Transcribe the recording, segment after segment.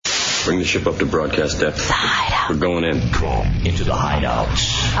Bring the ship up to broadcast depth. The Hideout. We're going in. Into the Hideout.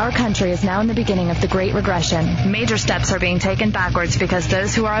 Our country is now in the beginning of the Great Regression. Major steps are being taken backwards because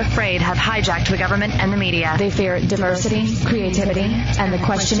those who are afraid have hijacked the government and the media. They fear diversity, creativity, and the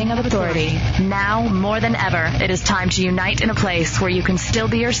questioning of authority. Now, more than ever, it is time to unite in a place where you can still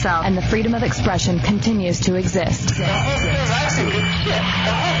be yourself and the freedom of expression continues to exist.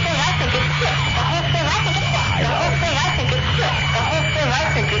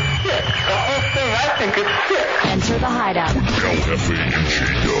 Enter the Hideout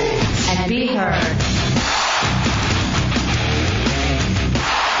and be heard.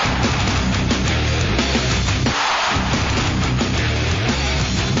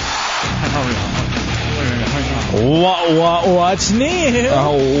 What's new?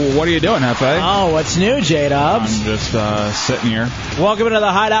 What are you doing, Hefe? Oh, what's new, J-Dubs? I'm just sitting here. Welcome into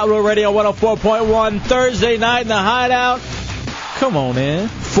the Hideout Real Radio 104.1 Thursday night in the Hideout. Come on in.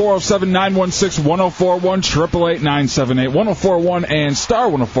 407-916-1041, 888-978-1041, and star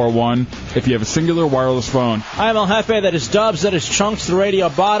 1041 if you have a singular wireless phone. I'm El Jefe, that is Dubs, that is Chunks, the radio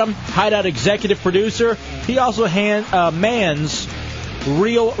bottom, Hideout executive producer. He also mans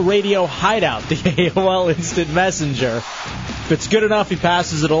Real Radio Hideout, the AOL Instant Messenger. If it's good enough, he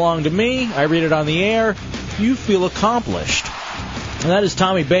passes it along to me. I read it on the air. You feel accomplished. And that is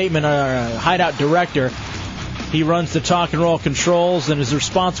Tommy Bateman, our Hideout director. He runs the talk and roll controls and is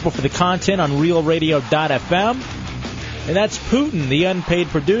responsible for the content on realradio.fm. And that's Putin, the unpaid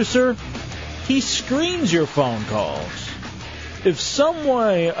producer. He screens your phone calls. If some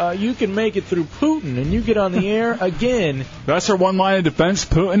way you can make it through Putin and you get on the air again. That's our one line of defense,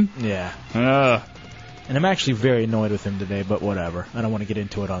 Putin? Yeah. And I'm actually very annoyed with him today, but whatever. I don't want to get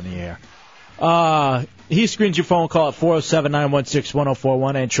into it on the air. He screens your phone call at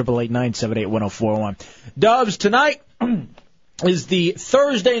 407-916-1041 and 888-978-1041. Dubs, tonight is the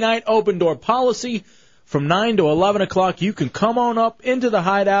Thursday night open door policy from 9 to 11 o'clock. You can come on up into the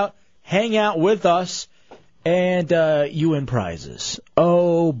Hideout, hang out with us, and you win prizes.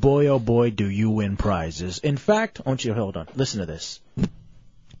 Oh boy, do you win prizes. In fact, hold on, listen to this.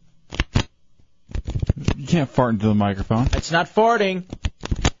 You can't fart into the microphone. It's not farting.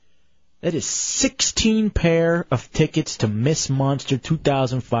 That is 16 pair of tickets to Miss Monster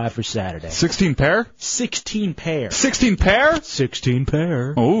 2005 for Saturday. 16 pair? 16 pair. 16 pair? 16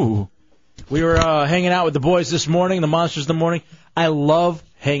 pair. Ooh. We were hanging out with the boys this morning, the Monsters the morning. I love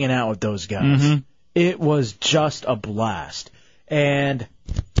hanging out with those guys. Mm-hmm. It was just a blast. And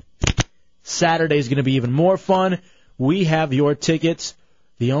Saturday's going to be even more fun. We have your tickets.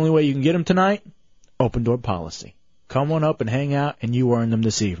 The only way you can get them tonight, open door policy. Come on up and hang out, and you earn them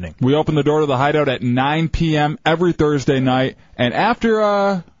this evening. We open the door to the Hideout at 9 p.m. every Thursday night. And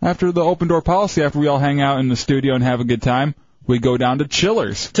after the open door policy, after we all hang out in the studio and have a good time, we go down to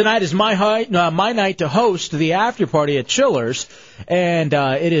Chillers. Tonight is my night to host the after party at Chillers. And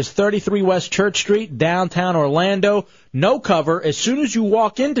it is 33 West Church Street, downtown Orlando. No cover. As soon as you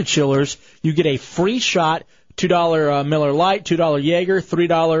walk into Chillers, you get a free shot, $2 Miller Lite, $2 Jaeger,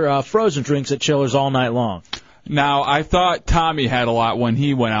 $3 frozen drinks at Chillers all night long. Now, I thought Tommy had a lot when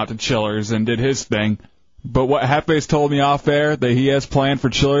he went out to Chillers and did his thing. But what Hefe's told me off air that he has planned for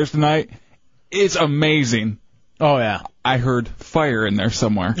Chillers tonight is amazing. Oh, yeah. I heard fire in there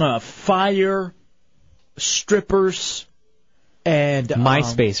somewhere. Fire, strippers, and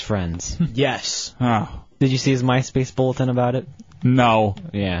MySpace friends. Yes. Oh. Did you see his MySpace bulletin about it? No.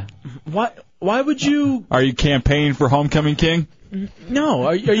 Yeah. Why would you... Are you campaigning for Homecoming King? No.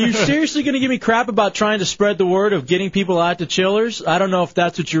 Are you seriously going to give me crap about trying to spread the word of getting people out to Chillers? I don't know if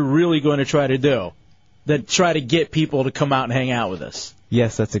that's what you're really going to try to do. That try to get people to come out and hang out with us.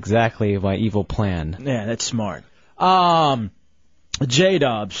 Yes, that's exactly my evil plan. Yeah, that's smart.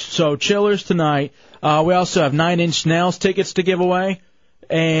 J-Dubs. So Chillers tonight. We also have 9 Inch Nails tickets to give away.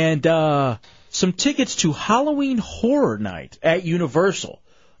 And some tickets to Halloween Horror Night at Universal.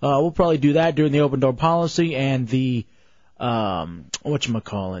 We'll probably do that during the open door policy and the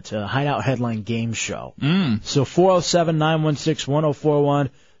Hideout Headline Game Show. So 407-916-1041,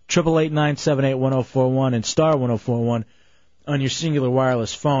 888-978-1041, and star 1041 on your singular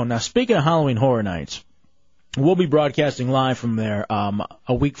wireless phone. Now, speaking of Halloween Horror Nights, we'll be broadcasting live from there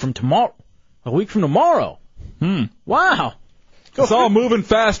a week from tomorrow. Wow. It's all moving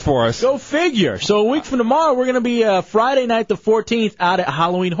fast for us. Go figure. So a week from tomorrow, we're going to be Friday night the 14th out at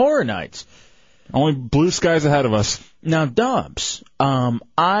Halloween Horror Nights. Only blue skies ahead of us. Now, Dubs,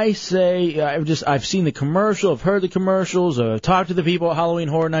 I say I've seen the commercial, I've heard the commercials, I've talked to the people at Halloween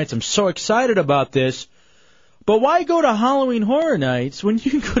Horror Nights. I'm so excited about this. But why go to Halloween Horror Nights when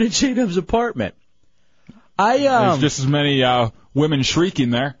you can go to J-Dub's apartment? There's just as many women shrieking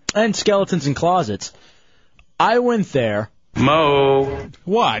there. And skeletons in closets. I went there. Mo.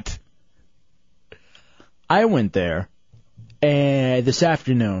 What? I went there, and this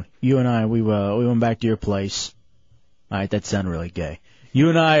afternoon, you and I, we went back to your place. All right, that sounded really gay. You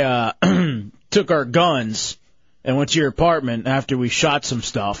and I took our guns and went to your apartment after we shot some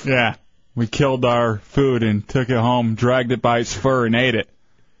stuff. Yeah. We killed our food and took it home, dragged it by its fur, and ate it.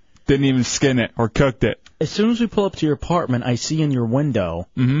 Didn't even skin it or cooked it. As soon as we pull up to your apartment, I see in your window,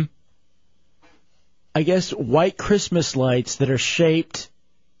 I guess, white Christmas lights that are shaped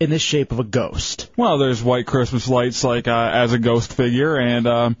in the shape of a ghost. Well, there's white Christmas lights like as a ghost figure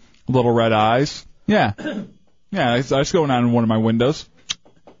and little red eyes. Yeah. Yeah, that's going on in one of my windows.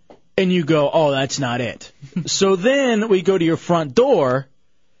 And you go, oh, that's not it. So then we go to your front door,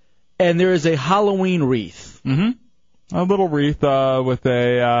 and there is a Halloween wreath. A little wreath with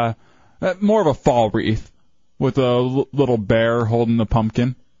a more of a fall wreath with a little bear holding the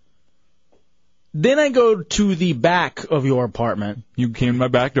pumpkin. Then I go to the back of your apartment. You came to my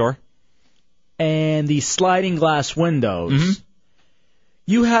back door. And the sliding glass windows.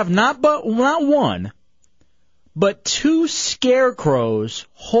 You have not one, but two scarecrows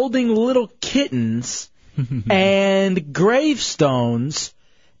holding little kittens and gravestones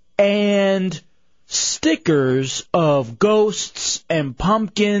and stickers of ghosts and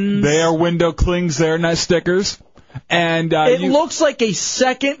pumpkins. They are window clings. They're not stickers. And it looks like a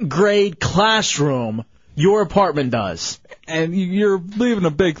second grade classroom. Your apartment does. And you're leaving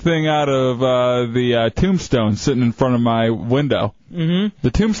a big thing out of the tombstone sitting in front of my window.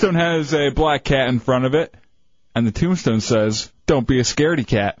 The tombstone has a black cat in front of it, and the tombstone says, "Don't be a scaredy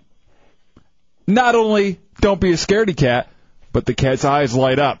cat." Not only don't be a scaredy cat, but the cat's eyes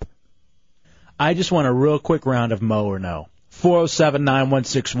light up. I just want a real quick round of Mo or no.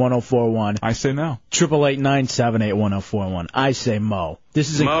 407-916-1041. I say no. 888-978-1041. I say Mo. This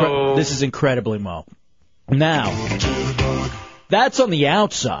is incredibly Mo. Now, that's on the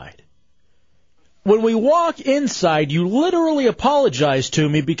outside. When we walk inside, you literally apologize to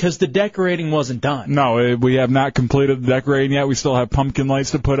me because the decorating wasn't done. No, we have not completed the decorating yet. We still have pumpkin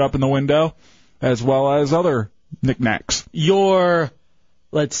lights to put up in the window, as well as other knickknacks. Your,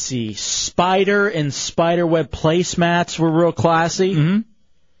 let's see, spider and spiderweb placemats were real classy.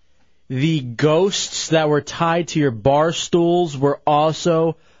 The ghosts that were tied to your bar stools were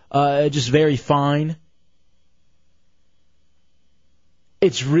also just very fine.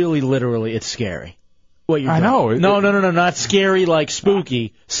 It's really, literally, it's scary. What you're doing. know. No, not scary like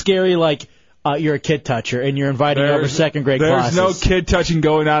spooky. Scary like you're a kid toucher and you're inviting over second grade classes. There's no kid touching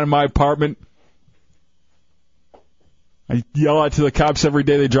going on in my apartment. I yell out to the cops every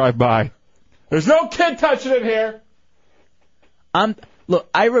day they drive by. There's no kid touching in here. Look,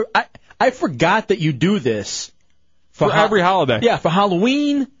 I forgot that you do this for every holiday. Yeah, for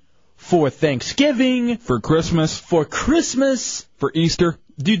Halloween, for Thanksgiving, for Christmas, for Easter.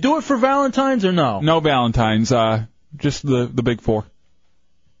 Do you do it for Valentine's or no? No Valentine's, just the big four.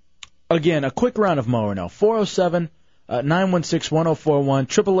 Again, a quick round of Mo or no. 407-916-1041,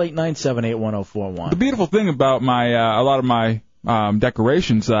 888-978-1041. The beautiful thing about my a lot of my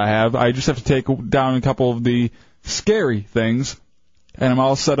decorations that I have, I just have to take down a couple of the scary things, and I'm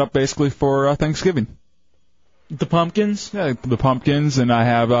all set up basically for Thanksgiving. The pumpkins? Yeah, the pumpkins, and I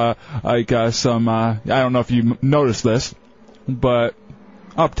have some. I don't know if you noticed this, but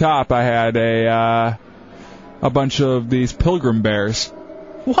up top I had a bunch of these pilgrim bears.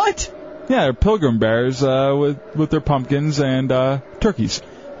 What? Yeah, they're pilgrim bears with their pumpkins and turkeys.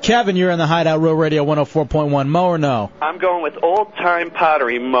 Kevin, you're in the Hideout Real Radio 104.1. Mo or no? I'm going with old-time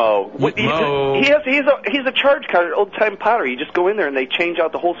pottery, Mo. Mo. He's a charge card, old-time pottery. You just go in there and they change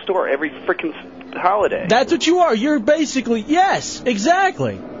out the whole store every freaking holiday. That's what you are. You're basically, yes,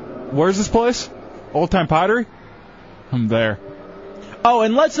 exactly. Where's this place? Old-time pottery? I'm there. Oh,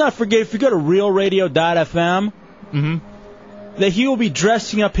 and let's not forget, if you go to realradio.fm, that he will be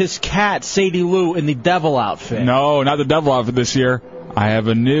dressing up his cat, Sadie Lou, in the devil outfit. No, not the devil outfit this year. I have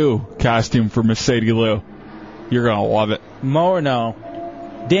a new costume for Miss Sadie Lou. You're going to love it. Mo or no?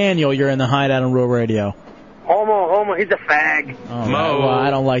 Daniel, you're in the Hideout on Real Radio. Homo, he's a fag. Oh, Mo. Well, I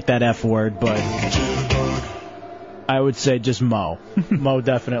don't like that F word, but I would say just Mo. Mo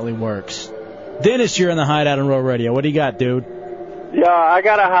definitely works. Dennis, you're in the Hideout on Real Radio. What do you got, dude? Yeah, I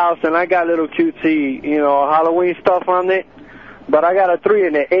got a house and I got little cutesy, Halloween stuff on it. But I got a 3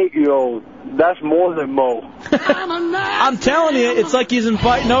 and an 8-year-old. That's more than Mo. I'm telling you, it's like he's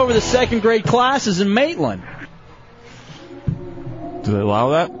inviting over the second grade classes in Maitland. Do they allow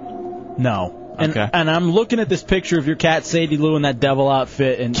that? No. Okay. And I'm looking at this picture of your cat Sadie Lou in that devil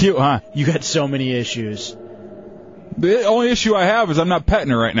outfit, and cute, huh? You got so many issues. The only issue I have is I'm not petting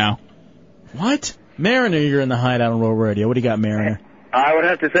her right now. What? Mariner, you're in the Hideout on Roll Radio. What do you got, Mariner? I would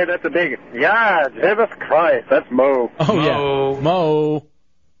have to say that's a big, yeah, Jesus Christ, that's Mo. Oh, Mo. yeah. Mo.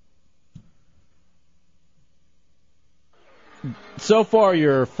 So far,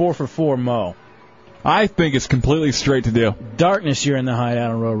 you're 4 for 4, Mo. I think it's completely straight to do. Darkness, you're in the Hideout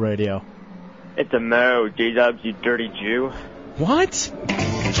on Roll Radio. It's a Mo, J-Dubs, you dirty Jew. What?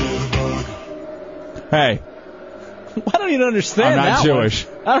 Hey. I don't even understand that I'm not Jewish.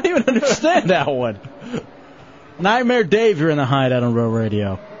 one. I don't even understand that one. Nightmare Dave, you're in the Hideout on Roll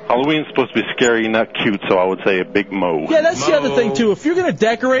Radio. Halloween's supposed to be scary, not cute, so I would say a big Mo. Yeah, that's the other thing, too. If you're going to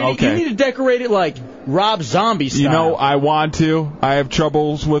decorate it, you need to decorate it like Rob Zombie style. You know, I want to. I have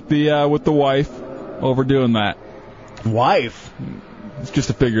troubles with the wife overdoing that. Wife? It's just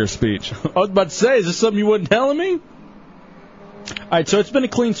a figure of speech. I was about to say, is this something you wasn't telling me? All right, so it's been a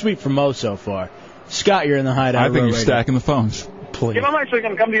clean sweep for Mo so far. Scott, you're in the Hideout. I think you're stacking the phones. Please. If I'm actually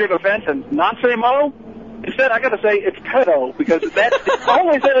going to come to your defense and not say Mo, instead I got to say it's pedo, because that's the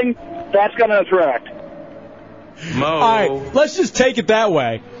only thing that's going to attract. Mo. All right, let's just take it that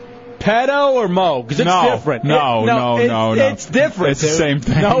way. Pedo or Mo? Because it's different. No. It's different. It's the same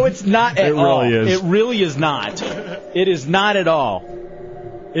thing. No, it's not at all. It really is. It really is not. It is not at all.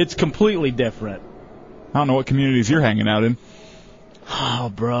 It's completely different. I don't know what communities you're hanging out in. Oh,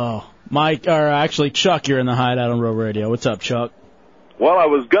 bro. Mike, or actually Chuck, you're in the Hideout on Row Radio. What's up, Chuck? Well, I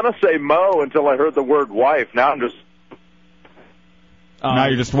was going to say Mo until I heard the word wife. Now I'm just... Now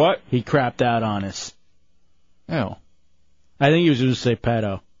you're just what? He crapped out on us. Ew. I think he was going to say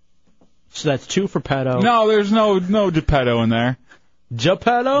pedo. So that's 2 for pedo. No, there's no Geppetto in there.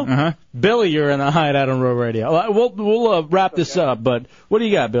 Geppetto? Uh-huh. Billy, you're in the Hideout on Row Radio. We'll wrap this up, but what do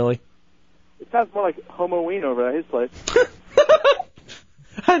you got, Billy? It sounds more like Homoween over at his place.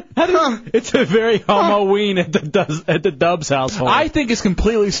 It's a very homo-ween at the Dubs household. I think it's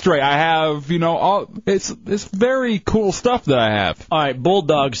completely straight. I have, it's very cool stuff that I have. All right,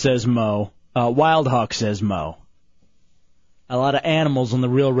 Bulldog says Mo. Wild Hawk says Mo. A lot of animals on the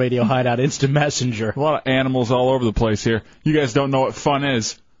Real Radio Hideout Instant Messenger. A lot of animals all over the place here. You guys don't know what fun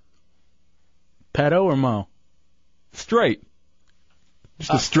is. Pedo or Mo? Straight.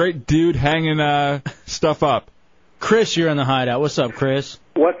 Just a straight dude hanging stuff up. Chris, you're in the Hideout. What's up, Chris?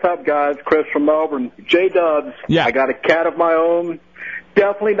 What's up, guys? Chris from Melbourne. J-Dubs. Yeah. I got a cat of my own.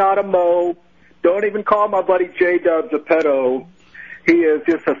 Definitely not a Mo. Don't even call my buddy J-Dubs a pedo. He is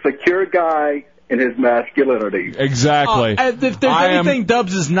just a secure guy in his masculinity. Exactly. If there's anything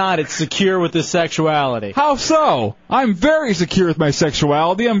Dubs is not, it's secure with his sexuality. How so? I'm very secure with my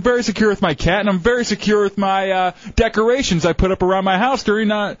sexuality. I'm very secure with my cat, and I'm very secure with my decorations I put up around my house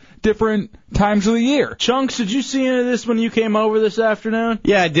during different times of the year. Chunks, did you see any of this when you came over this afternoon?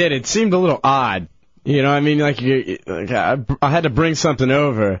 Yeah, I did. It seemed a little odd. You know, I mean, like I had to bring something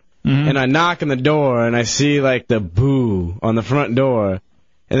over, and I knock on the door, and I see like the boo on the front door.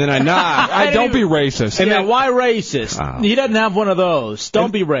 And then I knock. Don't be racist. And then why racist? Oh. He doesn't have one of those.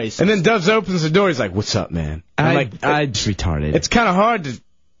 Don't be racist. And then Dubs opens the door. He's like, "What's up, man?" I'm like, "It's retarded." It's kind of hard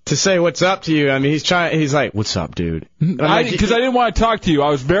to say what's up to you. I mean, he's like, "What's up, dude?" Because I didn't want to talk to you. I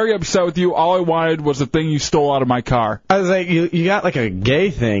was very upset with you. All I wanted was the thing you stole out of my car. I was like, "You got like a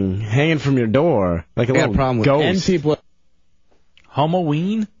gay thing hanging from your door, like a little problem with ghost." And people,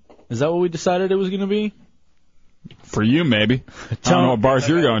 Homoween? Is that what we decided it was going to be? For you, maybe. I don't know what bars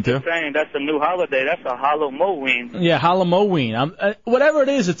you're going to. Saying that's a new holiday. That's a Halloween. Yeah, Halloween. Whatever it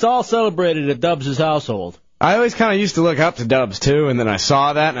is, it's all celebrated at Dubs' household. I always kind of used to look up to Dubs, too, and then I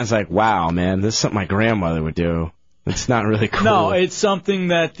saw that, and I was like, wow, man, this is something my grandmother would do. It's not really cool. No, it's something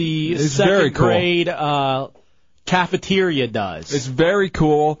that the second grade cafeteria does. It's very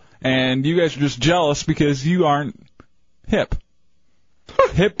cool, and you guys are just jealous because you aren't hip.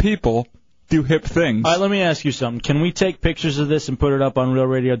 Hip people do hip things. All right, let me ask you something. Can we take pictures of this and put it up on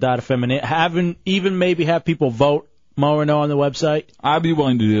RealRadio.fm and maybe have people vote Mo or No on the website? I'd be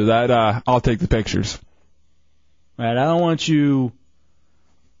willing to do that. I'll take the pictures. All right, I don't want you...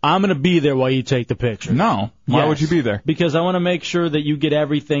 I'm going to be there while you take the picture. No. Why would you be there? Because I want to make sure that you get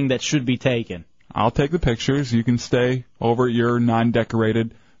everything that should be taken. I'll take the pictures. You can stay over at your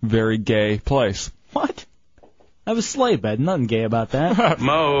non-decorated, very gay place. What? I have a sleigh bed. Nothing gay about that.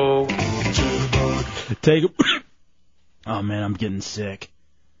 Mo. Take it. Oh, man, I'm getting sick.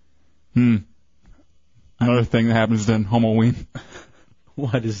 Another thing that happens in Halloween.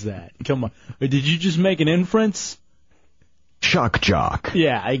 What is that? Come on. Did you just make an inference? Shock jock.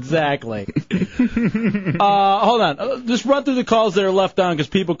 Yeah, exactly. Hold on. Just run through the calls that are left on because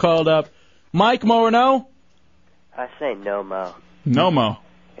people called up. Mike, Mo or No? I say no, Mo. No, Mo.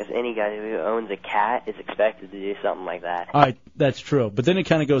 Because any guy who owns a cat is expected to do something like that. All right, that's true. But then it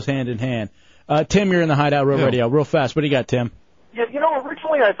kind of goes hand in hand. Tim, you're in the Hideout Road Radio. Real fast. What do you got, Tim? Yeah,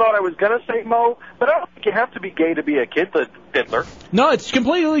 originally I thought I was going to say Mo, but I don't think you have to be gay to be a kid diddler. No, it's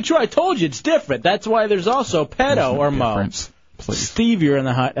completely true. I told you it's different. That's why there's also pedo or Mo. Steve, you're in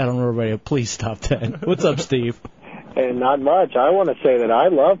the Hideout Road Radio. Please stop that. What's up, Steve? And not much. I want to say that I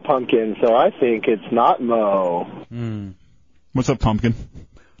love pumpkin, so I think it's not Mo. What's up, Pumpkin?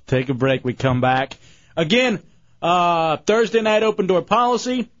 Take a break. We come back. Again, Thursday night open door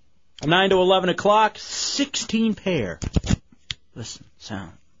policy, 9 to 11 o'clock, 16 pair. Listen,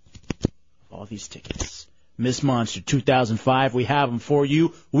 sound of all these tickets. Miss Monster 2005, we have them for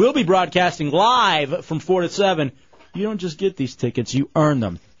you. We'll be broadcasting live from 4 to 7. You don't just get these tickets, you earn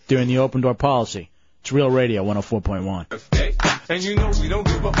them during the open door policy. It's Real Radio 104.1. And you know we don't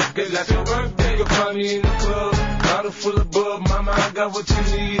give a fuck, it's like your birthday. You'll find me in the club, bottle full of bub. Mama, I got what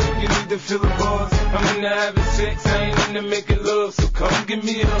you need if you need to feel the buzz. I'm into having sex, I ain't into making love. So come give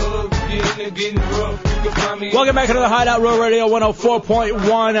me a hug, you're into getting rough. You can find me. Welcome back to the Hideout Road Radio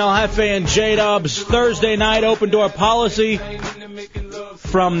 104.1. El Jefe and J-Dubs. Thursday night open door policy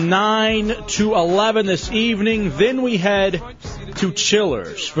from 9 to 11 this evening. Then we head to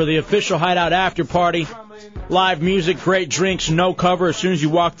Chillers for the official Hideout after party. Live music, great drinks, no cover. As soon as you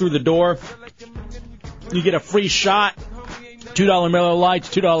walk through the door, you get a free shot. $2 Miller Lights,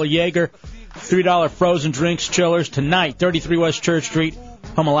 $2 Jaeger, $3 frozen drinks. Chillers tonight, 33 West Church Street,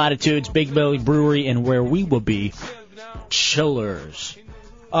 Hummel Attitudes, Big Belly Brewery, and where we will be, Chillers.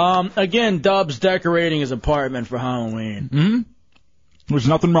 Again, Dubs decorating his apartment for Halloween. Mm-hmm. There's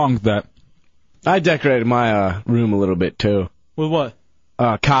nothing wrong with that. I decorated my room a little bit, too. With what?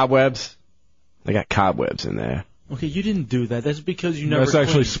 Cobwebs. I got cobwebs in there. Okay, you didn't do that. That's because you never That's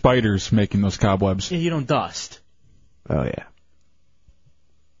actually cleaned. spiders making those cobwebs. Yeah, you don't dust. Oh, yeah.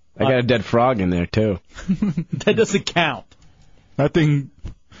 I got a dead frog in there, too. That doesn't count. That thing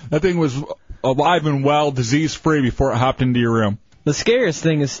was alive and well, disease-free before it hopped into your room. The scariest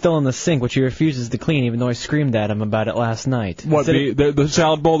thing is still in the sink, which he refuses to clean, even though I screamed at him about it last night. What, the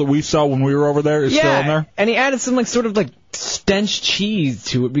salad bowl that we saw when we were over there is still in there? And he added some sort of stench cheese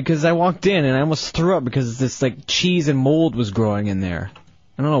to it because I walked in and I almost threw up because this cheese and mold was growing in there.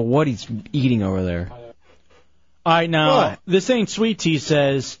 I don't know what he's eating over there. All right, now, This Ain't Sweet Tea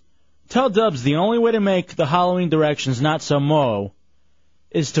says, tell Dubs the only way to make the Halloween directions not so Mo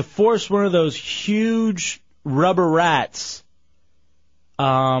is to force one of those huge rubber rats,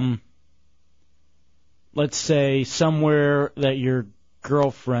 let's say somewhere that your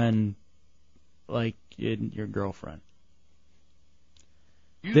girlfriend, your girlfriend.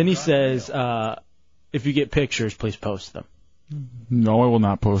 Then he says, if you get pictures, please post them. No, I will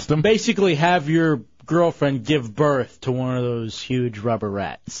not post them. Basically, have your girlfriend give birth to one of those huge rubber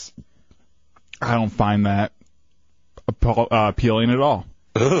rats. I don't find that appealing at all.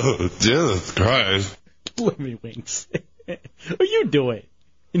 Oh, Jesus Christ. Lemmy Winks. Or you do it.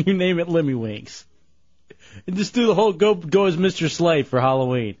 And you name it Lemmy Winks. And just do the whole go as Mr. Slade for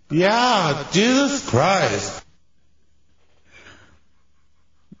Halloween. Yeah, Jesus Christ.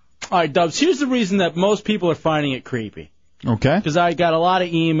 All right, Dubs, here's the reason that most people are finding it creepy. Okay. Because I got a lot of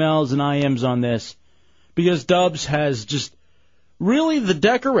emails and IMs on this. Because Dubs has just really the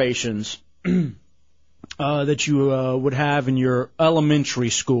decorations that you would have in your elementary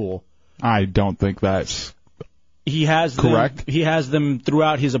school. I don't think that's correct. He has them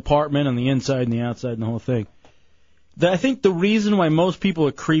throughout his apartment on the inside and the outside and the whole thing. I think the reason why most people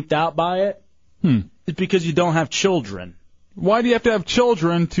are creeped out by it is because you don't have children. Why do you have to have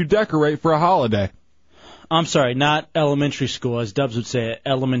children to decorate for a holiday? I'm sorry, not elementary school, as Dubs would say it,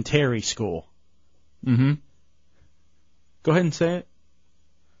 elementary school. Mm-hmm. Go ahead and say it.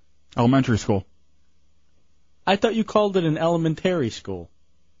 Elementary school. I thought you called it an elementary school.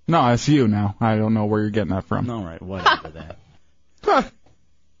 No, that's you now. I don't know where you're getting that from. All right, whatever that.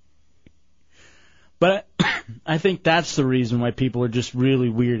 But I think that's the reason why people are just really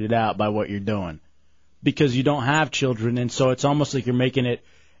weirded out by what you're doing. Because you don't have children, and so it's almost like you're making it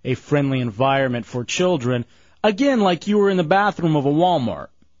a friendly environment for children. Again, like you were in the bathroom of a Walmart.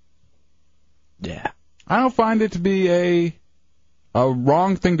 Yeah. I don't find it to be a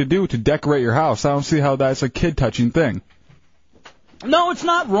wrong thing to do to decorate your house. I don't see how that's a kid-touching thing. No, it's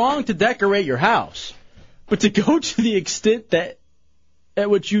not wrong to decorate your house. But to go to the extent that at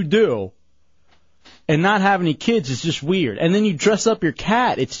what you do and not have any kids is just weird. And then you dress up your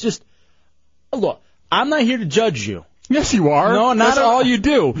cat. It's just... Look, I'm not here to judge you. Yes, you are. No, not That's all you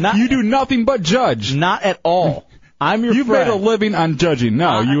do. You do nothing but judge. Not at all. I'm your You've friend. made a living on judging.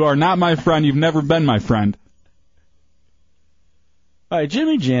 No, you are not my friend. You've never been my friend. All right,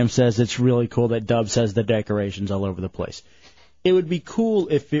 Jimmy Jam says it's really cool that Dubs has the decorations all over the place. It would be cool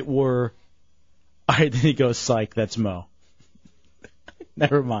if it were... All right, then he goes, psych, that's Mo.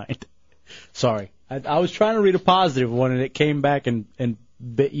 Never mind. Sorry. I was trying to read a positive one, and it came back and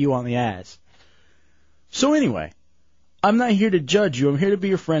bit you on the ass. So anyway, I'm not here to judge you. I'm here to be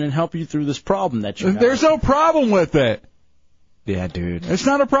your friend and help you through this problem that you have. There's no problem with it. Yeah, dude. It's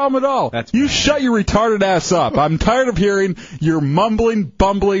not a problem at all. You shut your retarded ass up. I'm tired of hearing your mumbling,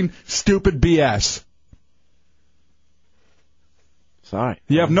 bumbling, stupid BS. Sorry.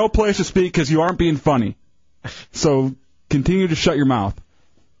 You have no place to speak because you aren't being funny. So continue to shut your mouth.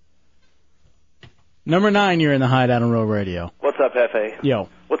 Number 9, you're in the Hideout on Row Radio. What's up, Hefe? Yo.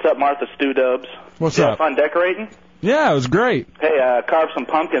 What's up, Martha Stew Dubs? What's Did you up? have fun decorating? Yeah, it was great. Hey, carved some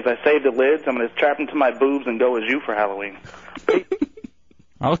pumpkins. I saved the lids. I'm going to trap them to my boobs and go as you for Halloween.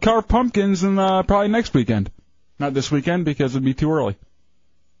 I'll carve pumpkins and probably next weekend. Not this weekend because it'd be too early.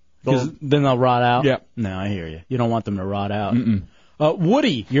 Because then they'll rot out? Yeah. No, I hear you. You don't want them to rot out.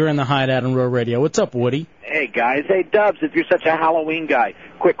 Woody, you're in the Hideout on Row Radio. What's up, Woody? Hey, guys. Hey, Dubs, if you're such a Halloween guy,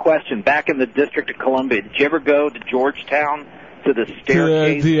 quick question. Back in the District of Columbia, did you ever go to Georgetown to the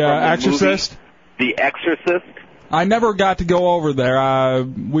staircase The from the Exorcist? movie, The Exorcist? I never got to go over there.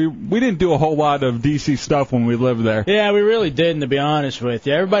 We didn't do a whole lot of DC stuff when we lived there. Yeah, we really didn't, to be honest with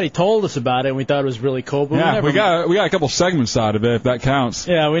you. Everybody told us about it, and we thought it was really cool. But Yeah, we got a couple segments out of it, if that counts.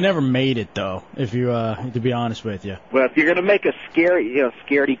 Yeah, we never made it, though, if you to be honest with you. Well, if you're going to make a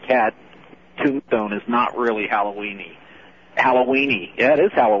scaredy cat tombstone is not really Halloweeny. Halloweeny. Yeah, it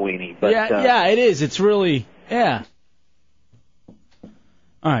is Halloweeny. But, yeah, it is. It's really, yeah.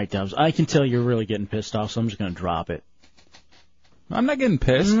 All right, Dubs, I can tell you're really getting pissed off, so I'm just going to drop it. I'm not getting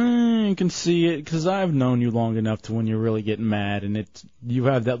pissed. You can see it, because I've known you long enough to when you're really getting mad, and you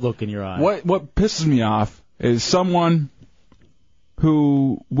have that look in your eye. What pisses me off is someone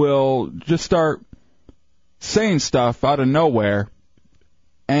who will just start saying stuff out of nowhere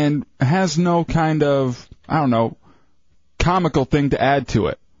and has no kind of, I don't know, comical thing to add to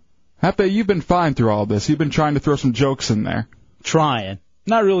it. Hefe, you've been fine through all this. You've been trying to throw some jokes in there. Trying.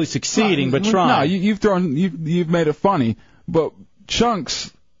 Not really succeeding, but trying. No, you've made it funny. But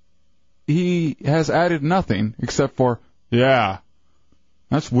Chunks, he has added nothing except for, yeah,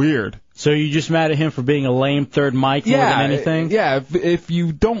 that's weird. So you just mad at him for being a lame third mic more than anything? Yeah, if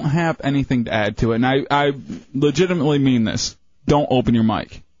you don't have anything to add to it, and I legitimately mean this, don't open your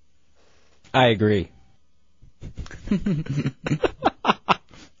mic. I agree.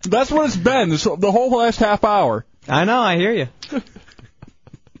 That's what it's been the whole last half hour. I know, I hear you.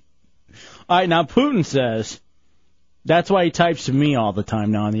 All right, now Putin says that's why he types to me all the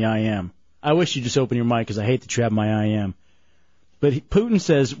time now on the IM. I wish you'd just open your mic because I hate that you have my IM. But Putin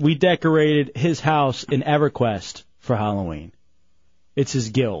says we decorated his house in EverQuest for Halloween. It's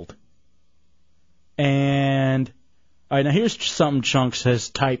his guild. And, all right, now here's something Chunks has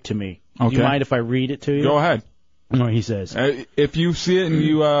typed to me. Okay. Do you mind if I read it to you? Go ahead. No, he says. If you see it and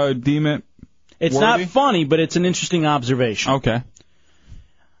you deem it It's worthy? not funny, but it's an interesting observation. Okay.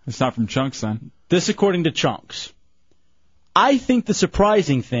 It's not from Chunks, then. This according to Chunks. I think the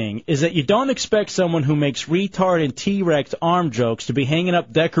surprising thing is that you don't expect someone who makes retard and T-Rex arm jokes to be hanging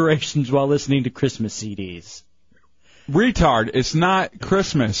up decorations while listening to Christmas CDs. Retard. It's not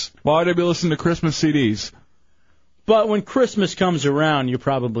Christmas. Why would I be listening to Christmas CDs? But when Christmas comes around, you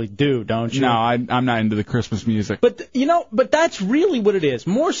probably do, don't you? No, I'm not into the Christmas music. But, but that's really what it is.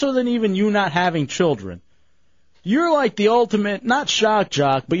 More so than even you not having children. You're like the ultimate, not shock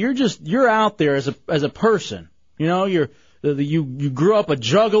jock, but you're out there as a person. You know, you grew up a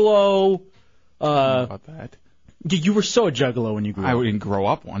juggalo. I don't know about that. You were so a juggalo when you grew up. I didn't grow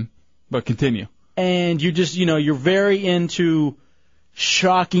up one, but continue. And you just, you're very into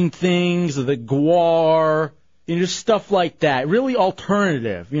shocking things, the guar, just stuff like that. Really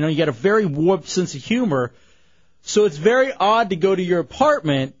alternative. You got a very warped sense of humor. So it's very odd to go to your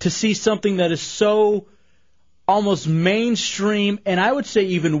apartment to see something that is so almost mainstream and I would say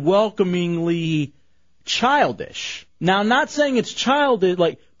even welcomingly childish. Now, I'm not saying it's childish,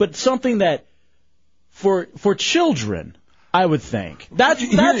 but something that for children, I would think. That's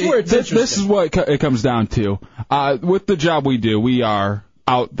where it's interesting. This is what it comes down to. With the job we do, we are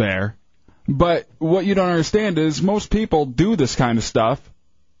out there. But what you don't understand is most people do this kind of stuff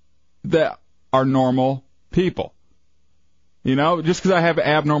that are normal people. Just because I have an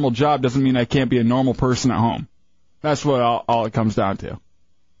abnormal job doesn't mean I can't be a normal person at home. That's what all it comes down to.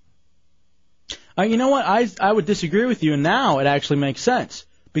 You know what? I would disagree with you, and now it actually makes sense.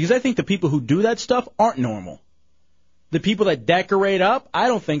 Because I think the people who do that stuff aren't normal. The people that decorate up, I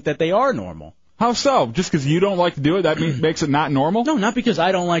don't think that they are normal. How so? Just because you don't like to do it, that makes it not normal? No, not because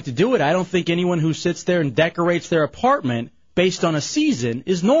I don't like to do it. I don't think anyone who sits there and decorates their apartment based on a season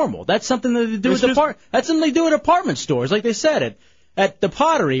is normal. That's something that they do That's something they do at apartment stores, like they said, at the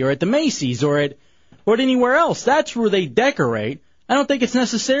Pottery or at the Macy's or at anywhere else. That's where they decorate. I don't think it's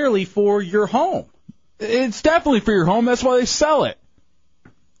necessarily for your home. It's definitely for your home. That's why they sell it.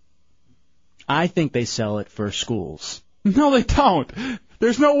 I think they sell it for schools. No, they don't.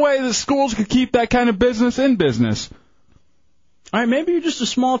 There's no way that schools could keep that kind of business in business. All right, maybe you're just a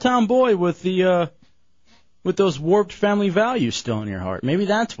small town boy with those warped family values still in your heart. Maybe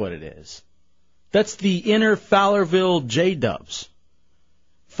that's what it is. That's the inner Fowlerville J-Dubs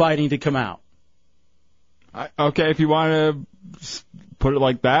fighting to come out. Okay, if you want to put it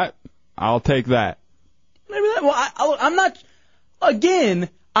like that, I'll take that. Maybe that. Well, I'm not. Again,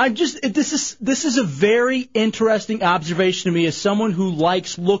 This is a very interesting observation to me as someone who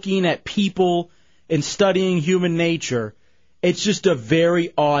likes looking at people and studying human nature. It's just a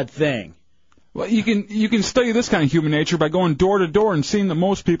very odd thing. Well, you can study this kind of human nature by going door to door and seeing that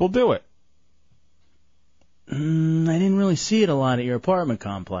most people do it. I didn't really see it a lot at your apartment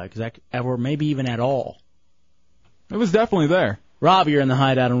complex, or maybe even at all. It was definitely there. Rob, you're in the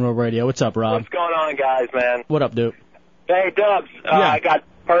Hideout on Real Radio. What's up, Rob? What's going on, guys, man? What up, dude? Hey, Dubs. I got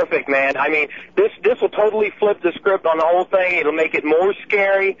perfect, man. I mean, this will totally flip the script on the whole thing. It'll make it more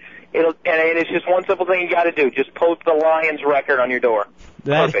scary. And it's just one simple thing you got to do. Just post the Lions record on your door.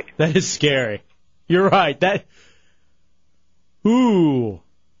 Perfect. That is scary. You're right. Ooh.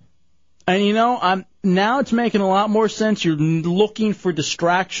 And now it's making a lot more sense. You're looking for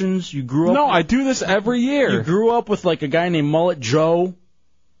distractions. You grew up. No, I do this every year. You grew up with like a guy named Mullet Joe,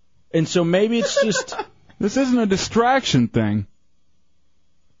 and so maybe it's just. This isn't a distraction thing.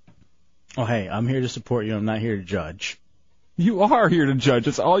 Oh, hey, I'm here to support you. I'm not here to judge. You are here to judge.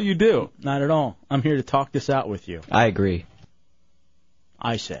 That's all you do. Not at all. I'm here to talk this out with you. I agree.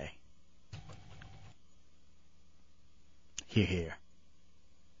 I say. Here.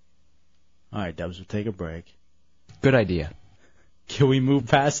 All right, Dubs, we'll take a break. Good idea. Can we move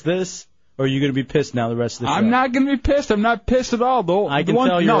past this? Or are you going to be pissed now the rest of the show? I'm not going to be pissed. I'm not pissed at all, though. I can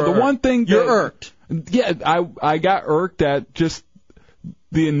tell you're irked. The one thing you're irked. Yeah, I got irked at just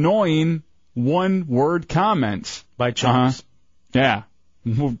the annoying one-word comments. By chumps. Yeah.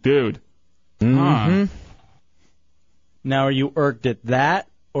 Dude. Mm-hmm. Now, are you irked at that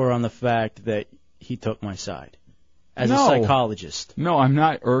or on the fact that he took my side? As a psychologist. No, I'm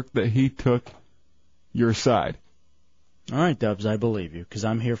not irked that he took your side. All right, Dubs, I believe you, because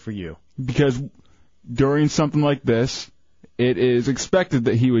I'm here for you. Because during something like this, it is expected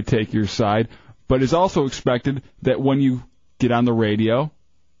that he would take your side, but it's also expected that when you get on the radio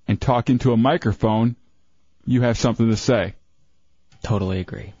and talk into a microphone, you have something to say. Totally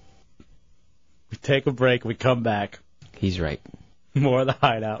agree. We take a break, we come back. He's right. More of the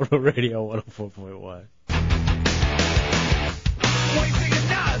Hideout, Real Radio 104.1.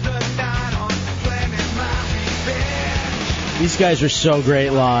 These guys are so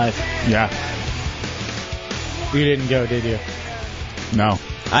great live. Yeah. You didn't go, did you? No.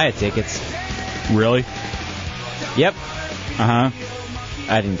 I had tickets. Really? Yep. Uh-huh.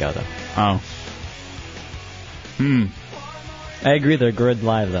 I didn't go, though. Oh. I agree they're good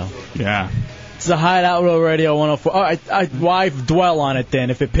live, though. Yeah. It's the Hideout Real Radio 104. Why dwell on it,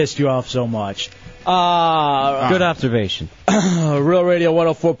 then, if it pissed you off so much? Good observation. Real Radio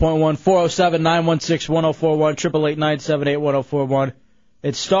 104.1, 407-916-1041, 888-978-1041.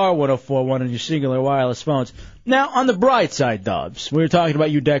 It's star 1041 on your singular wireless phones. Now, on the bright side, Dubs, we were talking about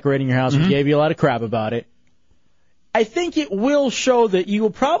you decorating your house. We gave you a lot of crap about it. I think it will show that you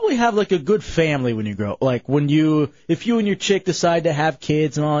will probably have like a good family when you grow up. Like if you and your chick decide to have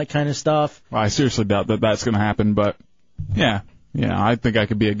kids and all that kind of stuff. Well, I seriously doubt that that's going to happen, but yeah, I think I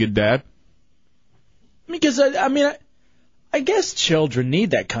could be a good dad. Because, I guess children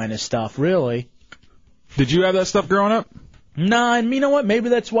need that kind of stuff, really. Did you have that stuff growing up? Nah, and you know what? Maybe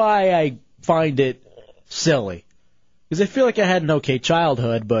that's why I find it silly. Because I feel like I had an okay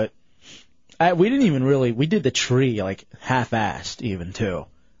childhood, but we didn't even really, we did the tree, like, half-assed even, too.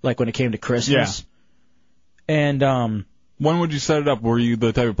 Like, when it came to Christmas. Yeah. And, when would you set it up? Were you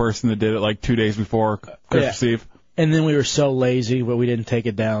the type of person that did it, like, 2 days before Christmas Eve? And then we were so lazy, but we didn't take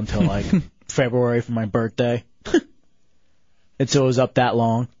it down till, like, February for my birthday. And so it was up that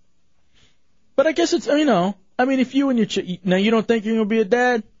long. But I guess it's, if you and your chick, now you don't think you're going to be a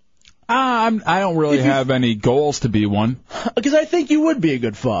dad? I don't really have any goals to be one. Because I think you would be a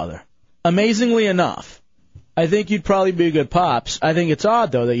good father. Amazingly enough. I think you'd probably be a good pops. I think it's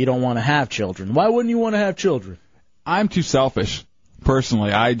odd, though, that you don't want to have children. Why wouldn't you want to have children? I'm too selfish,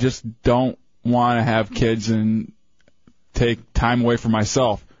 personally. I just don't want to have kids and take time away from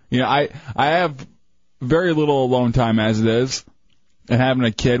myself. You know, I have very little alone time as it is, and having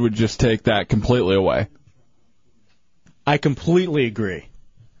a kid would just take that completely away. I completely agree.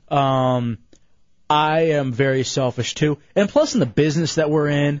 I am very selfish, too. And plus, in the business that we're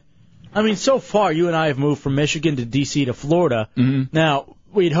in, I mean, so far, you and I have moved from Michigan to D.C. to Florida. Mm-hmm. Now,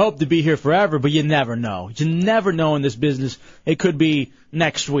 we'd hope to be here forever, but you never know. You never know in this business. It could be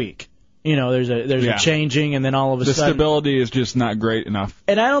next week. You know, there's a changing, and then all of a the sudden... The stability is just not great enough.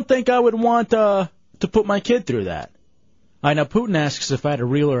 And I don't think I would want to put my kid through that. I know Putin asks if I had a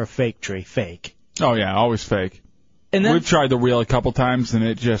real or a fake tree. Fake. Oh, yeah, always fake. And then, we've tried the real a couple times, and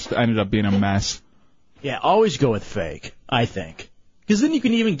it just ended up being a mess. Yeah, always go with fake, I think. Because then you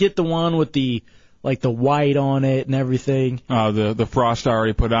can even get the one with the white on it and everything. Oh, the frost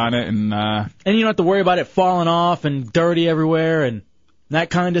already put on it, and you don't have to worry about it falling off and dirty everywhere and that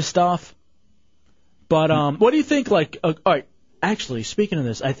kind of stuff. But what do you think? All right, actually, speaking of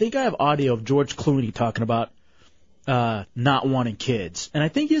this, I think I have audio of George Clooney talking about not wanting kids, and I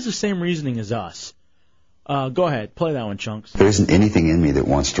think he has the same reasoning as us. Go ahead, play that one, Chunks. There isn't anything in me that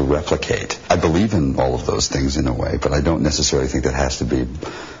wants to replicate. I believe in all of those things in a way, but I don't necessarily think that has to be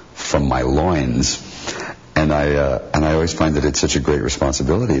from my loins. And I always find that it's such a great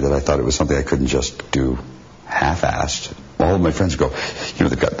responsibility that I thought it was something I couldn't just do half-assed. All of my friends go, you know,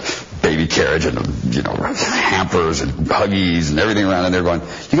 they've got baby carriage and, you know, hampers and Huggies and everything around, and they're going,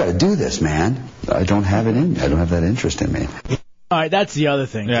 you got to do this, man. I don't have it in me. I don't have that interest in me. All right, that's the other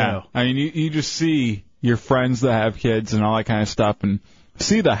thing, yeah. too. I mean, you just see your friends that have kids and all that kind of stuff and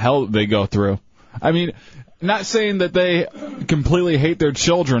see the hell that they go through. I mean, not saying that they completely hate their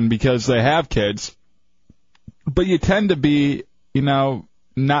children because they have kids, but you tend to be, you know,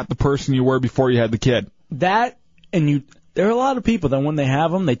 not the person you were before you had the kid. That, and there are a lot of people that when they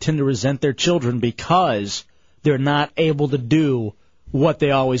have them, they tend to resent their children because they're not able to do what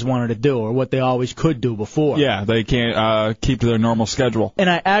they always wanted to do or what they always could do before. Yeah, they can't keep to their normal schedule. And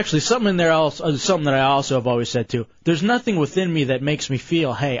I actually, something that I also have always said too, there's nothing within me that makes me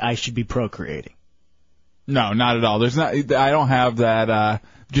feel, hey, I should be procreating. No, not at all. I don't have that,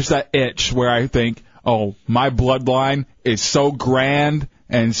 just that itch where I think, oh, my bloodline is so grand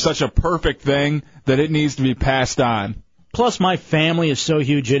and such a perfect thing that it needs to be passed on. Plus, my family is so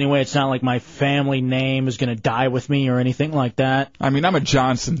huge anyway, it's not like my family name is going to die with me or anything like that. I mean, I'm a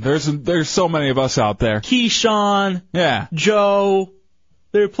Johnson. There's so many of us out there. Keyshawn. Yeah. Joe.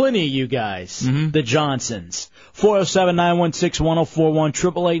 There are plenty of you guys. Mm-hmm. The Johnsons.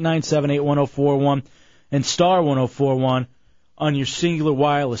 407-916-1041, 888-978-1041, and star 1041 on your singular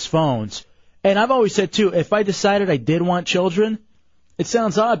wireless phones. And I've always said, too, if I decided I did want children, it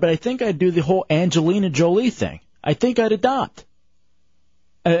sounds odd, but I think I'd do the whole Angelina Jolie thing. I think I'd adopt.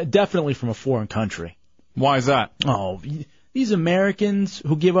 Definitely from a foreign country. Why is that? Oh, these Americans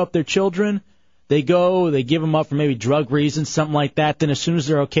who give up their children, they give them up for maybe drug reasons, something like that. Then as soon as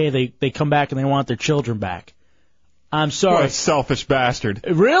they're okay, they come back and they want their children back. I'm sorry. What a selfish bastard.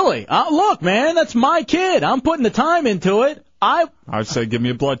 Really? Look, man, that's my kid. I'm putting the time into it. I'd say give me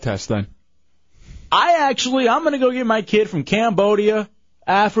a blood test then. I'm going to go get my kid from Cambodia,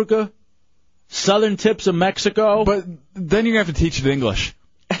 Africa, southern tips of Mexico. But then you're going to have to teach it English.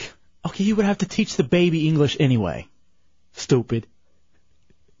 Okay, you would have to teach the baby English anyway. Stupid.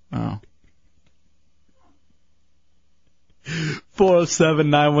 Oh.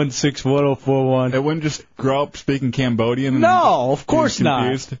 407-916-1041. It wouldn't just grow up speaking Cambodian? No, of course not.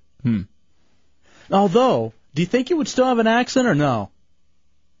 Confused? Although, do you think you would still have an accent or no?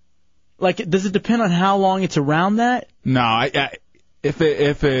 Like, does it depend on how long it's around that? No, if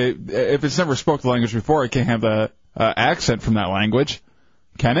it's never spoke the language before, it can't have a accent from that language,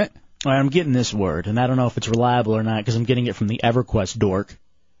 can it? All right, I'm getting this word, and I don't know if it's reliable or not because I'm getting it from the EverQuest dork.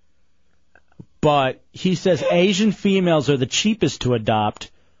 But he says Asian females are the cheapest to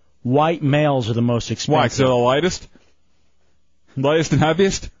adopt. White males are the most expensive. Why? 'Cause they're the lightest? Lightest and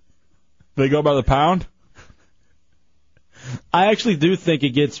heaviest? They go by the pound? I actually do think it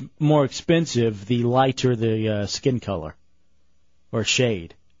gets more expensive the lighter the skin color or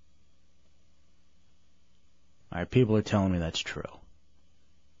shade. All right, people are telling me that's true.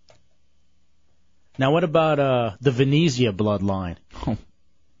 Now, what about the Venezia bloodline? Oh.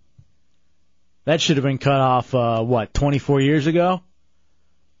 That should have been cut off, 24 years ago?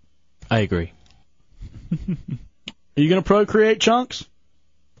 I agree. Are you going to procreate, Chunks?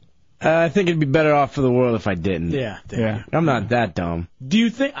 I think it'd be better off for the world if I didn't. Yeah. I'm not that dumb. Do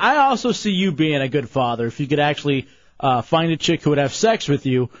you think? I also see you being a good father if you could actually find a chick who would have sex with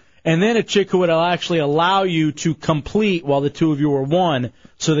you and then a chick who would actually allow you to complete while the two of you were one,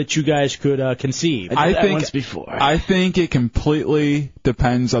 so that you guys could conceive. I think it completely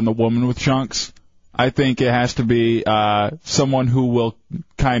depends on the woman with chunks. I think it has to be someone who will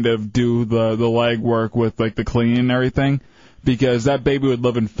kind of do the leg work with like the cleaning and everything, because that baby would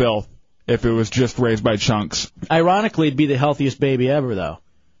live in filth if it was just raised by chunks. Ironically, it'd be the healthiest baby ever, though,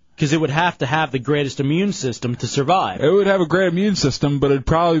 because it would have to have the greatest immune system to survive. It would have a great immune system, but it'd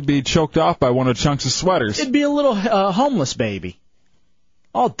probably be choked off by one of Chunks' sweaters. It'd be a little homeless baby.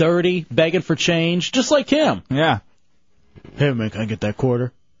 All dirty, begging for change, just like him. Yeah. Hey, man, can I get that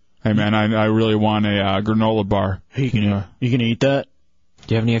quarter? Hey, man, I really want a granola bar. Hey, you can eat that?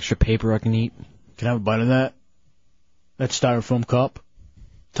 Do you have any extra paper I can eat? Can I have a bite of that? That styrofoam cup?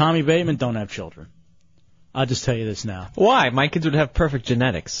 Tommy Bateman don't have children. I'll just tell you this now. Why? My kids would have perfect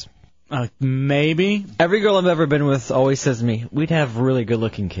genetics. Maybe. Every girl I've ever been with always says to me, we'd have really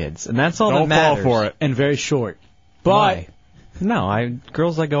good-looking kids. And that's all that matters. Don't fall for it. And very short. But why? No,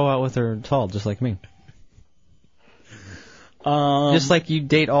 girls I go out with are tall, just like me. Just like you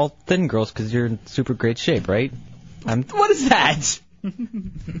date all thin girls because you're in super great shape, right? What is that?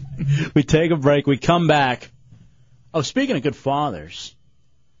 We take a break. We come back. Oh, speaking of good fathers,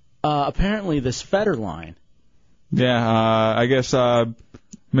 apparently this Federline. Yeah, I guess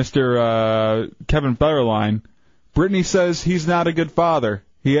Mr. Kevin Federline, Brittany says he's not a good father.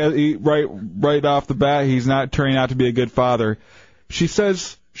 He right off the bat, he's not turning out to be a good father. She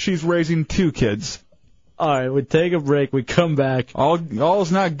says she's raising 2 kids. All right, we take a break. We come back. All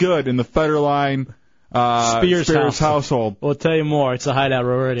is not good in the Federline Spears household. We'll tell you more. It's the Hideout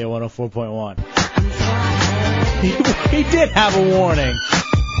Row Radio 104.1. He did have a warning.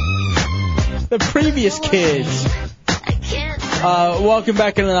 The previous kids. Welcome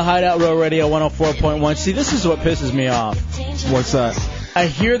back into the Hideout Row Radio 104.1. See, this is what pisses me off. What's that? I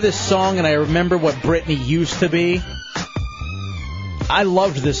hear this song and I remember what Britney used to be. I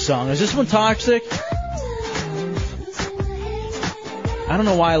loved this song. Is this one toxic? I don't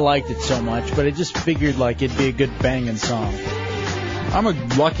know why I liked it so much, but I just figured like it'd be a good banging song. I'm a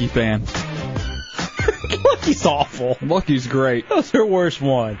Lucky fan. Lucky's awful. Lucky's great. That was her worst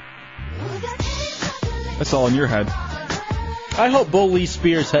one. That's all in your head. I hope Bo Lee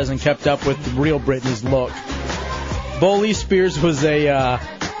Spears hasn't kept up with the real Britney's look. Bo Lee Spears was a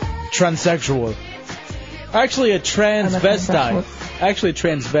transsexual. Actually, a transvestite.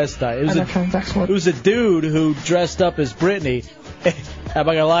 It was a dude who dressed up as Britney. I'm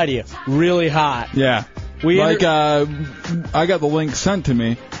not gonna lie to you, really hot. Yeah. I got the link sent to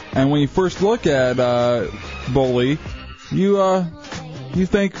me, and when you first look at Boley, you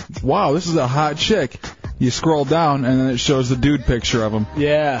think, wow, this is a hot chick. You scroll down, and then it shows the dude picture of him.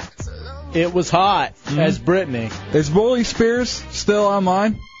 Yeah. It was hot as Britney. Is Boley Spears still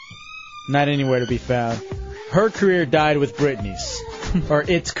online? Not anywhere to be found. Her career died with Britney's. Or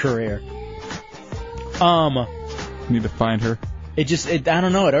its career. Need to find her. I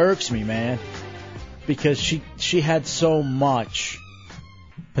don't know, it irks me, man. Because she had so much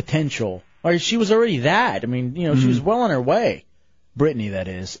potential. Or she was already that. I mean, she was well on her way. Britney, that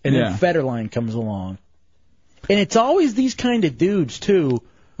is. And then Federline comes along. And it's always these kind of dudes, too,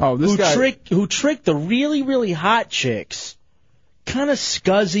 who trick the really, really hot chicks. Kind of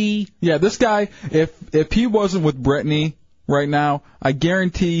scuzzy. Yeah, this guy, if he wasn't with Britney right now, I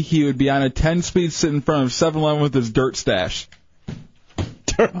guarantee he would be on a 10-speed sitting in front of 7-Eleven with his dirt stash.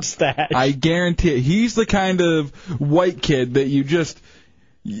 Dirt stash? I guarantee it. He's the kind of white kid that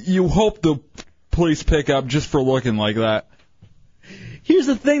you hope the police pick up just for looking like that. Here's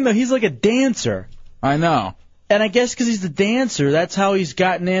the thing, though. He's like a dancer. I know. And I guess because he's the dancer, that's how he's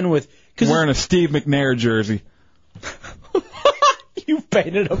gotten in with... Wearing a Steve McNair jersey. You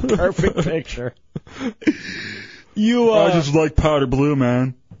painted a perfect picture. I just like powder blue,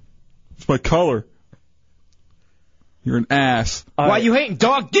 man. It's my color. You're an ass. Why you hating,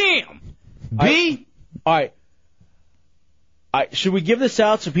 dog? Damn! B? All right. Should we give this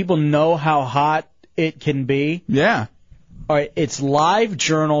out so people know how hot it can be? Yeah. All right. It's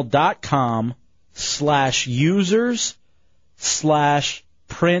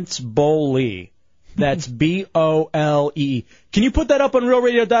livejournal.com/users/Prince Boley. That's Bolee. Can you put that up on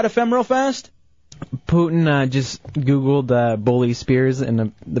RealRadio.fm real fast? Putin just Googled Boley Spears,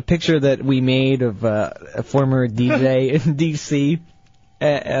 and the picture that we made of a former DJ in D.C.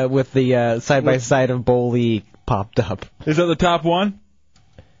 With the side-by-side of Boley popped up. Is that the top one?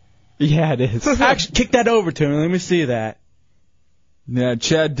 Yeah, it is. Actually, kick that over to me. Let me see that. Yeah,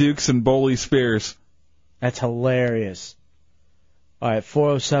 Chad Dukes and Boley Spears. That's hilarious. All right,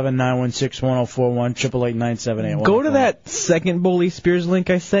 407-916-1041, 888-978-1041. Go to that second Bully Spears link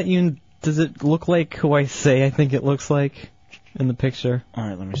I sent you, and does it look like who I say I think it looks like in the picture? All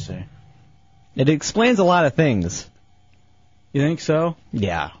right, let me see. It explains a lot of things. You think so?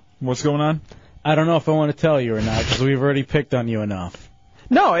 Yeah. What's going on? I don't know if I want to tell you or not, because we've already picked on you enough.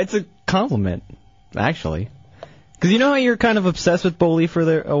 No, it's a compliment, actually. Because you know how you're kind of obsessed with Bully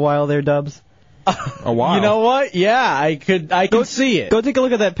for a while there, Dubs? A while. You know what? Yeah, I could see it. Go take a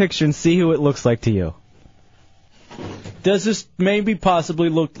look at that picture and see who it looks like to you. Does this maybe possibly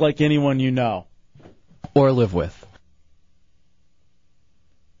look like anyone you know? Or live with?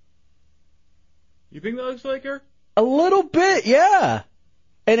 You think that looks like her? A little bit, yeah.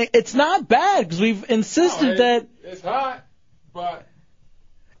 And it's not bad, because we've insisted that... It's hot, but...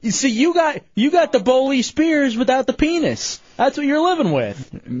 You see, you got the Bully Spears without the penis. That's what you're living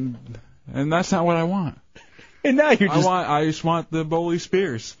with. And that's not what I want. And now you're just... I just want the Bully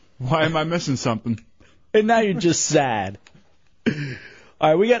Spears. Why am I missing something? And now you're just sad. All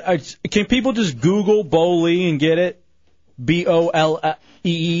right, we got... can people just Google Bully and get it?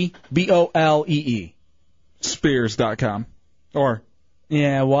 B-O-L-E-E? B-O-L-E-E. Spears.com. Or...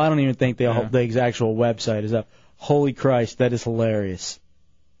 Yeah, well, I don't even think the actual website is up. Holy Christ, that is hilarious.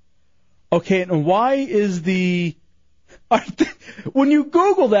 Okay, and why is the... When you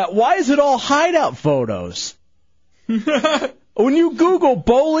Google that, why is it all hideout photos? When you Google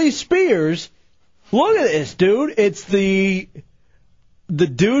Bully Spears, look at this, dude. It's the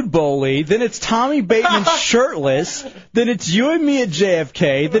dude Bully, then it's Tommy Bateman shirtless, then it's you and me at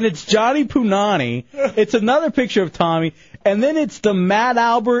JFK, then it's Johnny Punani, it's another picture of Tommy, and then it's the Matt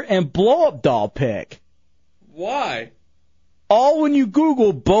Albert and blow-up doll pic. Why? All when you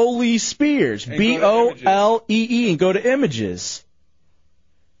Google Bully Spears, B-O-L-E-E, and go to images.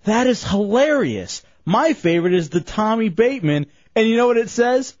 That is hilarious. My favorite is the Tommy Bateman, and you know what it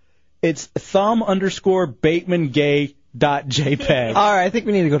says? It's thumb_BatemanGay.jpg. All right, I think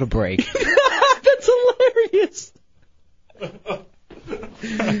we need to go to break. That's hilarious.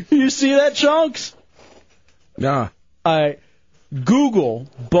 You see that, Chunks? Nah. All right. Google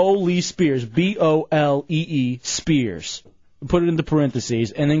Bully Spears, B-O-L-E-E, Spears. Put it into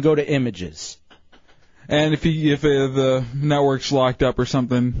parentheses, and then go to images. And if the network's locked up or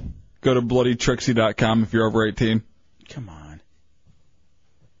something, go to bloodytrixie.com if you're over 18. Come on.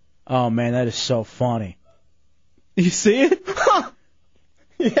 Oh, man, that is so funny. You see it?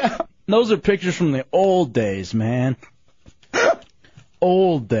 Yeah. Those are pictures from the old days, man.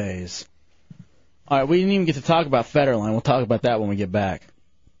 Old days. All right, we didn't even get to talk about Federline. We'll talk about that when we get back.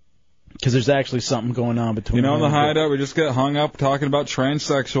 Because there's actually something going on between... You know, in the hideout, we just get hung up talking about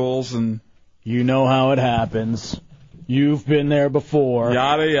transsexuals and... You know how it happens. You've been there before.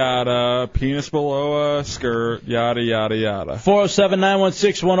 Yada, yada, penis below a skirt, yada, yada, yada.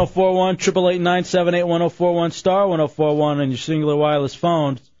 407-916-1041, 888-978-1041, star 1041 on your singular wireless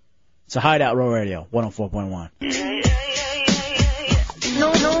phone. It's a Hideout Row Radio, 104.1.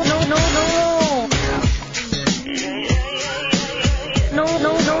 No, no, no, no, no. No, no,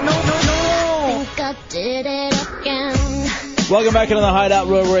 no, no, no, no. Think I did it again. Welcome back into the Hideout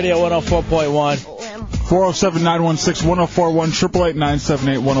Row Radio, 104.1. 407-916-1041,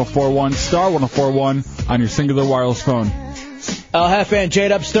 888-978-1041, star 1041 on your singular wireless phone. El Jefe and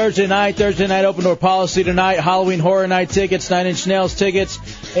J-Dubs Thursday night open door policy tonight. Halloween Horror Night tickets, 9 Inch Nails tickets,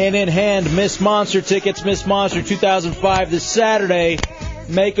 and in hand Miss Monster tickets. Miss Monster 2005 this Saturday.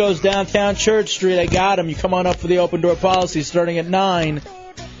 Mako's downtown Church Street. I got them. You come on up for the open door policy starting at 9.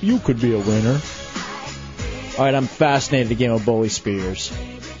 You could be a winner. All right, I'm fascinated with the game of Bully Spears.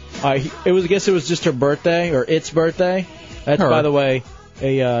 I guess it was just her birthday, or its birthday. That's, by the way,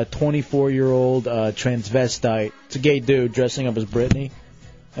 a 24-year-old transvestite. It's a gay dude dressing up as Britney.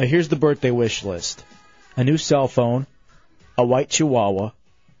 Here's the birthday wish list. A new cell phone, a white chihuahua,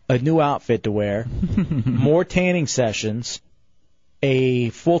 a new outfit to wear, more tanning sessions, a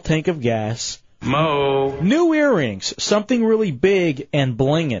full tank of gas, new earrings, something really big and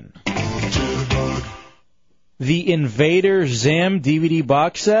blingin'. The Invader Zim DVD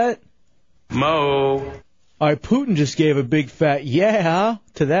box set? All right, Putin just gave a big fat yeah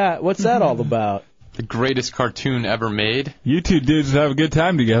to that. What's that all about? The greatest cartoon ever made. You two dudes have a good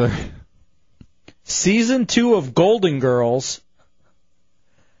time together. Season 2 of Golden Girls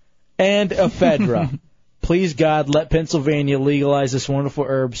and ephedra. Please, God, let Pennsylvania legalize this wonderful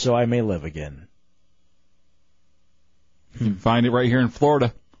herb so I may live again. You can find it right here in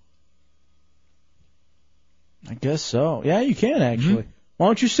Florida. I guess so. Yeah, you can, actually. Why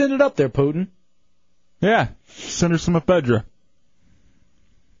don't you send it up there, Putin? Yeah, send her some ephedra.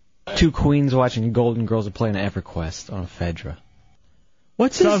 Two queens watching Golden Girls are playing EverQuest on ephedra.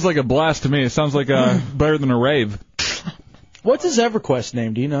 Sounds like a blast to me. It sounds like better than a rave. What's his EverQuest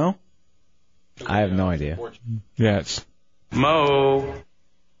name? Do you know? I have no idea. Yeah, it's Mo.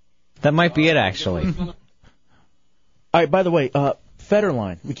 That might be it, actually. All right, by the way,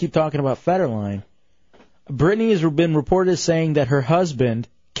 Federline. We keep talking about Federline. Brittany has been reported as saying that her husband,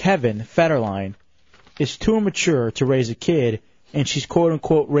 Kevin Federline, is too immature to raise a kid, and she's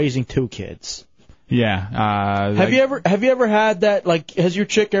quote-unquote raising 2 kids. Yeah. Have you ever had that? Like, has your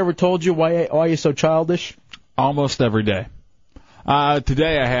chick ever told you why you're so childish? Almost every day.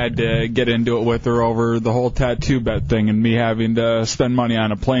 Today I had to get into it with her over the whole tattoo bet thing and me having to spend money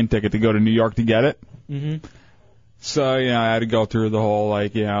on a plane ticket to go to New York to get it. Mm-hmm. So, I had to go through the whole,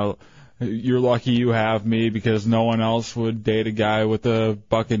 you're lucky you have me because no one else would date a guy with a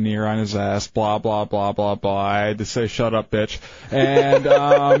buccaneer on his ass, blah, blah, blah, blah, blah. I had to say, shut up, bitch.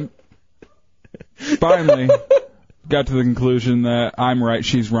 And finally got to the conclusion that I'm right,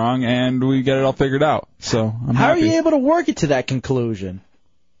 she's wrong, and we get it all figured out. So I'm How happy. are you able to work it to that conclusion?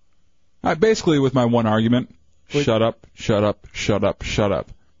 Basically with my one argument, shut up, shut up, shut up, shut up.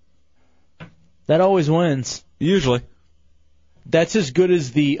 That always wins. Usually. That's as good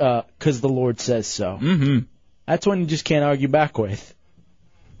as the 'cause the Lord says so. Mm-hmm. That's one you just can't argue back with.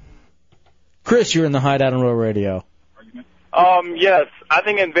 Chris, you're in the Hideout on Real Radio. Yes, I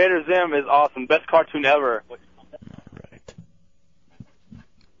think Invader Zim is awesome. Best cartoon ever.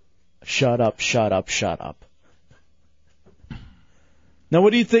 Shut up, shut up, shut up. Now,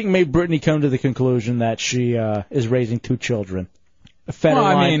 what do you think made Brittany come to the conclusion that she is raising 2 children?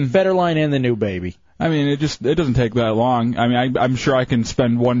 Federline and the new baby. I mean, it doesn't take that long. I mean, I'm sure I can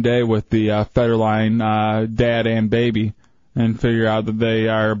spend one day with the Federline dad and baby and figure out that they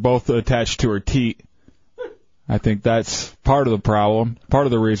are both attached to her teat. I think that's part of the problem, part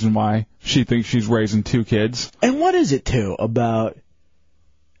of the reason why she thinks she's raising 2 kids. And what is it, too, about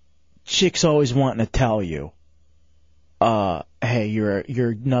chicks always wanting to tell you, hey,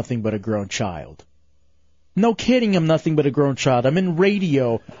 you're nothing but a grown child. No kidding, I'm nothing but a grown child. I'm in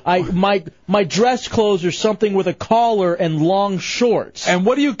radio. My dress clothes are something with a collar and long shorts. And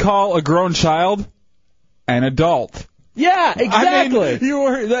what do you call a grown child? An adult. Yeah, exactly. I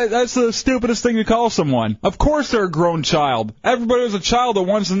mean, that's the stupidest thing to call someone. Of course they're a grown child. Everybody was a child at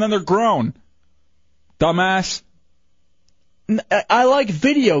once and then they're grown. Dumbass. I like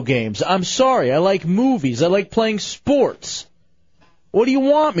video games. I'm sorry. I like movies. I like playing sports. What do you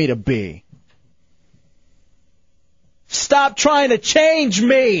want me to be? Stop trying to change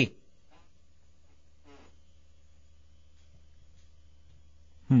me!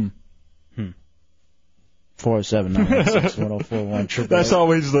 407-916-1041. That's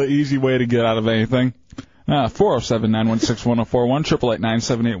always the easy way to get out of anything. 407-916-1041,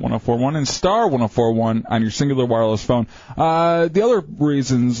 888-978-1041, and star 1041 on your singular wireless phone. The other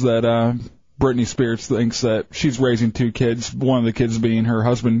reasons that Britney Spears thinks that she's raising 2 kids, one of the kids being her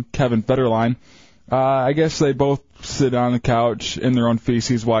husband, Kevin Federline, I guess they both sit on the couch in their own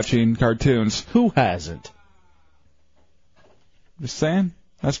feces watching cartoons. Who hasn't? Just saying.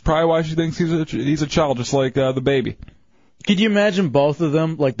 That's probably why she thinks he's a child, just like the baby. Could you imagine both of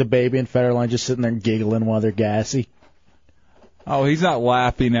them, like the baby and Federline, just sitting there giggling while they're gassy? Oh, he's not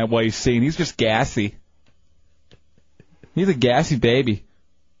laughing at what he's seeing. He's just gassy. He's a gassy baby.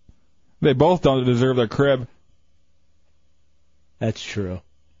 They both don't deserve their crib. That's true.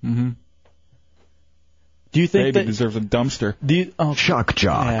 Mm-hmm. Do you think baby deserves a dumpster? Shock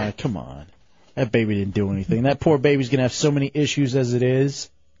jock. Yeah, come on. That baby didn't do anything. That poor baby's going to have so many issues as it is.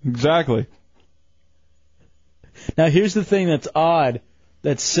 Exactly. Now, here's the thing that's odd,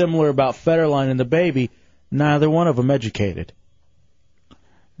 that's similar about Federline and the baby. Neither one of them educated.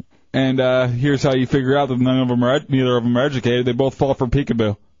 And here's how you figure out that neither of them are educated. They both fall for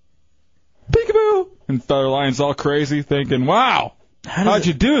peekaboo. Peekaboo! And Federline's all crazy thinking, wow, how'd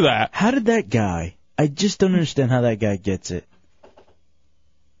you do that? How did that guy... I just don't understand how that guy gets it.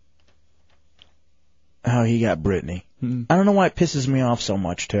 How he got Britney. I don't know why it pisses me off so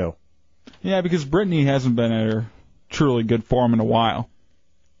much, too. Yeah, because Britney hasn't been at her truly good form in a while.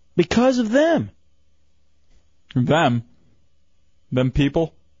 Because of them. Them? Them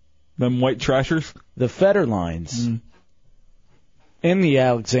people? Them white trashers? The Federlines. And the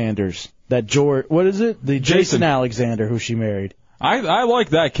Alexanders. That George... What is it? The Jason Alexander, who she married. I like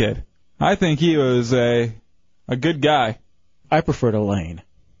that kid. I think he was a good guy. I preferred Elaine.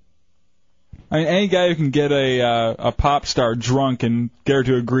 I mean, any guy who can get a pop star drunk and get her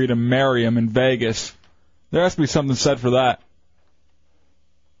to agree to marry him in Vegas, there has to be something said for that.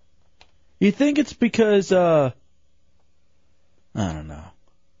 You think it's because, I don't know.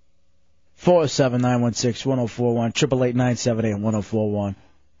 407-916-1041, 888-978-1041.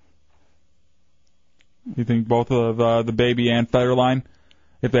 You think both of the baby and Federline,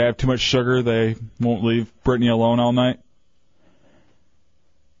 if they have too much sugar, they won't leave Brittany alone all night?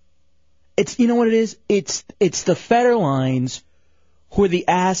 You know what it is? It's the Federlines who are the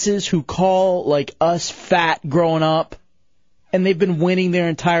asses who call like us fat growing up, and they've been winning their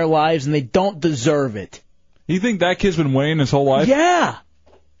entire lives and they don't deserve it. You think that kid's been winning his whole life? Yeah.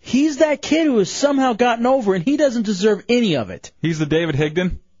 He's that kid who has somehow gotten over, and he doesn't deserve any of it. He's the David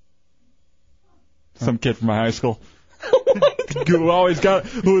Higdon? Some kid from my high school.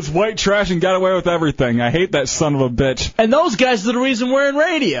 Who was white trash and got away with everything. I hate that son of a bitch. And those guys are the reason we're in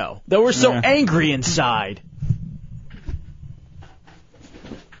radio. That we're so angry inside.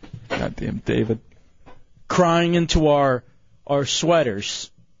 Goddamn David. Crying into our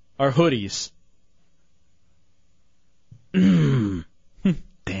sweaters, our hoodies. Damn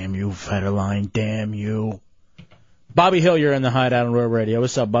you, Federline, damn you. Bobby Hill, you're in the Hideout on Road Radio.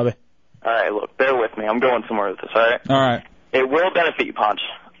 What's up, Bobby? All right, look, bear with me. I'm going somewhere with this, all right? All right. It will benefit you, Ponch.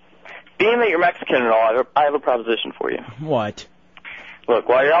 Being that you're Mexican and all, I have a proposition for you. What? Look,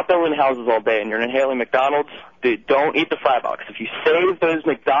 while you're out there in houses all day and you're inhaling McDonald's, dude, don't eat the fry box. If you save those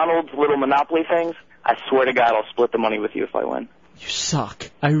McDonald's little Monopoly things, I swear to God I'll split the money with you if I win. You suck.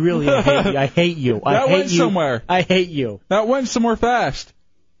 I really hate you. I hate you. That went somewhere. I hate you. That went somewhere fast.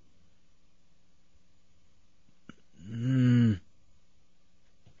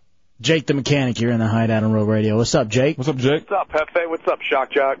 Jake the Mechanic, you're in the Hideout on Road Radio. What's up, Jake? What's up, Jake? What's up, Pepe? What's up,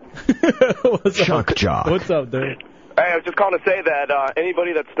 Shock Jock? Shock Jock. What's up, dude? Hey, I was just calling to say that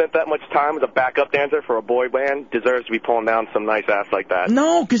anybody that spent that much time as a backup dancer for a boy band deserves to be pulling down some nice ass like that.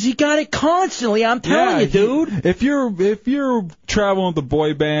 No, because he got it constantly. I'm telling you, dude. If you're traveling with the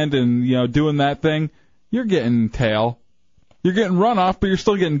boy band and doing that thing, you're getting tail. You're getting runoff, but you're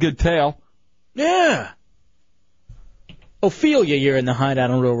still getting good tail. Yeah. Ophelia, you're in the Hideout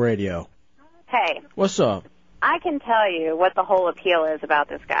on Real Radio. Hey, What's up? I can tell you what the whole appeal is about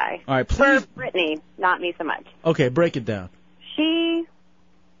this guy. All right, please. For Brittany, not me so much. Okay, break it down. He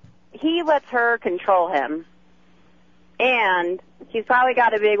lets her control him, and he's probably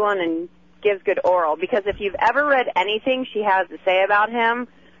got a big one and gives good oral, because if you've ever read anything she has to say about him,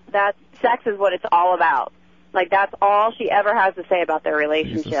 that sex is what it's all about. Like, that's all she ever has to say about their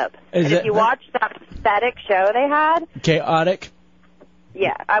relationship. And if you watch that pathetic show they had... Chaotic?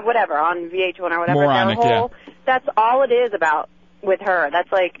 Yeah, whatever, on VH1 or whatever. Moronic, That's all it is about with her.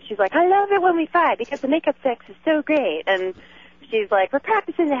 That's like, she's like, I love it when we fight because the makeup sex is so great. And she's like, we're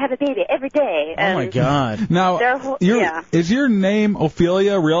practicing to have a baby every day. And Oh, my God. Now, yeah. is your name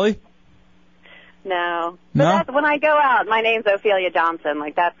Ophelia, really? No. No? But that's, when I go out, my name's Ophelia Johnson.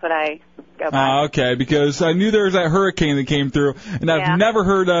 Like, that's what I go by. Okay, because I knew there was that hurricane that came through, and I've never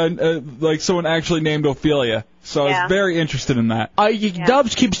heard like someone actually named Ophelia. So I was very interested in that.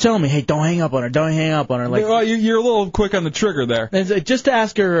 Dubs keeps telling me, hey, don't hang up on her, don't hang up on her. Like, well, you're a little quick on the trigger there. Just to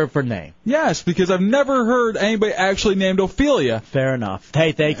ask her for name. Yes, because I've never heard anybody actually named Ophelia. Fair enough.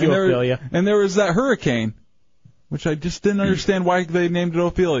 Hey, thank you, Ophelia. And there was that hurricane, which I just didn't understand why they named it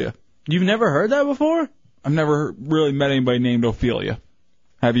Ophelia. You've never heard that before? I've never really met anybody named Ophelia.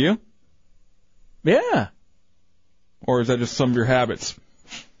 Have you? Yeah. Or is that just some of your habits?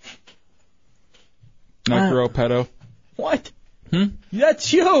 Necro, pedo? What?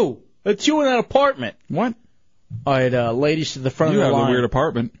 That's you. That's you in that apartment. What? All right, ladies to the front You of the line. have a weird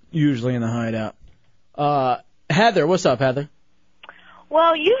apartment. Usually in the Hideout. Heather, what's up, Heather?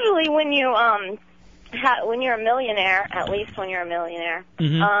 Well, usually when you when you're a millionaire, at least when you're a millionaire,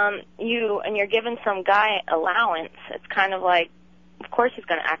 you're given some guy allowance. It's kind of like, of course he's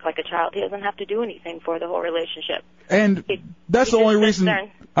going to act like a child. He doesn't have to do anything for the whole relationship. And that's the only reason.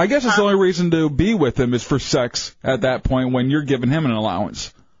 I guess it's the only reason to be with him is for sex at that point when you're giving him an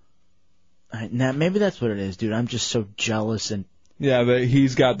allowance. Now maybe that's what it is, dude. I'm just so jealous and. Yeah, that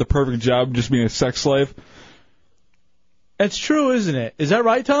he's got the perfect job, just being a sex slave. That's true, isn't it? Is that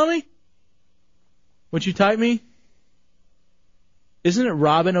right, Tommy? Would you type me? Isn't it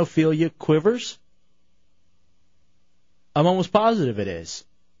Robin Ophelia Quivers? I'm almost positive it is.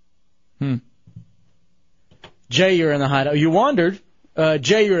 Jay, you're in the Hideout. You wandered.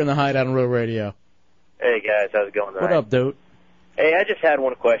 Jay, you're in the Hideout on Real Radio. Hey, guys. How's it going tonight? What up, dude? Hey, I just had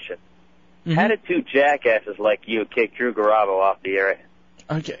one question. How did two jackasses like you kick Drew Garabo off the air?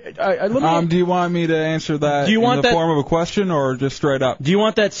 Okay. Let me... Do you want me to answer that in the form of a question or just straight up? Do you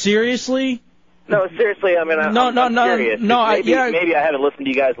want that seriously? No, seriously, I mean, I'm curious. Maybe I haven't listened to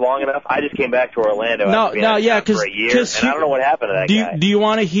you guys long enough. I just came back to Orlando after being out of town for a year, and I don't know what happened to that guy. Do you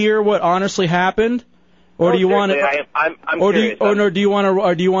want to hear what honestly happened? Or do you want to? seriously, I'm Or curious. do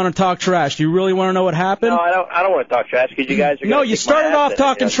you want to talk trash? Do you really want to know what happened? No, I don't want to talk trash because you guys are. No, gonna you kick my started ass off in it,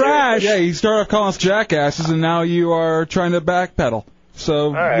 talking trash. Yeah, you started off calling us jackasses, and now you are trying to backpedal.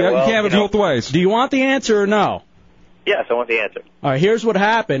 So right, you well, can't have it both ways. Do you want the answer or no? Yes, I want the answer. All right, here's what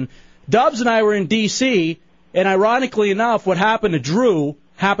happened. Dubs and I were in D.C., and ironically enough, what happened to Drew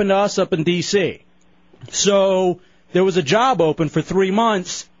happened to us up in D.C. So there was a job open for 3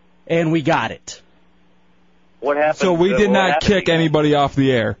 months, and we got it. What happened? So we did not kick anybody off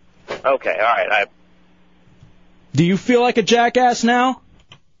the air. Okay, all right. Do you feel like a jackass now?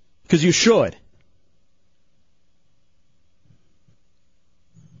 Because you should.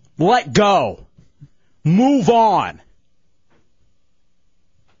 Let go. Move on.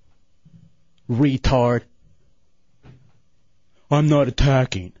 Retard. I'm not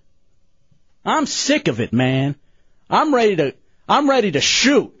attacking. I'm sick of it, man. I'm ready to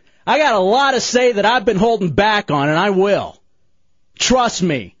shoot. I got a lot to say that I've been holding back on, and I will. Trust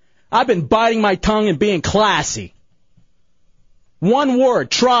me. I've been biting my tongue and being classy. One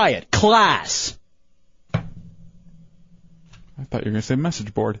word, try it. Class. I thought you were going to say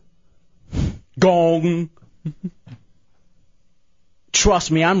message board. Gong.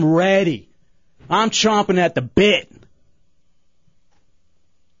 Trust me, I'm ready. I'm chomping at the bit.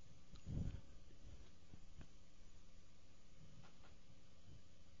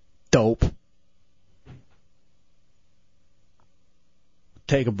 Dope.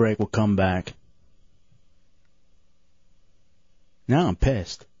 Take a break, we'll come back. Now I'm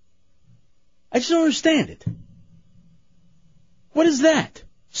pissed. I just don't understand it. What is that?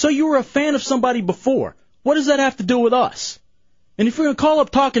 So you were a fan of somebody before. What does that have to do with us? And if you're going to call up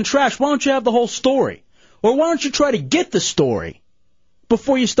talking trash, why don't you have the whole story? Or why don't you try to get the story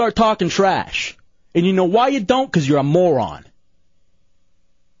before you start talking trash? And you know why you don't? Because you're a moron.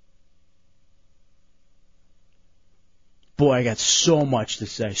 Boy, I got so much to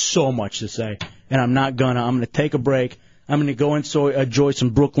say, and I'm not gonna. I'm gonna take a break. I'm gonna go enjoy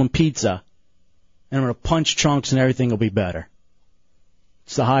some Brooklyn pizza, and I'm gonna punch Chunks, and everything will be better.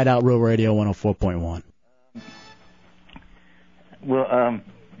 It's the Hideout, Real Radio 104.1. Well,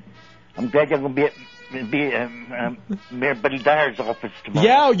 I'm glad you're gonna be at Mayor Buddy Dyer's office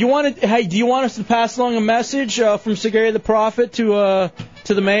tomorrow. Yeah, hey, do you want us to pass along a message from Segari the Prophet to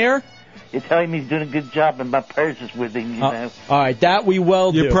the mayor? You tell him he's doing a good job, and my prayers is with him. You know. All right, that we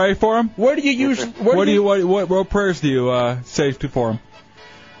will do. You pray for him? Where do you usually? What prayers do you say for him?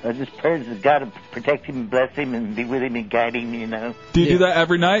 Just prayers that God will protect him and bless him and be with him and guide him. You know. Do you do that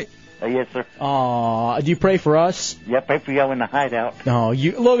every night? Yes, sir. Do you pray for us? Yeah, pray for y'all in the Hideout. No,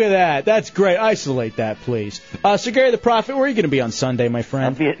 you look at that. That's great. Isolate that, please. Segari the Prophet, where are you going to be on Sunday, my friend?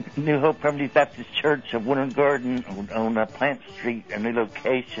 I'll be at New Hope Primitive Baptist Church of Winter Garden on Plant Street, a new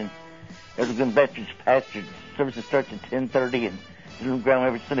location. There's a good Baptist pastor. Services starts at 10:30 and room ground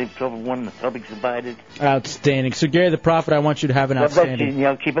every Sunday from 12 to 1. The public's invited. Outstanding. So, Gary the Prophet, I want you to have an outstanding. You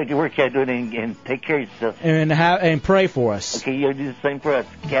know, keep up your work you're doing and take care of yourself. And pray for us. Okay, you'll do the same for us.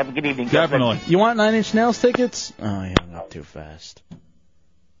 Have a good evening. Definitely. You want 9 Inch Nails tickets? Oh, yeah, not too fast.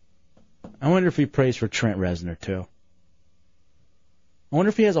 I wonder if he prays for Trent Reznor, too. I wonder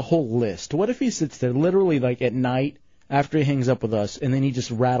if he has a whole list. What if he sits there literally like at night after he hangs up with us, and then he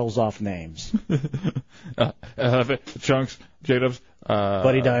just rattles off names? Chunks, J-Dubs,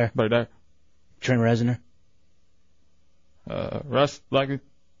 Buddy Dyer, Trent Reznor, Russ Blackie,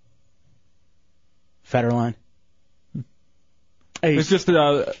 Federline. It's just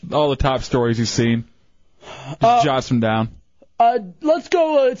all the top stories he's seen. Just jots them down. Let's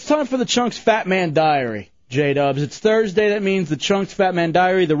go. It's time for the Chunks Fat Man Diary, J-Dubs. It's Thursday. That means the Chunks Fat Man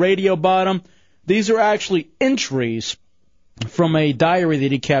Diary, the radio bottom. These are actually entries from a diary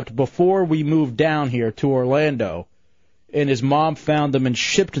that he kept before we moved down here to Orlando. And his mom found them and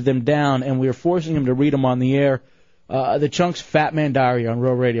shipped them down, and we were forcing him to read them on the air. The Chunks Fat Man Diary on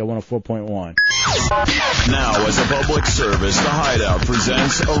Real Radio 104.1. Now, as a public service, the Hideout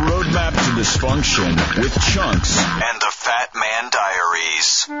presents a roadmap to dysfunction with Chunks and the Fat Man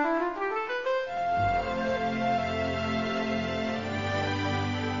Diaries.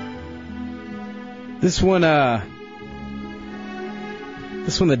 This one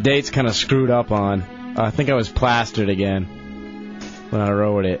the date's kind of screwed up on. I think I was plastered again when I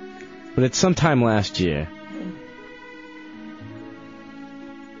wrote it. But it's sometime last year.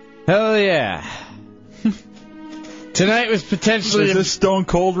 Hell yeah. Tonight was potentially... Is this Stone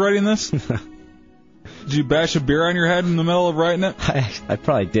Cold writing this? Did you bash a beer on your head in the middle of writing it? I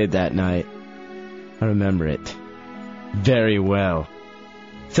probably did that night. I remember it very well.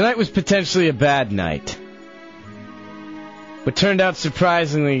 Tonight was potentially a bad night, but turned out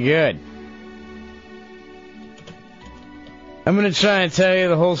surprisingly good. I'm going to try and tell you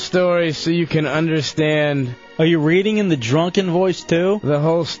the whole story so you can understand. Are you reading in the drunken voice, too? The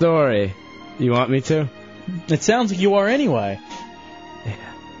whole story. You want me to? It sounds like you are anyway.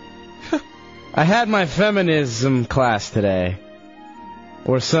 I had my feminism class today.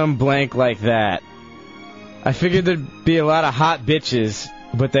 Or some blank like that. I figured there'd be a lot of hot bitches,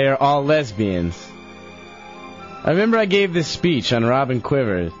 but they are all lesbians. I remember I gave this speech on Robin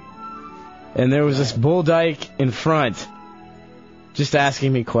Quivers, and there was this bull dyke in front just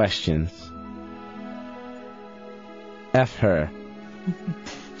asking me questions. F her.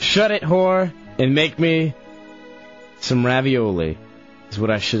 Shut it, whore, and make me some ravioli, is what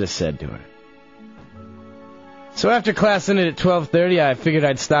I should have said to her. So after class ended at 12:30, I figured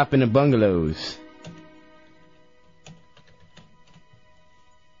I'd stop in the bungalows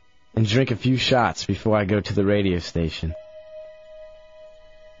and drink a few shots before I go to the radio station.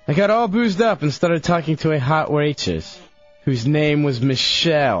 I got all boozed up and started talking to a hot waitress whose name was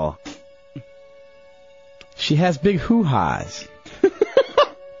Michelle. She has big hoo-has.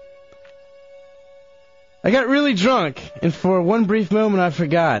 I got really drunk, and for one brief moment I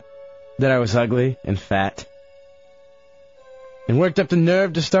forgot that I was ugly and fat, and worked up the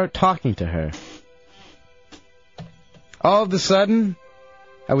nerve to start talking to her. All of a sudden,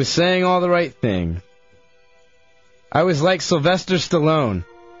 I was saying all the right things. I was like Sylvester Stallone.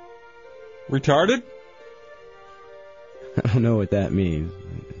 Retarded? I don't know what that means.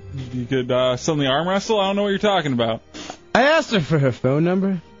 You could suddenly arm wrestle? I don't know what you're talking about. I asked her for her phone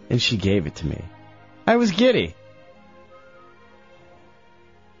number, and she gave it to me. I was giddy.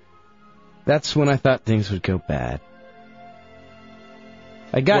 That's when I thought things would go bad.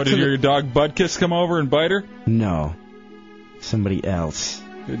 Did your dog Budkiss come over and bite her? No. Somebody else.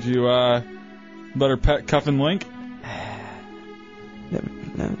 Did you let her pet Cuffin' Link?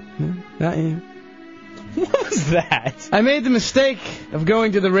 No, not you. What was that? I made the mistake of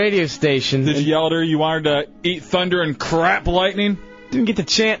going to the radio station. Did you yell at her you wanted to eat thunder and crap lightning? Didn't get the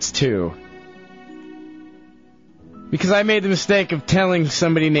chance to. Because I made the mistake of telling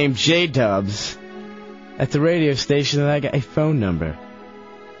somebody named J-Dubs at the radio station that I got a phone number.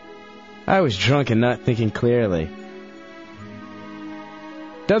 I was drunk and not thinking clearly.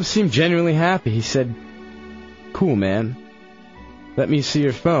 Dubs seemed genuinely happy. He said, "Cool, man. Let me see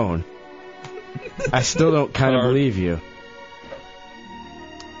your phone." I still don't kind of believe you.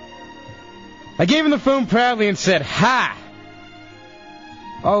 I gave him the phone proudly and said, "Ha!"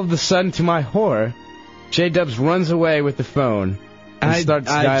 All of a sudden, to my horror, J-Dubs runs away with the phone and starts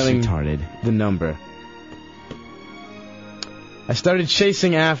dialing the number. I started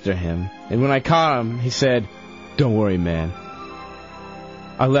chasing after him, and when I caught him, he said, "Don't worry, man.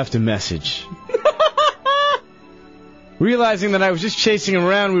 I left a message." Realizing that I was just chasing him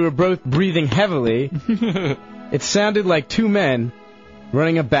around, we were both breathing heavily. It sounded like two men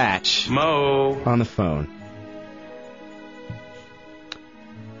running a batch on the phone.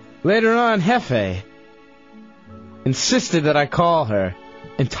 Later on, Hefe insisted that I call her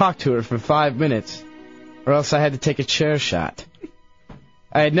and talk to her for 5 minutes, or else I had to take a chair shot.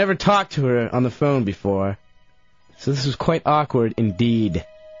 I had never talked to her on the phone before, so this was quite awkward indeed.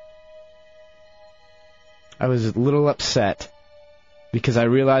 I was a little upset because I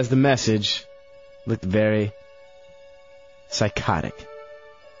realized the message looked very psychotic.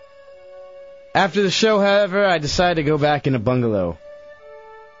 After the show, however, I decided to go back in a bungalow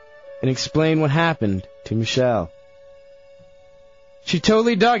and explain what happened to Michelle. She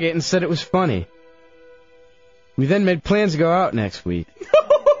totally dug it and said it was funny. We then made plans to go out next week.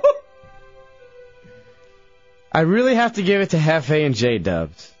 I really have to give it to Hefe and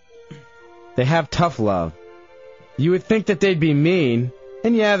J-Dubs. They have tough love. You would think that they'd be mean,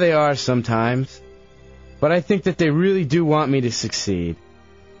 and yeah, they are sometimes. But I think that they really do want me to succeed.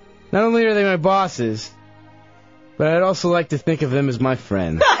 Not only are they my bosses, but I'd also like to think of them as my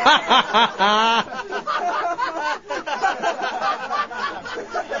friends.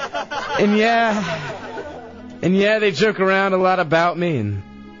 And yeah, they joke around a lot about me and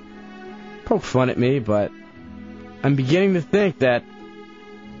poke fun at me, but I'm beginning to think that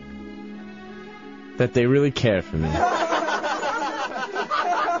they really care for me.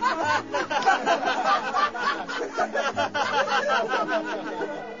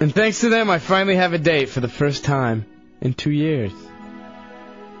 And thanks to them, I finally have a date for the first time in 2 years.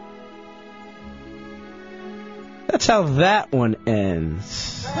 That's how that one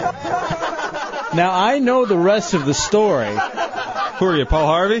ends. Now, I know the rest of the story. Who are you, Paul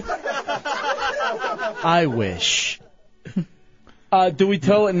Harvey? I wish. Do we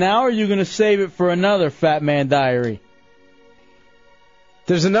tell it now, or are you going to save it for another Fat Man Diary?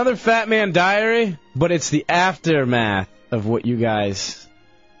 There's another Fat Man Diary, but it's the aftermath of what you guys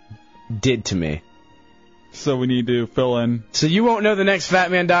did to me. So we need to fill in. So you won't know the next Fat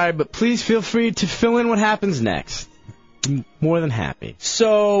Man Diary, but please feel free to fill in what happens next. More than happy.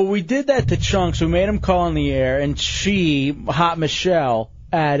 So we did that to Chunks. We made him call on the air, and she, Hot Michelle,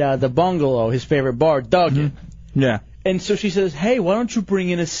 at the Bungalow, his favorite bar, dug it. Yeah. And so she says, hey, why don't you bring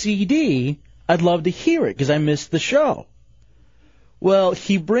in a CD? I'd love to hear it because I missed the show. Well,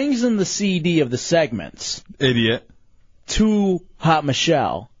 he brings in the CD of the segments. Idiot. To Hot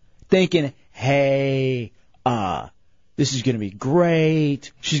Michelle, thinking, hey, this is going to be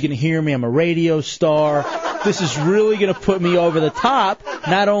great. She's going to hear me. I'm a radio star. This is really going to put me over the top.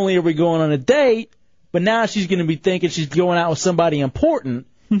 Not only are we going on a date, but now she's going to be thinking she's going out with somebody important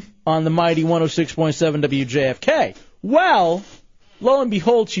on the mighty 106.7 WJFK. Well, lo and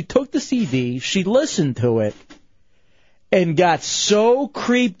behold, she took the CD, she listened to it, and got so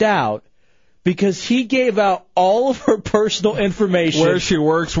creeped out because he gave out all of her personal information. Where she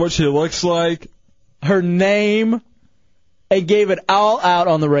works, what she looks like. Her name, and gave it all out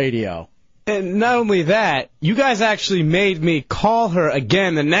on the radio. And not only that, you guys actually made me call her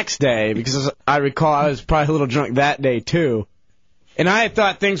again the next day, because I recall I was probably a little drunk that day too. And I had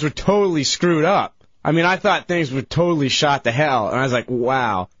thought things were totally screwed up. I mean, I thought things were totally shot to hell. And I was like,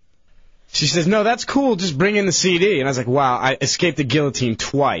 wow. She says, no, that's cool, just bring in the CD. And I was like, wow, I escaped the guillotine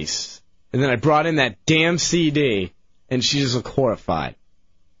twice. And then I brought in that damn CD, and she just looked horrified.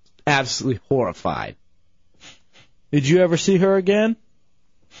 Absolutely horrified. Did you ever see her again?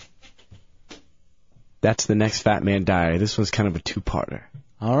 That's the next Fat Man Diary. This one's kind of a two-parter.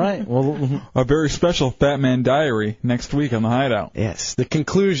 All right. Well, a very special Fat Man Diary next week on the Hideout. Yes, the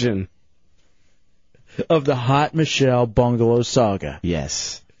conclusion of the Hot Michelle Bungalow saga.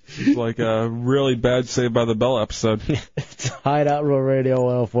 Yes. It's like a really bad Saved by the Bell episode. It's Hideout Road Radio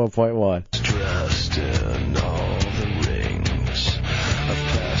 104.1. Dressed in all the rings of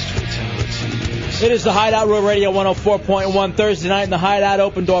past fatalities. It is the Hideout Road Radio 104.1 Thursday night in the Hideout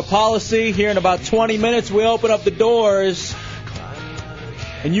open door policy. Here in about 20 minutes, we open up the doors,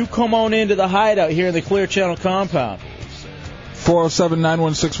 and you come on into the Hideout here in the Clear Channel compound.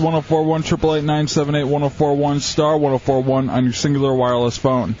 407-916-1041, 888-978-1041, star 1041 on your singular wireless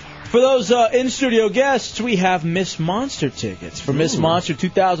phone. For those in-studio guests, we have Miss Monster tickets for Miss Monster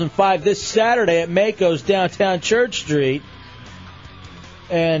 2005 this Saturday at Mako's downtown Church Street.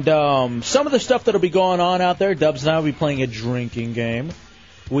 And some of the stuff that will be going on out there, Dubs and I will be playing a drinking game.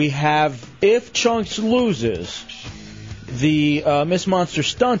 We have, if Chunks loses, the Miss Monster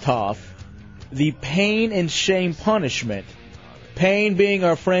stunt-off, the Pain and Shame punishment. Pain being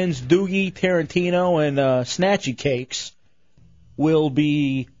our friends Doogie, Tarantino, and Snatchy Cakes will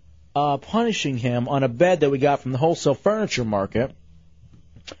be punishing him on a bed that we got from the wholesale furniture market.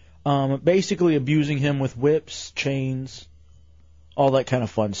 Basically abusing him with whips, chains, all that kind of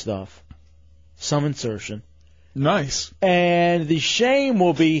fun stuff. Some insertion. Nice. And the shame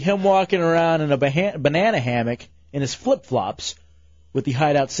will be him walking around in a banana hammock in his flip-flops with the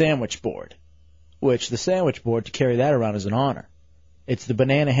Hideout sandwich board, which the sandwich board, to carry that around is an honor. It's the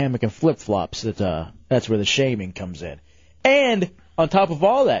banana hammock and flip-flops that's where the shaming comes in. And on top of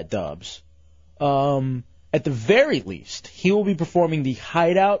all that, Dubs, at the very least, he will be performing the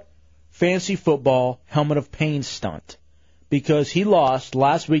Hideout Fantasy Football Helmet of Pain stunt, because he lost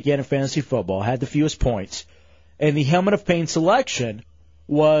last weekend in fantasy football, had the fewest points, and the Helmet of Pain selection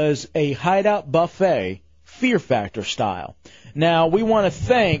was a Hideout buffet, Fear Factor style. Now, we want to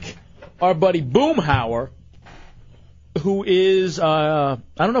thank our buddy Boomhauer, who is, I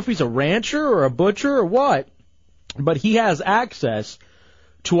don't know if he's a rancher or a butcher or what, but he has access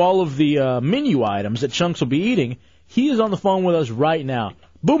to all of the menu items that Chunks will be eating. He is on the phone with us right now.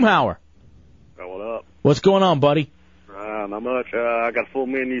 Boomhauer. What up? What's going on, buddy? Not much. I got a full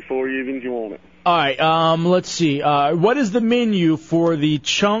menu for you even if you want it. All right, let's see. What is the menu for the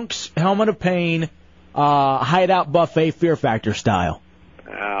Chunks Helmet of Pain Hideout Buffet Fear Factor style?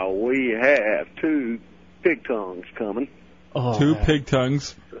 We have 2 pig tongues coming. Oh, 2 pig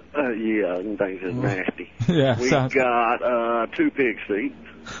tongues. Yeah, them things is nasty. Yeah, we got 2 pig feet.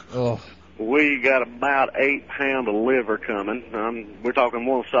 Oh. We got about 8 pounds of liver coming. We're talking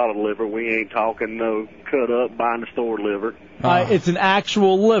one solid liver. We ain't talking no cut up, buy in the store liver. It's an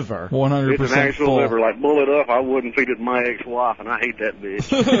actual liver. 100% It's an actual full. liver. Like, bullet up, I wouldn't feed it to my ex-wife, and I hate that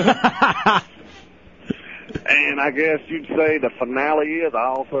bitch. And I guess you'd say the finale is I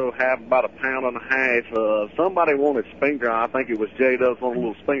also have about 1.5 pounds. Somebody wanted sphincter. I think it was J-Dub's one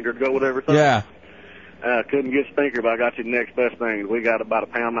little sphincter to go with everything. Yeah. Couldn't get Stinker, but I got you the next best thing. We got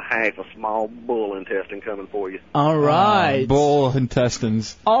about 1.5 pounds of small bull intestine coming for you. All right. Bull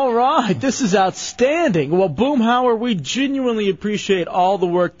intestines. All right. This is outstanding. Well, Boomhauer, we genuinely appreciate all the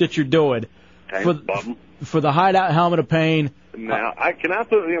work that you're doing for the Hideout Helmet of Pain. Now, can I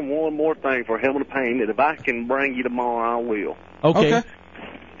put in one more thing for Helmet of Pain, that if I can bring you tomorrow, I will. Okay.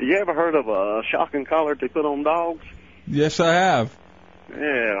 You ever heard of a shocking collar they put on dogs? Yes, I have.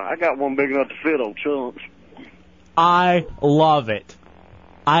 Yeah, I got one big enough to fit old Chunks. I love it.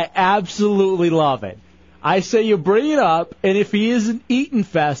 I absolutely love it. I say you bring it up, and if he isn't eating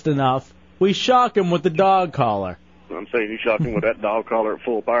fast enough, we shock him with the dog collar. I'm saying you shocked him with that dog collar at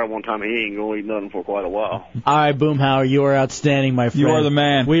full power one time, and he ain't going to eat nothing for quite a while. All right, Boomhauer, you are outstanding, my friend. You are the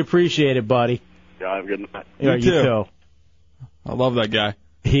man. We appreciate it, buddy. Yeah, have a good night. You too. I love that guy.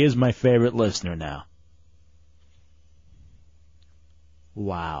 He is my favorite listener now.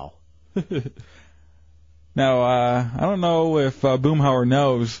 Wow. Now, I don't know if Boomhauer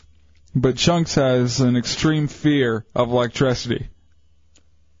knows, but Chunks has an extreme fear of electricity.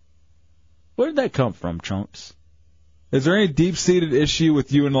 Where did that come from, Chunks? Is there any deep-seated issue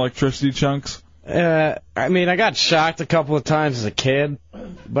with you and electricity, Chunks? I mean, I got shocked a couple of times as a kid,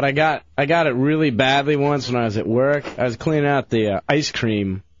 but I got it really badly once when I was at work. I was cleaning out the ice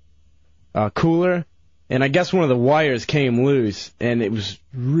cream cooler, and I guess one of the wires came loose, and it was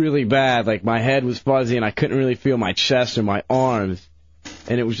really bad. Like, my head was fuzzy, and I couldn't really feel my chest or my arms,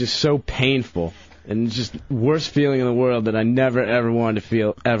 and it was just so painful, and just the worst feeling in the world that I never, ever wanted to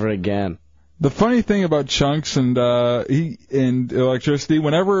feel ever again. The funny thing about Chunks and electricity,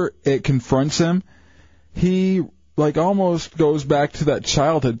 whenever it confronts him, he like almost goes back to that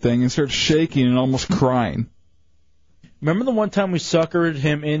childhood thing and starts shaking and almost crying. Remember the one time we suckered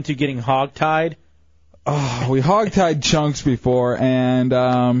him into getting hogtied? Oh, we hogtied Chunks before, and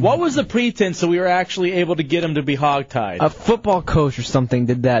what was the pretense that we were actually able to get him to be hogtied? A football coach or something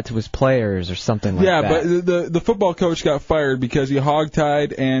did that to his players or something like that. Yeah, but the football coach got fired because he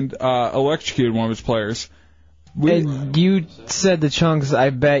hogtied and electrocuted one of his players. And you said to Chunks,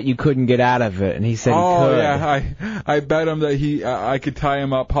 I bet you couldn't get out of it, and he said he could. Oh, yeah, I bet him that I could tie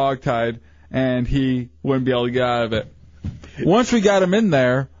him up hogtied, and he wouldn't be able to get out of it. Once we got him in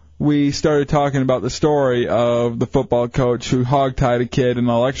there, we started talking about the story of the football coach who hogtied a kid and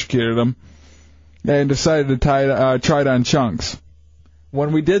electrocuted him and decided to try it on Chunks.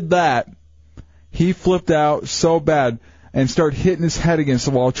 When we did that, he flipped out so bad and started hitting his head against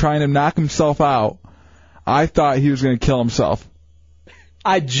the wall trying to knock himself out. I thought he was going to kill himself.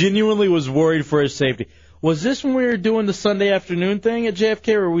 I genuinely was worried for his safety. Was this when we were doing the Sunday afternoon thing at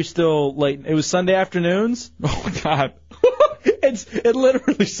JFK, or were we still late? It was Sunday afternoons? Oh, God. It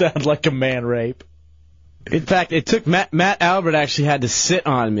literally sounded like a man rape. In fact, it took Matt Albert actually had to sit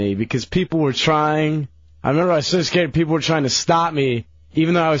on me because people were trying. I remember I was so scared people were trying to stop me.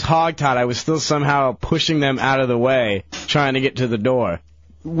 Even though I was hogtied, I was still somehow pushing them out of the way, trying to get to the door.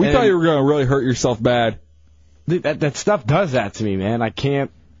 We thought you were going to really hurt yourself bad. Dude, that stuff does that to me, man. I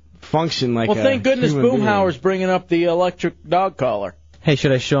can't function like Well, thank goodness human Boomhauer's bringing up the electric dog collar. Hey,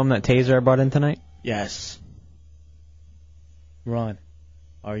 should I show him that taser I brought in tonight? Yes. Ron,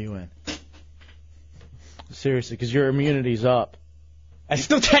 are you in? Seriously, because your immunity's up. I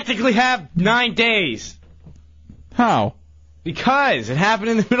still technically have 9 days. How? Because it happened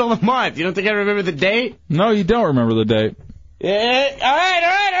in the middle of the month. You don't think I remember the date? No, you don't remember the date. Yeah. All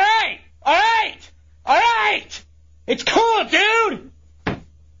right. It's cool, dude.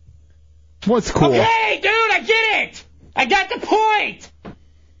 What's cool? Okay, dude, I get it. I got the point.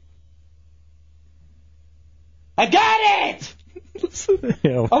 I got it. Listen to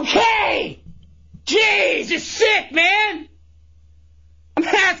him. Okay. Jeez, you're sick, man. I'm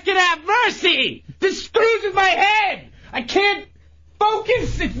asking to have mercy. This screws with my head. I can't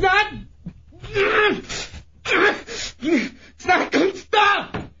focus. It's not good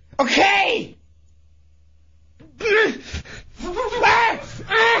stuff. Okay.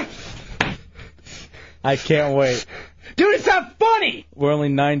 I can't wait. Dude, it's not funny. We're only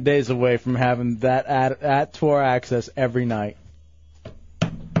 9 days away from having that at tour access every night. I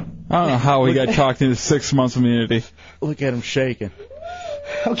don't know how we got talked into 6 months immunity. Look at him shaking.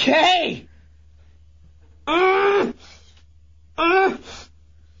 Okay.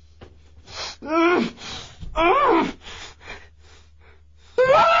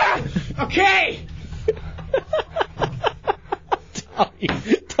 Okay.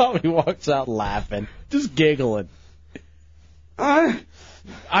 Tommy walks out laughing, just giggling.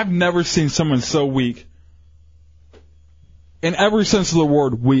 I've never seen someone so weak. In every sense of the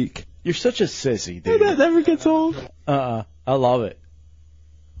word, weak. You're such a sissy, dude. That never gets old. I love it.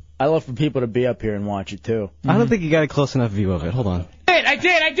 I love for people to be up here and watch it, too. I don't think you got a close enough view of it. Hold on. I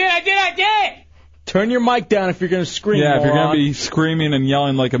did! Turn your mic down if you're going to scream, Yeah, if you're moron. going to be screaming and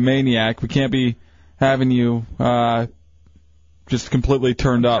yelling like a maniac, we can't be having you just completely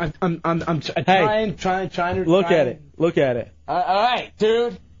turned up. I'm trying to. Look at it. Look at it. All right,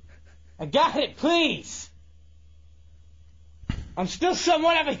 dude. I got it, please. I'm still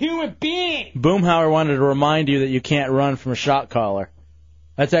somewhat of a human being. Boomhauer wanted to remind you that you can't run from a shot caller.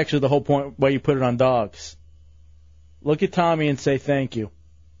 That's actually the whole point why you put it on dogs. Look at Tommy and say thank you.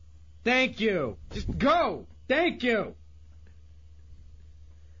 Thank you. Just go. Thank you.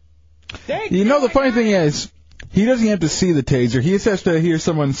 You know, the funny thing is, he doesn't have to see the taser. He just has to hear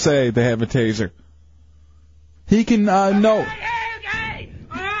someone say they have a taser. He can know.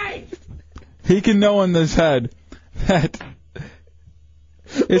 He can know in his head that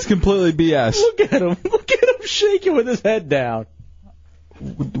it's completely BS. Look at him. Look at him shaking with his head down.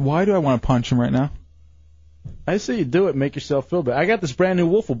 Why do I want to punch him right now? I say you do it, make yourself feel better. I got this brand new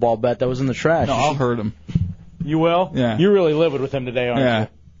wiffle ball bat that was in the trash. No, I'll hurt him. You will? Yeah. You're really livid with him today, aren't Yeah. you?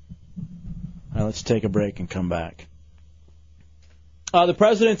 All right, let's take a break and come back. The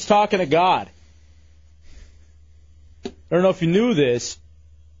president's talking to God. I don't know if you knew this.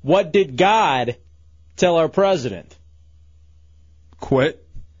 What did God tell our president? Quit.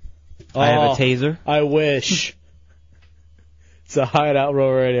 I have a taser. I wish. It's a Hideout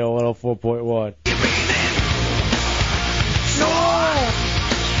Row Radio 104.1.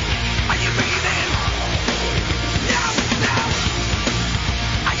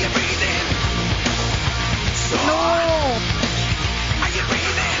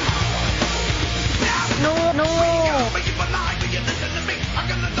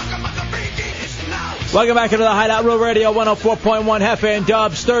 Welcome back into the Hideout Row Radio 104.1 Hefe and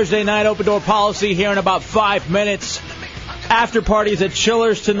Dubs. Thursday night open door policy here in about 5 minutes. After parties at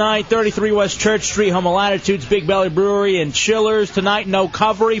Chillers tonight, 33 West Church Street, Humble Latitudes, Big Belly Brewery, and Chillers tonight. No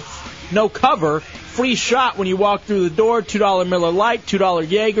cover, free shot when you walk through the door. $2 Miller Lite, $2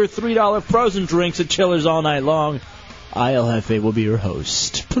 Jaeger, $3 frozen drinks at Chillers all night long. I, El Jefe, will be your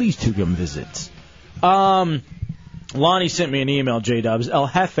host. Please to come visit. Lonnie sent me an email, J-Dubs,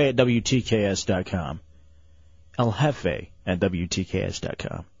 eljefe@WTKS.com.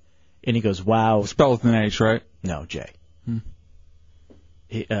 eljefe@WTKS.com. And he goes, wow. Spelled with an H, right? No, J.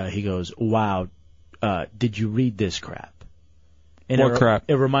 He goes, wow, did you read this crap? And What crap?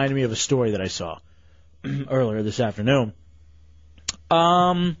 It reminded me of a story that I saw earlier this afternoon.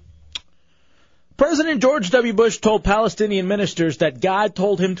 President George W. Bush told Palestinian ministers that God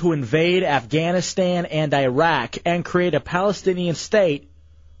told him to invade Afghanistan and Iraq and create a Palestinian state,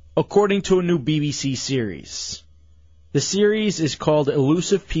 according to a new BBC series. The series is called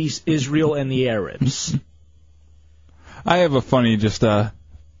Elusive Peace, Israel and the Arabs. I have a funny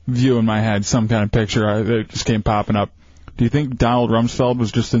view in my head, some kind of picture that just came popping up. Do you think Donald Rumsfeld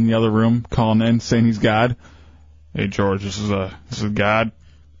was just in the other room calling in, saying he's God? Hey, George, this is God.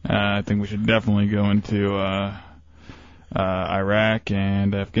 I think we should definitely go into Iraq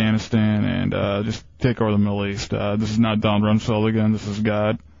and Afghanistan and just take over the Middle East. This is not Donald Rumsfeld again. This is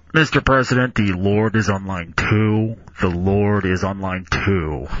God. Mr. President, the Lord is on line 2. The Lord is on line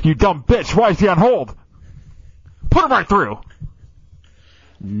 2. You dumb bitch. Why is he on hold? Put him right through.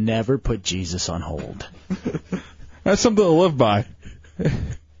 Never put Jesus on hold. That's something to live by.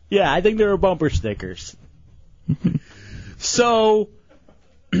 Yeah, I think there are bumper stickers. So,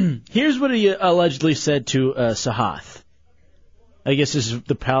 here's what he allegedly said to Sahath. I guess this is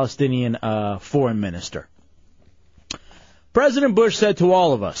the Palestinian foreign minister. President Bush said to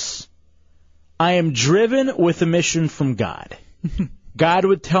all of us, I am driven with a mission from God. God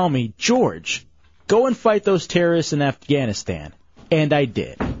would tell me, George, go and fight those terrorists in Afghanistan. And I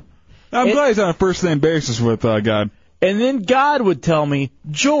did. I'm glad he's on a first-name basis with God. And then God would tell me,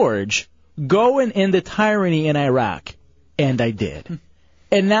 George, go and end the tyranny in Iraq. And I did.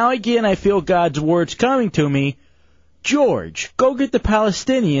 And now again I feel God's words coming to me, George, go get the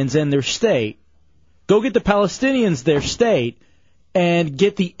Palestinians and their state. Go get the Palestinians their state and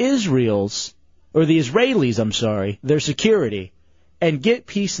get the Israelis, their security, and get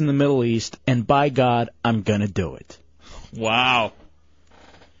peace in the Middle East, and by God, I'm going to do it. Wow.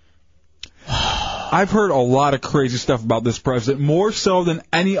 I've heard a lot of crazy stuff about this president, more so than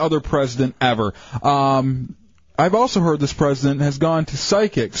any other president ever. I've also heard this president has gone to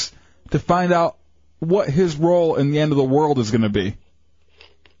psychics to find out what his role in the end of the world is going to be.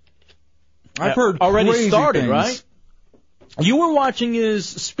 I've heard already crazy started, things. right? You were watching his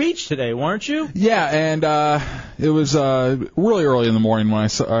speech today, weren't you? Yeah, and it was really early in the morning when I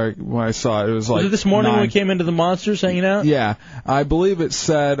saw it. It was like Was it this morning 9. when we came into the Monsters hanging out? Yeah, I believe it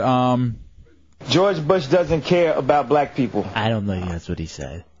said. George Bush doesn't care about black people. I don't know. That's what he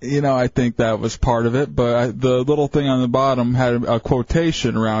said. I think that was part of it, but the little thing on the bottom had a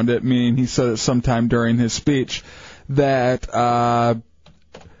quotation around it, meaning he said it sometime during his speech that that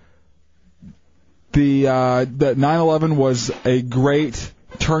 9/11 was a great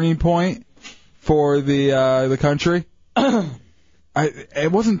turning point for the country.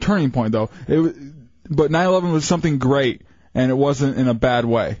 It wasn't a turning point though. But 9/11 was something great, and it wasn't in a bad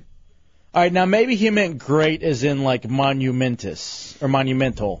way. All right, now maybe he meant great as in like monumentous or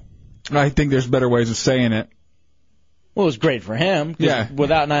monumental. I think there's better ways of saying it. Well, it was great for him. 'Cause Yeah.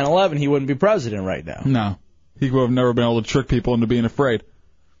 Without 9/11, he wouldn't be president right now. No. He would have never been able to trick people into being afraid.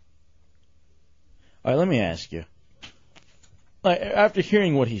 All right, let me ask you. After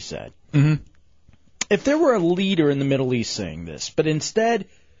hearing what he said, if there were a leader in the Middle East saying this, but instead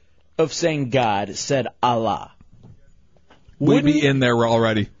of saying God, said Allah, We'd be in there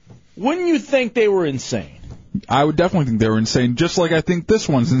already. Wouldn't you think they were insane? I would definitely think they were insane, just like I think this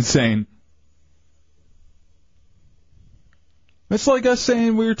one's insane. It's like us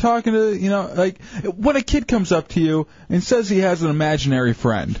saying we were talking to, like when a kid comes up to you and says he has an imaginary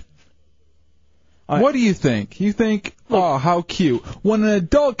friend. What do you think? You think, oh, how cute. When an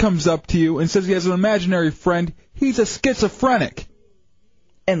adult comes up to you and says he has an imaginary friend, he's a schizophrenic.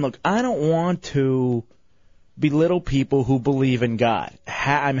 And look, I don't want to belittle people who believe in God.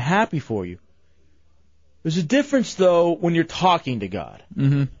 I'm happy for you. There's a difference, though, when you're talking to God.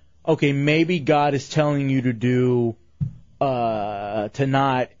 Mm-hmm. Okay, maybe God is telling you to do, to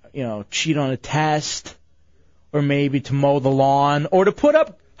not, cheat on a test, or maybe to mow the lawn, or to put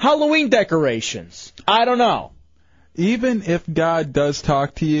up Halloween decorations. I don't know. Even if God does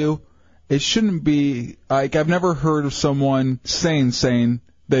talk to you, it shouldn't be, like, I've never heard of someone saying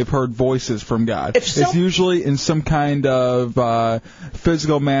they've heard voices from God. It's usually in some kind of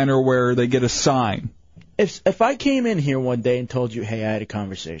physical manner where they get a sign. If I came in here one day and told you, hey, I had a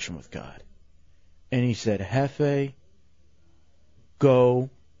conversation with God, and he said, Hefe, go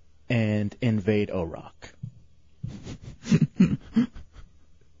and invade Iraq.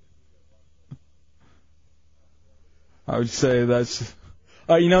 I would say that's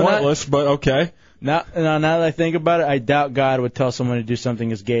pointless, but okay. Now that I think about it, I doubt God would tell someone to do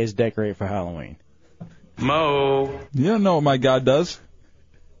something as gay as decorate for Halloween. Mo. You don't know what my God does.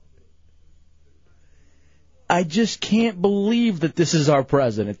 I just can't believe that this is our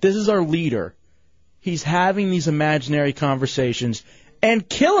president. This is our leader. He's having these imaginary conversations and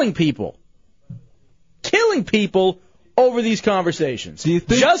killing people. Killing people over these conversations. Do you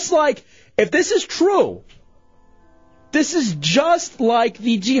think? Just like, if this is true, this is just like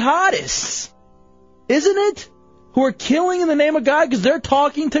the jihadists, isn't it? Who are killing in the name of God because they're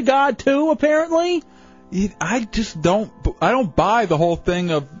talking to God too, apparently? I don't buy the whole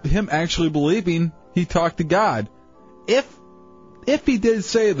thing of him actually believing he talked to God. If he did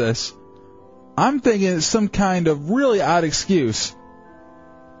say this, I'm thinking it's some kind of really odd excuse.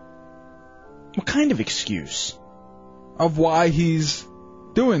 What kind of excuse? Of why he's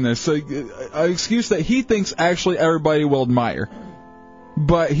doing this. So, an excuse that he thinks actually everybody will admire.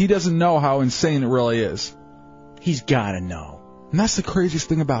 But he doesn't know how insane it really is. He's got to know. And that's the craziest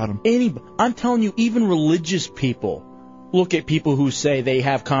thing about him. I'm telling you, even religious people look at people who say they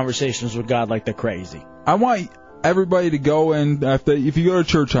have conversations with God like they're crazy. I want everybody to go and if you go to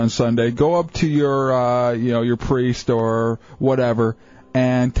church on Sunday, go up to your priest or whatever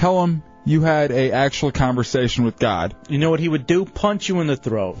and tell him you had a actual conversation with God. You know what he would do? Punch you in the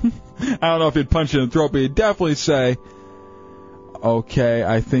throat. I don't know if he'd punch you in the throat, but he'd definitely say, okay,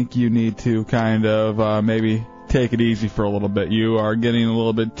 I think you need to kind of maybe take it easy for a little bit. You are getting a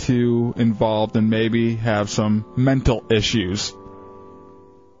little bit too involved and maybe have some mental issues.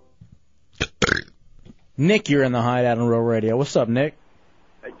 Nick, you're in the Hideout on Real Radio. What's up, Nick?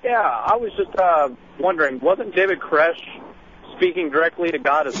 Yeah, I was just wondering, wasn't David Koresh speaking directly to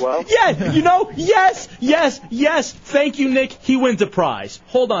God as well? Yeah, yes. Thank you, Nick. He wins a prize.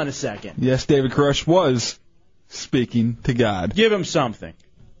 Hold on a second. Yes, David Koresh was speaking to God. Give him something.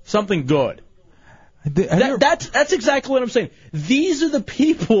 Something good. That's exactly what I'm saying. These are the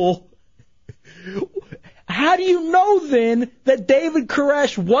people. How do you know then that David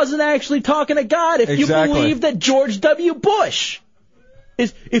Koresh wasn't actually talking to God if you believe that George W. Bush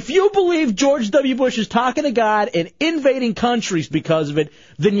is? If you believe George W. Bush is talking to God and invading countries because of it,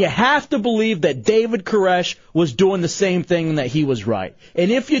 then you have to believe that David Koresh was doing the same thing and that he was right.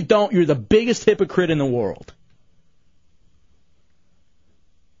 And if you don't, you're the biggest hypocrite in the world.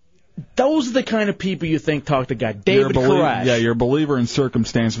 Those are the kind of people you think talk to God. David Koresh. Yeah, you're a believer in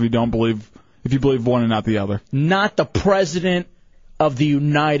circumstance if you believe one and not the other. Not the President of the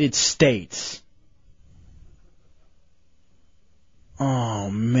United States. Oh,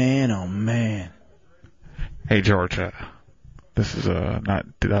 man, oh, man. Hey, George, this is not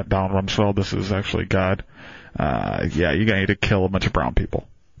Donald Rumsfeld. This is actually God. Yeah, you're going to need to kill a bunch of brown people.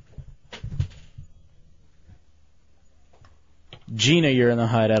 Gina, you're in the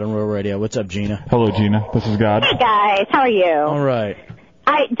Hideout on Real Radio. What's up, Gina? Hello, Gina. This is God. Hey, guys. How are you? All right.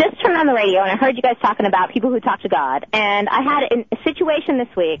 I just turned on the radio, and I heard you guys talking about people who talk to God. And I had a situation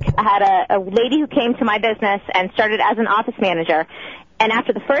this week. I had a lady who came to my business and started as an office manager. And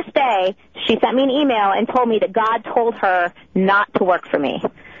after the first day, she sent me an email and told me that God told her not to work for me.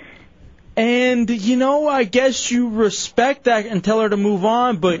 And, I guess you respect that and tell her to move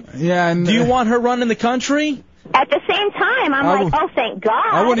on, but do you want her running the country? At the same time, I'm like, oh, thank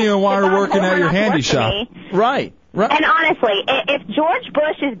God. I wouldn't even want her working at your handy shop. Right. And honestly, if George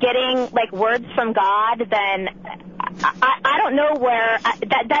Bush is getting, words from God, then I don't know where...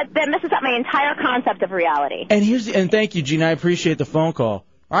 That messes up my entire concept of reality. And thank you, Gina. I appreciate the phone call.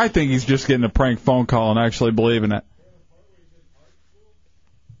 I think he's just getting a prank phone call and actually believing it.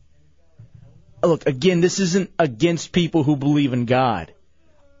 Look, again, this isn't against people who believe in God.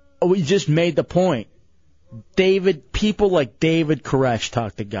 We just made the point. People like David Koresh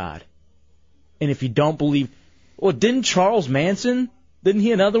talk to God. And if you don't believe... Well, didn't Charles Manson, didn't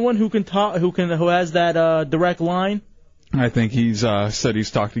he another one who has that direct line? I think he's said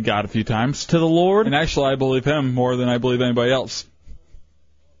he's talked to God a few times. To the Lord? And actually, I believe him more than I believe anybody else.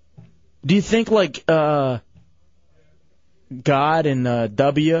 Do you think, God and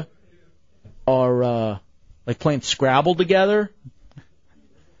W are, playing Scrabble together?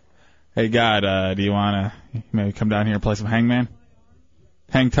 Hey, God, do you want to maybe come down here and play some Hangman?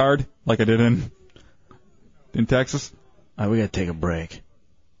 Hangtard, like I did in Texas? All right, we got to take a break.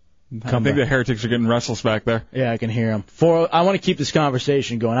 I think the heretics are getting restless back there. Yeah, I can hear them. I want to keep this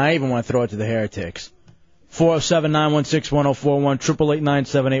conversation going. I even want to throw it to the heretics. 407-916-1041,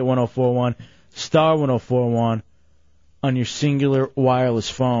 888-978-1041, star 1041 on your singular wireless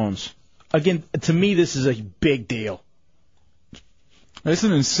phones. Again, to me, this is a big deal. It's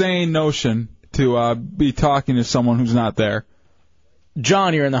an insane notion to be talking to someone who's not there.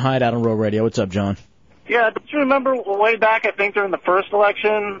 John, you're in the Hideout on Real Radio. What's up, John? Yeah, do you remember way back, I think during the first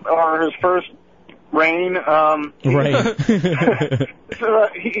election, or his first reign, Right.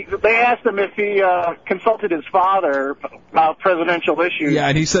 they asked him if he consulted his father about presidential issues. Yeah,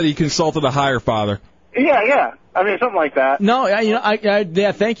 and he said he consulted a higher father. Yeah. I mean, something like that. No,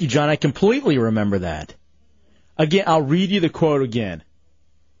 thank you, John. I completely remember that. Again, I'll read you the quote again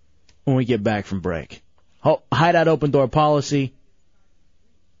when we get back from break. Hideout open door policy.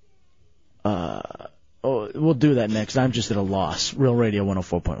 We'll do that next. I'm just at a loss. Real Radio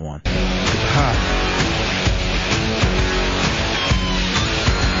 104.1.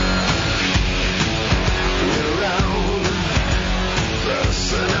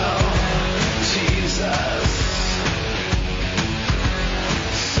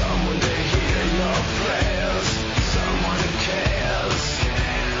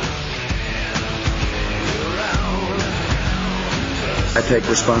 I take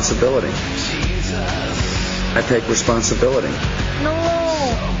responsibility. I take responsibility. No.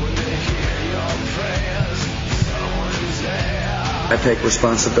 I take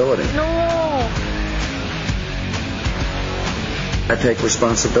responsibility. No. I take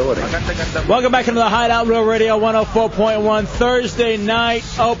responsibility. Welcome back into the Hideout Real Radio 104.1 Thursday night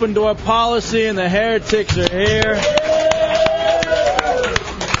open door policy, and the heretics are here.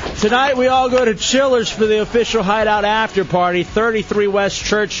 Tonight we all go to Chillers for the official Hideout after party, 33 West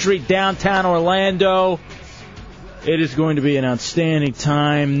Church Street, downtown Orlando. It is going to be an outstanding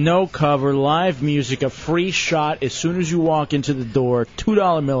time. No cover, live music, a free shot as soon as you walk into the door.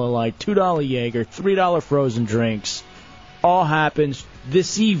 $2 Miller Lite, $2 Jaeger, $3 frozen drinks. All happens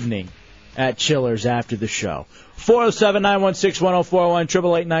this evening at Chillers after the show.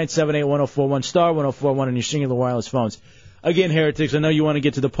 407-916-1041, 888-978-1041, star 1041 on your singular wireless phones. Again, heretics, I know you want to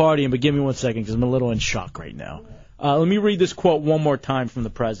get to the party, but give me 1 second because I'm a little in shock right now. Let me read this quote one more time from the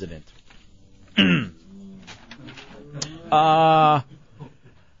president.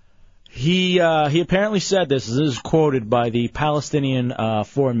 He apparently said this. This is quoted by the Palestinian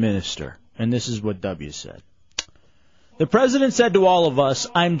foreign minister, and this is what W said. The president said to all of us,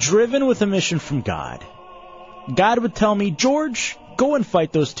 I'm driven with a mission from God. God would tell me, George, go and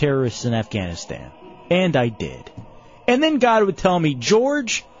fight those terrorists in Afghanistan. And I did. And then God would tell me,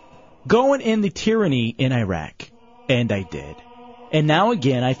 George, go and end the tyranny in Iraq. And I did. And now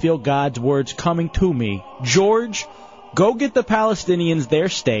again, I feel God's words coming to me. George, go get the Palestinians their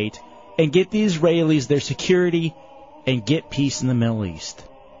state and get the Israelis their security and get peace in the Middle East.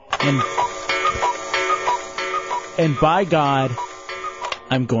 And by God,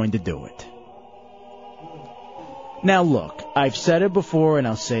 I'm going to do it. Now look, I've said it before and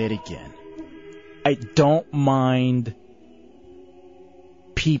I'll say it again. I don't mind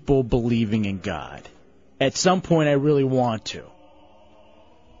people believing in God. At some point I really want to.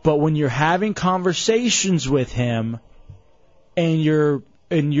 But when you're having conversations with him and you're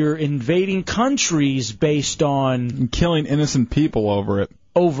invading countries based on and killing innocent people over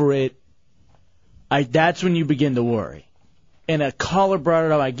it, that's when you begin to worry. And a caller brought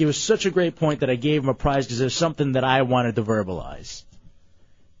it up. It was such a great point that I gave him a prize because there's something that I wanted to verbalize.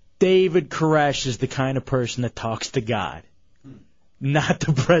 David Koresh is the kind of person that talks to God, not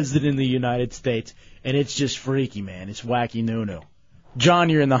the President of the United States. And it's just freaky, man. It's wacky noo-noo. John,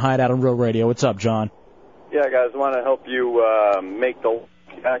 you're in the Hideout on Real Radio. What's up, John? Yeah, guys, I want to help you make the...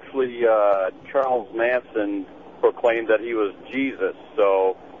 Actually, Charles Manson proclaimed that he was Jesus,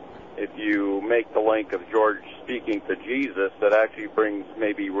 so if you make the link of George speaking to Jesus, that actually brings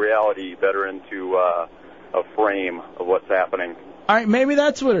maybe reality better into a frame of what's happening. All right, maybe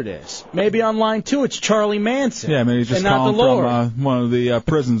that's what it is. Maybe on line 2 it's Charlie Manson. Yeah, maybe he's just and not calling the Lord. from one of the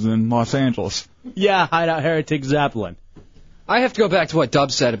prisons in Los Angeles. Yeah, Hideout Heretic Zeppelin. I have to go back to what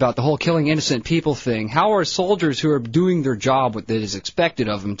Dub said about the whole killing innocent people thing. How are soldiers who are doing their job, what that is expected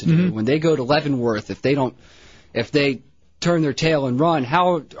of them to do, when they go to Leavenworth, if they turn their tail and run,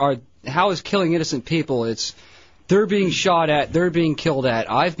 how is killing innocent people? They're being shot at, they're being killed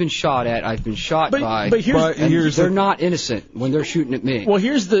at. I've been shot at, I've been shot by. But here's they're not innocent when they're shooting at me. Well,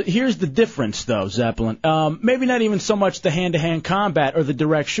 here's the difference, though, Zeppelin. Maybe not even so much the hand-to-hand combat or the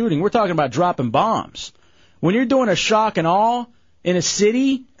direct shooting. We're talking about dropping bombs. When you're doing a shock and awe in a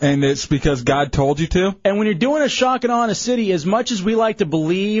city... And it's because God told you to? And when you're doing a shock and awe in a city, as much as we like to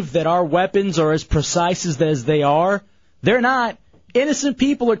believe that our weapons are as precise as they are, they're not. Innocent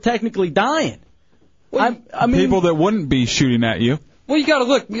people are technically dying. Well, I mean, people that wouldn't be shooting at you. Well, you got to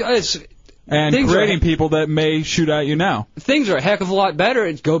look. And creating people that may shoot at you now. Things are a heck of a lot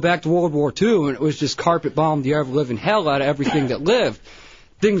better. Go back to World War II, and it was just carpet bombed the ever-living hell out of everything that lived.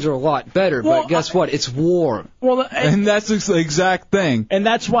 Things are a lot better, but guess what? It's war. Well, and that's the exact thing. And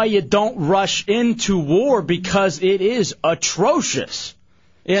that's why you don't rush into war, because it is atrocious.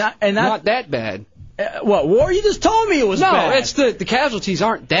 And not that bad. What, war? You just told me it was bad. No, it's the casualties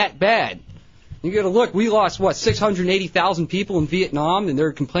aren't that bad. You got to look. We lost 680,000 people in Vietnam, and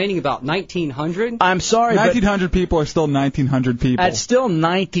they're complaining about 1,900. I'm sorry, 1,900 people are still 1,900 people. That's still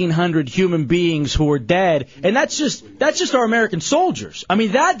 1,900 human beings who are dead, and that's just our American soldiers. I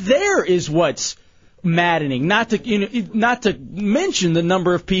mean, that there is what's maddening. Not to mention the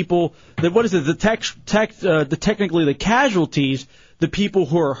number of people that technically the casualties, the people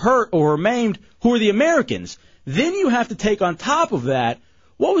who are hurt or maimed, who are the Americans. Then you have to take on top of that.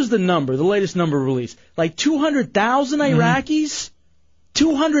 What was the number, the latest number released? Like 200,000 Iraqis?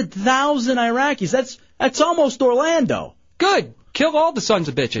 200,000 Iraqis. That's almost Orlando. Good. Kill all the sons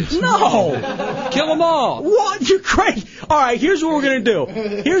of bitches. No. Kill them all. What? You're crazy. All right, here's what we're going to do.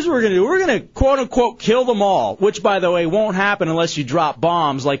 We're going to, quote-unquote, kill them all, which, by the way, won't happen unless you drop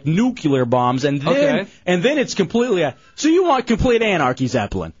bombs, like nuclear bombs, and then it's completely... So you want complete anarchy,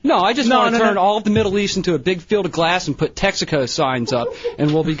 Zeppelin? No, I just want to turn all of the Middle East into a big field of glass and put Texaco signs up,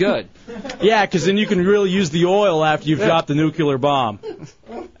 and we'll be good. Yeah, because then you can really use the oil after you've dropped the nuclear bomb.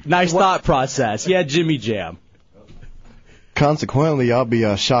 Nice thought process. Yeah, Jimmy Jam. Consequently, I'll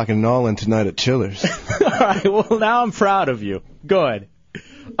be shocking and all in tonight at Chillers. All right, well, now I'm proud of you. Good.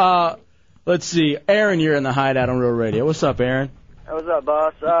 Let's see. Aaron, you're in the Hideout on Real Radio. What's up, Aaron? What's up,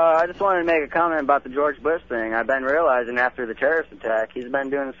 boss? I just wanted to make a comment about the George Bush thing. I've been realizing after the terrorist attack, he's been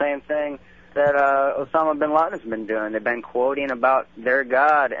doing the same thing that Osama bin Laden's been doing. They've been quoting about their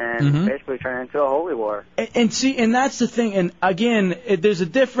God and basically turning into a holy war. And see, and that's the thing. And again, there's a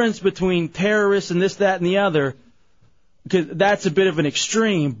difference between terrorists and this, that, and the other. Because that's a bit of an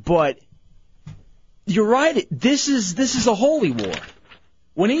extreme, but you're right. This is a holy war.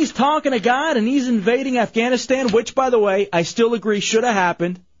 When he's talking to God and he's invading Afghanistan, which, by the way, I still agree should have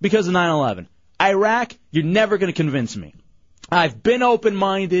happened because of 9/11. Iraq, you're never going to convince me. I've been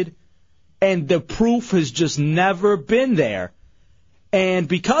open-minded, and the proof has just never been there. And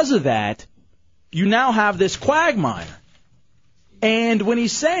because of that, you now have this quagmire. And when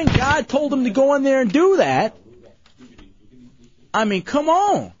he's saying God told him to go in there and do that, I mean, come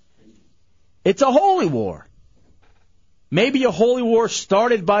on. It's a holy war. Maybe a holy war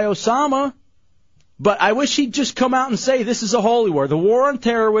started by Osama, But I wish he'd just come out and say this is a holy war. The war on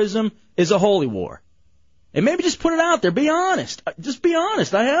terrorism is a holy war. And maybe just put it out there. Be honest. Just be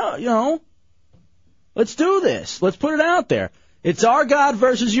honest. Let's do this. Let's put it out there. It's our God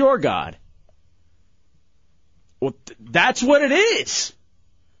versus your God. Well, that's what it is.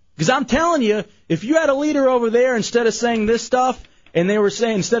 Because I'm telling you, if you had a leader over there, instead of saying this stuff, and they were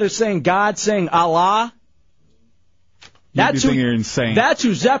saying, instead of saying God, saying Allah, that's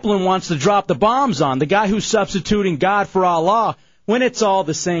who Zeppelin wants to drop the bombs on. The guy who's substituting God for Allah, when it's all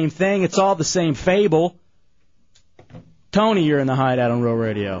the same thing, it's all the same fable. Tony, you're in the Hideout on Real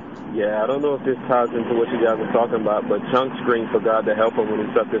Radio. Yeah, I don't know if this ties into what you guys are talking about, but Chunk screamed for God to help him when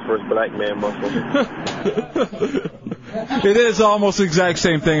he sucked his first black man muscle. It is almost the exact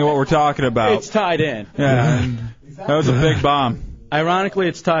same thing of what we're talking about. It's tied in. Yeah, that was a big bomb. Ironically,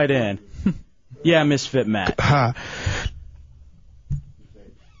 it's tied in. Yeah, Misfit Matt.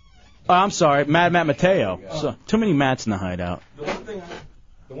 I'm sorry, Mad Matt Mateo. So, too many Matts in the Hideout.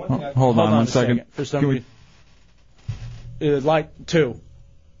 Hold on one second. For some reason. Like 2.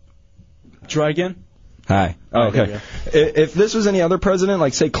 Try again? Hi. Oh, okay. If this was any other president,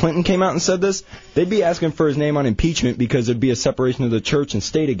 like say Clinton came out and said this, they'd be asking for his name on impeachment because there'd be a separation of the church and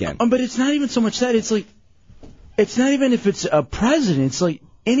state again. But it's not even so much that. It's like, it's not even if it's a president. It's like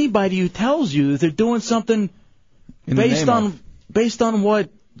anybody who tells you that they're doing something based on what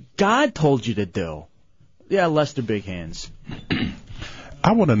God told you to do. Yeah, Lester Big Hands.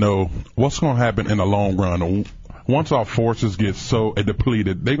 I want to know what's going to happen in the long run. Once our forces get so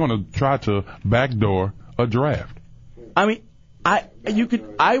depleted, they're going to try to backdoor a draft. I mean, I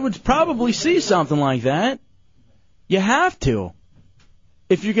would probably see something like that. You have to.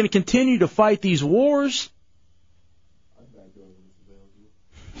 If you're going to continue to fight these wars.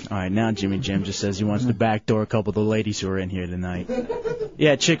 All right, now Jimmy Jim just says he wants to backdoor a couple of the ladies who are in here tonight.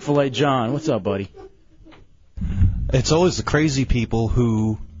 Yeah, Chick-fil-A John. What's up, buddy? It's always the crazy people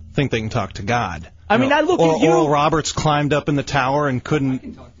who think they can talk to God. I mean, I look at you. Oral Roberts climbed up in the tower and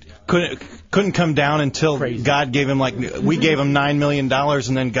couldn't come down until God gave him we gave him $9 million,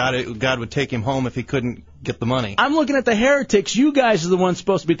 and then God would take him home if he couldn't get the money. I'm looking at the heretics. You guys are the ones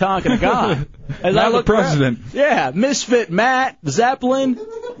supposed to be talking to God. As Not I look the president. Yeah, Misfit Matt, Zeppelin,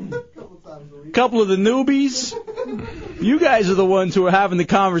 a couple of the newbies. You guys are the ones who are having the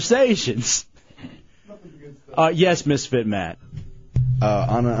conversations. Yes, Misfit Matt.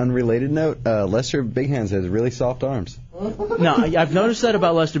 On an unrelated note, Lester Big Hands has really soft arms. No, I've noticed that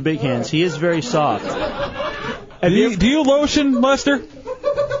about Lester Big Hands. He is very soft. Do you lotion, Lester?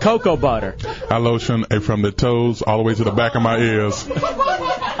 Cocoa butter. I lotion from the toes all the way to the back of my ears.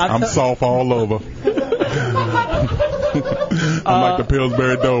 I'm soft all over. I'm like the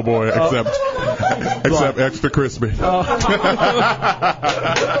Pillsbury Doughboy, except extra crispy.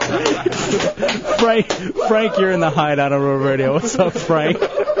 Frank, you're in the Hideout on Real Radio. What's up, Frank?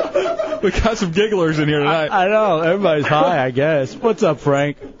 We got some gigglers in here tonight. I know. Everybody's high, I guess. What's up,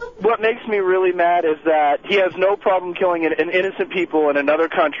 Frank? What makes me really mad is that he has no problem killing an innocent people in another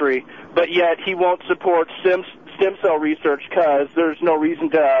country, but yet he won't support stem cell research because there's no reason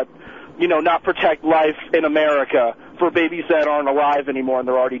to, not protect life in America for babies that aren't alive anymore and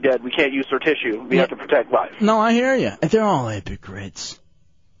they're already dead. We can't use their tissue. We have to protect life. No, I hear you. They're all hypocrites.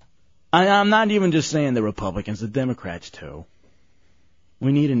 I'm not even just saying the Republicans, the Democrats too.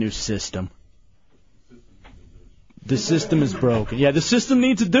 We need a new system. The system is broken. Yeah, the system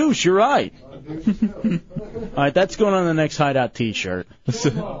needs a douche. You're right. All right, that's going on the next Hideout T-shirt.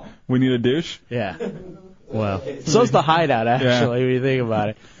 We need a douche? Yeah. Well, so's the Hideout, actually, when you think about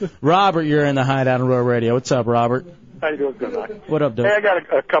it. Robert, you're in the Hideout on Real Radio. What's up, Robert? How you doing tonight? What up, dude? Hey, I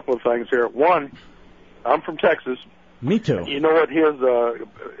got a couple of things here. One, I'm from Texas. Me too. You know what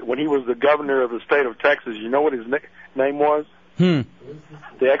when he was the governor of the state of Texas, you know what his name was? The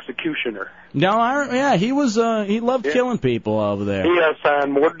Executioner. No, he was. He loved killing people over there. He has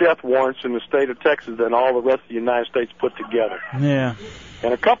signed more death warrants in the state of Texas than all the rest of the United States put together. Yeah.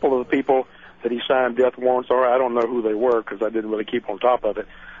 And a couple of the people that he signed death warrants, or I don't know who they were because I didn't really keep on top of it,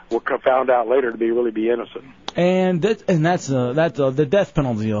 were found out later to be innocent. And that's the death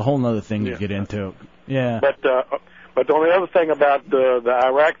penalty, a whole other thing to get into. Yeah. But the only other thing about the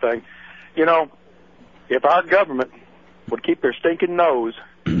Iraq thing, if our government would keep their stinking nose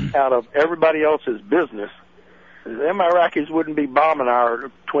out of everybody else's business, them Iraqis wouldn't be bombing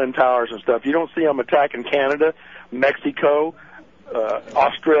our Twin Towers and stuff. You don't see them attacking Canada, Mexico,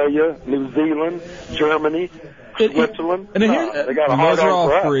 Australia, New Zealand, Germany, Switzerland. And they got a hard those are on all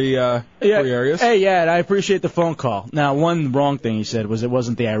for us. free areas. Hey, and I appreciate the phone call. Now, one wrong thing he said was it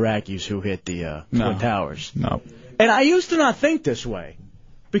wasn't the Iraqis who hit the Twin Towers. No. And I used to not think this way.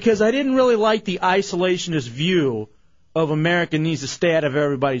 because I didn't really like the isolationist view of America needs to stay out of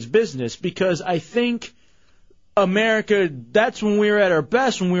everybody's business, because I think America, that's when we were at our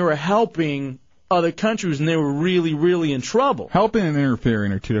best, when we were helping other countries and they were really, really in trouble. Helping and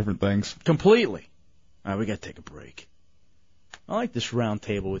interfering are two different things. Completely. All right, we got to take a break. I like this round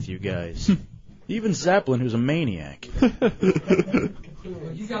table with you guys. Even Zeppelin, who's a maniac.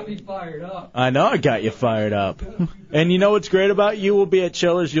 You got me fired up. I know I got you fired up. And you know what's great about you? We'll be at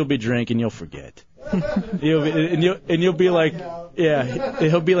Chillers, you'll be drinking, you'll forget. You'll be like, yeah,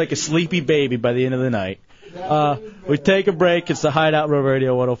 he'll be like a sleepy baby by the end of the night. We take a break. It's the Hideout Road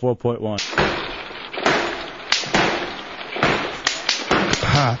Radio 104.1.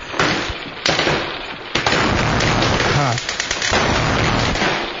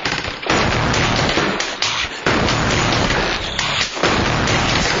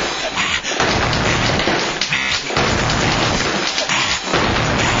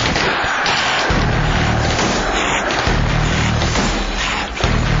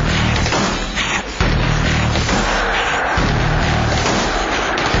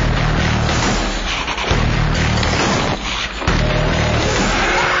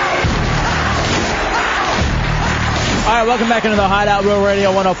 Welcome back into the Hideout Real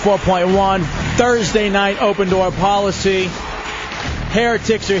Radio 104.1. Thursday night open door policy.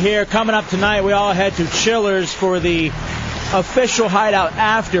 Heretics are here. Coming up tonight, we all head to Chillers for the official Hideout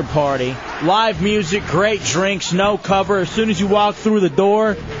after party. Live music, great drinks, no cover. As soon as you walk through the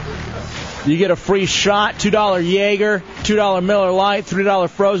door, you get a free shot, $2 Jaeger, $2 Miller Lite, $3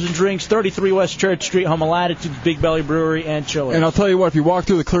 frozen drinks, 33 West Church Street, home of Latitude's Big Belly Brewery and Chillers. And I'll tell you what, if you walk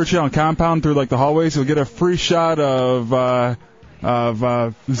through the Clear Channel compound through like the hallways, you'll get a free shot of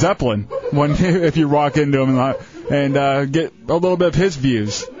Zeppelin if you walk into him and get a little bit of his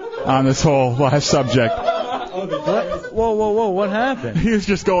views on this whole last subject. Whoa, what happened? He was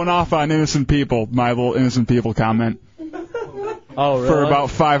just going off on innocent people, my little innocent people comment. Oh, really? For about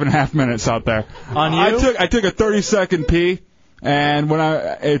 5.5 minutes out there. On you? I took a 30-second pee, and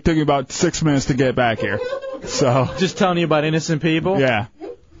it took me about 6 minutes to get back here. So just telling you about innocent people? Yeah.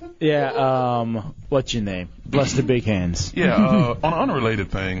 Yeah, what's your name? Bless the big hands. Yeah, on an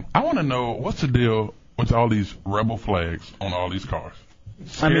unrelated thing, I want to know what's the deal with all these rebel flags on all these cars.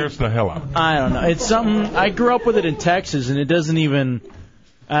 Scares the hell out of me. I don't know. It's something, I grew up with it in Texas, and it doesn't even...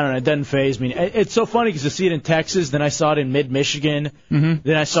 I don't know, it doesn't faze me. It's so funny because I see it in Texas, then I saw it in mid-Michigan,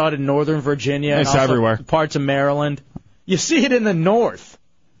 then I saw it in northern Virginia. It's and also everywhere. Parts of Maryland. You see it in the north.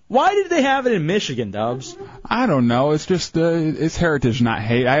 Why did they have it in Michigan, Dubs? I don't know. It's just, it's heritage, not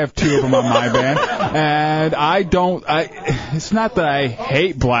hate. I have 2 of them on my van, and it's not that I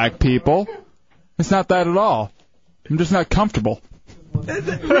hate black people. It's not that at all. I'm just not comfortable.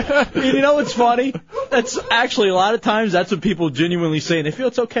 You know what's funny? That's actually a lot of times that's what people genuinely say, and they feel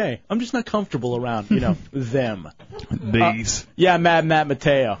it's okay. I'm just not comfortable around, them. These. Yeah, Mad Matt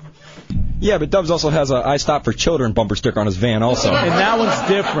Mateo. Yeah, but Dubs also has a I Stop for Children bumper sticker on his van also. And that one's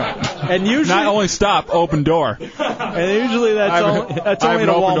different. And usually not only stop, open door. And usually that's only I have in an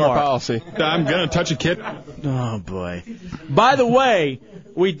a open door Walmart. policy. I'm gonna touch a kid. Oh boy. By the way,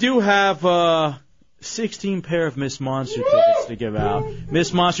 we do have 16 pair of Miss Monster tickets to give out.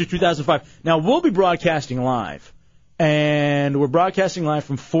 Miss Monster 2005. Now, we'll be broadcasting live. And we're broadcasting live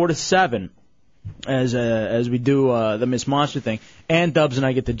from 4 to 7 as we do the Miss Monster thing. And Dubs and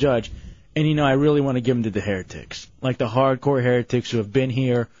I get to judge. And, I really want to give them to the heretics. Like the hardcore heretics who have been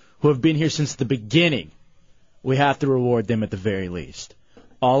here since the beginning. We have to reward them at the very least.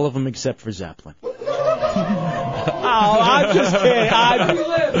 All of them except for Zeppelin. Oh, I'm just kidding.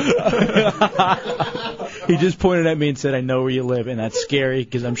 He just pointed at me and said, I know where you live, and that's scary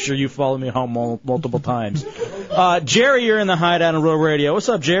because I'm sure you followed me home multiple times. Jerry, you're in the Hideout on Real Radio. What's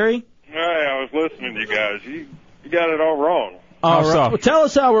up, Jerry? Hey, I was listening to you guys. You got it all wrong. All right. Well, tell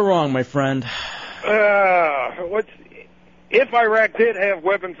us how we're wrong, my friend. If Iraq did have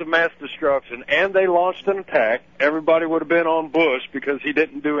weapons of mass destruction and they launched an attack, everybody would have been on Bush because he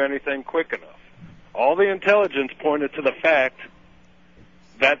didn't do anything quick enough. All the intelligence pointed to the fact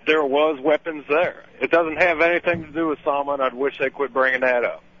that there was weapons there. It doesn't have anything to do with Osama, and I'd wish they quit bringing that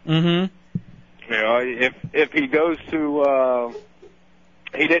up. Mm-hmm. If he goes to,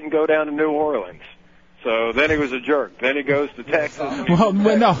 he didn't go down to New Orleans. So then he was a jerk. Then he goes to Texas. Well,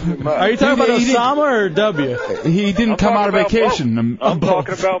 no. Are you talking about Osama or W? He didn't come out of vacation. I'm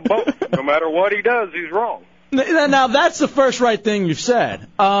talking about both. No matter what he does, he's wrong. Now, that's the first right thing you've said.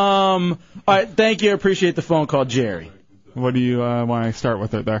 All right, thank you. I appreciate the phone call, Jerry. What do you want to start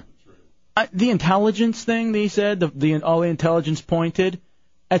with it there? The intelligence thing that he said, all the intelligence pointed,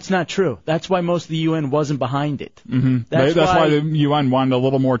 That's not true. That's why most of the UN wasn't behind it. Mm-hmm. That's why the UN wanted a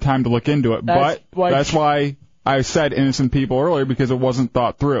little more time to look into it. That's why I said innocent people earlier, because it wasn't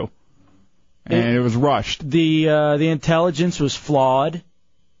thought through. And it was rushed. The intelligence was flawed.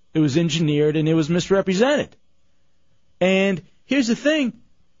 It was engineered, and it was misrepresented. And here's the thing.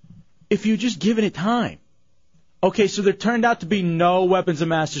 If you just given it time. Okay, so there turned out to be no weapons of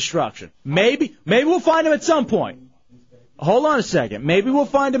mass destruction. Maybe we'll find them at some point. Hold on a second. Maybe we'll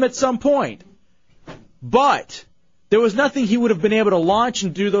find him at some point. But there was nothing he would have been able to launch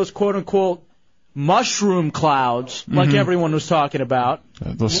and do those quote-unquote mushroom clouds like everyone was talking about.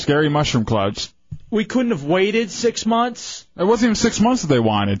 Those scary mushroom clouds. We couldn't have waited 6 months. It wasn't even 6 months that they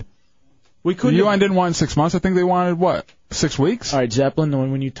wanted. We couldn't. The UN didn't want 6 months. I think they wanted, 6 weeks? All right,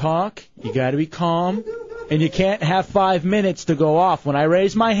 Zeppelin, when you talk, you got to be calm. And you can't have 5 minutes to go off. When I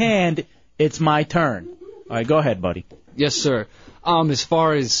raise my hand, it's my turn. All right, go ahead, buddy. Yes, sir. As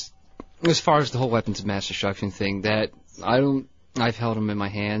far as the whole weapons of mass destruction thing, I've held them in my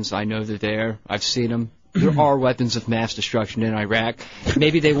hands. I know they're there. I've seen them. There are weapons of mass destruction in Iraq.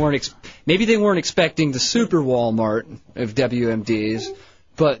 Maybe they weren't expecting the super Walmart of WMDs,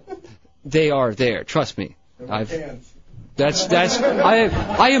 but they are there. Trust me. I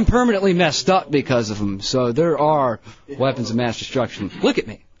am permanently messed up because of them. So there are weapons of mass destruction. Look at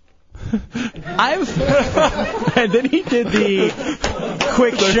me. And then he did the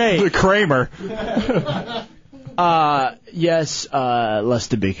quick shake. The Kramer. Yes,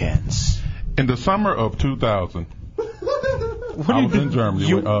 Lester Big Hands. In the summer of 2000, I was in Germany.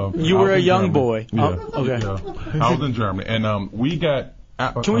 You were a young boy. Yeah. Okay. Yeah. I was in Germany, and we got.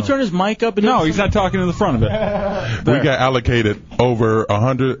 Can we turn his mic up? No, he's not talking to the front of it. We got allocated over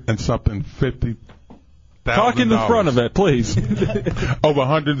 100 and something 50. Talk in the front of it, please. Over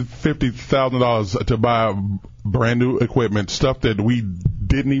 $150,000 to buy brand new equipment, stuff that we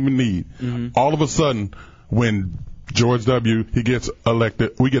didn't even need. Mm-hmm. All of a sudden, when George W. he gets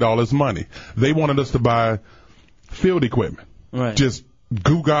elected, we get all his money. They wanted us to buy field equipment, right? Just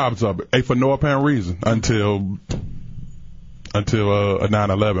goo gobs of it, for no apparent reason until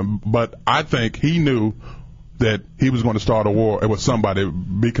 9/11. But I think he knew that he was going to start a war with somebody,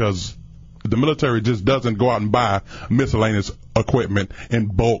 because the military just doesn't go out and buy miscellaneous equipment in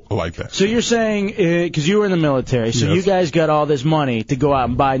bulk like that. So you're saying, because you were in the military, so Yes. you guys got all this money to go out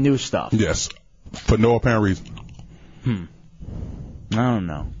and buy new stuff? Yes, for no apparent reason. I don't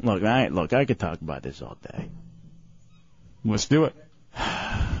know. Look, I could talk about this all day. Let's do it.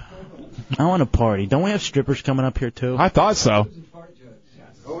 I want to party. Don't we have strippers coming up here, too? I thought so.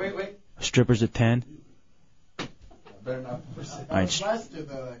 Oh, wait. Strippers at 10? All right,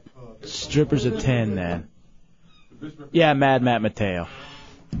 strippers at 10, then. Yeah, Mad Matt Mateo.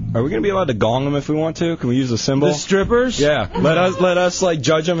 Are we gonna be allowed to gong them if we want to? Can we use a symbol? The strippers? Yeah. Let us like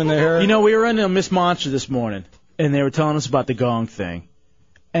judge them in their hair. You know, we were in a Miss Monster this morning, and they were telling us about the gong thing.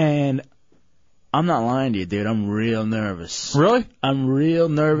 And I'm not lying to you, dude. I'm real nervous. Really? I'm real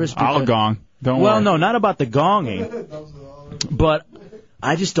nervous. I'll gong. Don't worry. Well, no, not about the gonging, but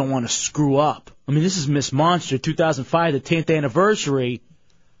I just don't want to screw up. I mean, this is Miss Monster 2005, the 10th anniversary.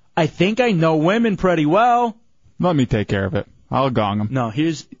 I think I know women pretty well. Let me take care of it. I'll gong them. No,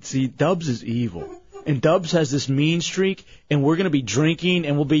 see, Dubs is evil. And Dubs has this mean streak, and we're going to be drinking,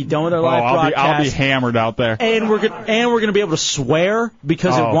 and we'll be done with our live broadcast. I'll be hammered out there. And we're going to be able to swear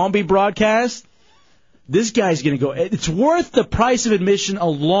because it won't be broadcast. This guy's going to go. It's worth the price of admission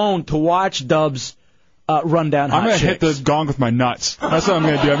alone to watch Dubs run down hot I'm going to hit the gong with my nuts. That's what I'm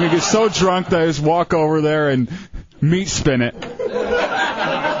going to do. I'm going to get so drunk that I just walk over there and meat spin it.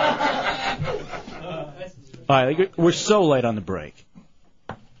 All right, we're so late on the break.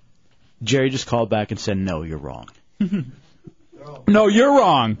 Jerry just called back and said, no, you're wrong. No, you're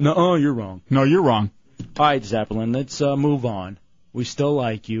wrong. No, you're wrong. No, you're wrong. All right, Zeppelin, let's move on. We still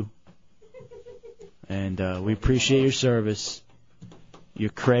like you. And we appreciate your service. You're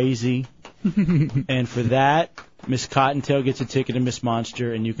crazy. And for that, Miss Cottontail gets a ticket to Miss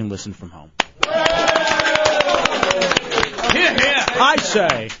Monster, and you can listen from home. I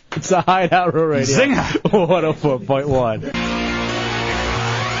say, it's a Hideout Row Radio. Zing! 104.1.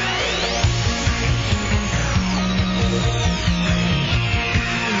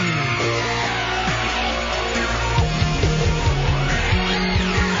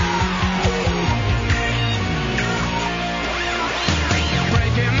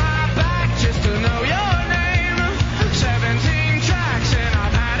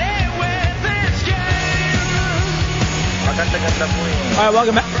 All right,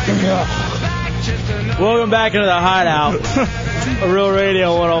 welcome back. Welcome back into the Hideout. Real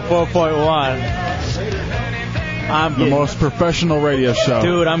Radio 104.1. I'm The getting, most professional radio show.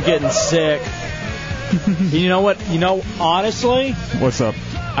 dude, I'm getting sick. You know what? Honestly, What's up?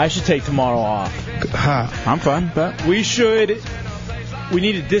 I should take tomorrow off. I'm fine with that. We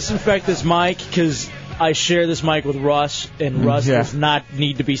need to disinfect this mic because I share this mic with Russ, and Russ does not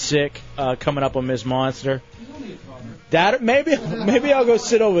need to be sick coming up on Miss Monster. Maybe I'll go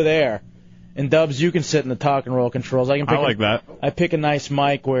sit over there, and Dubs, you can sit in the talk and roll controls. I like that. I pick a nice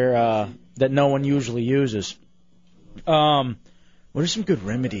mic where that no one usually uses. What are some good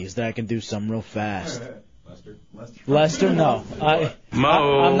remedies that I can do something real fast? Lester? No.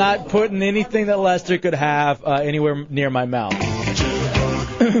 I'm not putting anything that Lester could have anywhere near my mouth.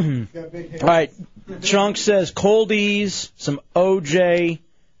 All right. Chunk says cold ease, some OJ,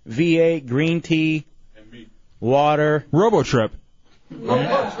 V8, green tea, water. Robotrip.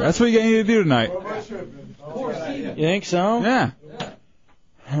 That's what you need to do tonight. You think so? Yeah.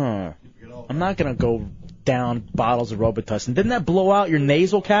 Huh. I'm not going to go down bottles of Robitussin. Didn't that blow out your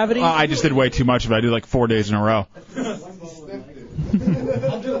nasal cavity? I just did way too much of it. I did like 4 days in a row.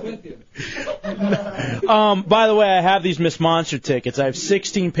 By the way, I have these Miss Monster tickets. I have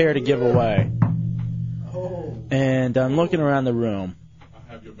 16 pair to give away. And I'm looking around the room.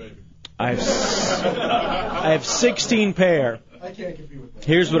 I have 16 pair.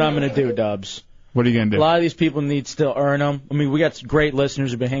 Here's what I'm going to do, Dubs. What are you going to do? A lot of these people need to still earn them. I mean, we got some great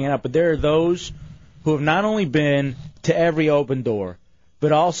listeners who've been hanging out, but there are those who have not only been to every open door,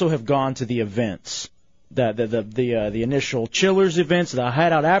 but also have gone to the events, the initial Chillers events, the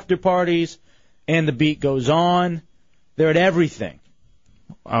Hideout after parties, and the Beat Goes On. They're at everything.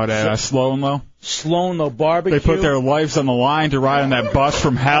 Oh, that Slow and Low? Slow and Low barbecue. They put their lives on the line to ride on that bus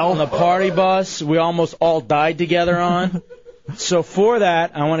from hell. On the party bus we almost all died together on. So for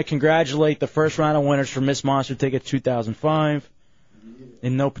that, I want to congratulate the first round of winners for Miss Monster Ticket 2005.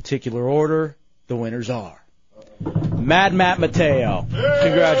 In no particular order, the winners are Mad Matt Mateo.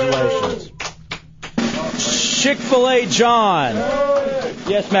 Congratulations. Chick-fil-A John.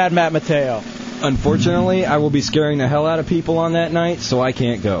 Yes, Mad Matt Mateo. Unfortunately, I will be scaring the hell out of people on that night, so I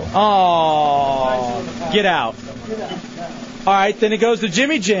can't go. Oh, get out. All right, then it goes to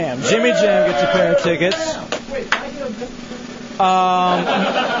Jimmy Jam. Jimmy Jam gets a pair of tickets.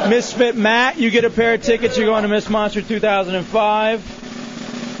 Misfit Matt, you get a pair of tickets. You're going to Miss Monster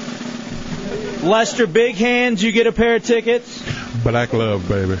 2005. Lester Big Hands, you get a pair of tickets. Black love,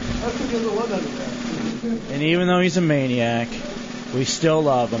 baby. And even though he's a maniac, we still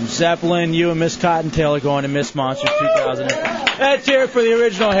love him. Zeppelin, you and Miss Cottontail are going to Miss Monster 2005. Let's hear it for the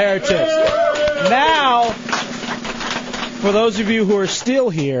original Heretics. Now, for those of you who are still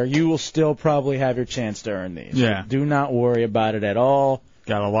here, you will still probably have your chance to earn these. Yeah. So do not worry about it at all.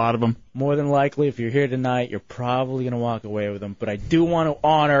 Got a lot of them. More than likely, if you're here tonight, you're probably going to walk away with them. But I do want to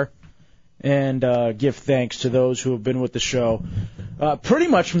honor and give thanks to those who have been with the show pretty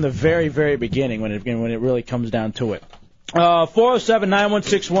much from the very, very beginning when it really comes down to it.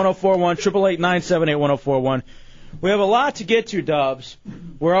 407-916-1041, 888-978-1041. We have a lot to get to, Dubs.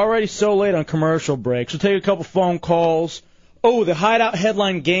 We're already so late on commercial breaks. We'll take a couple phone calls. Oh, the Hideout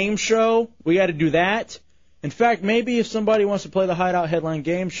Headline Game Show. We got to do that. In fact, maybe if somebody wants to play the Hideout Headline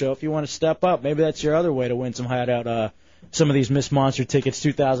Game Show, if you want to step up, maybe that's your other way to win some Hideout, some of these Miss Monster Tickets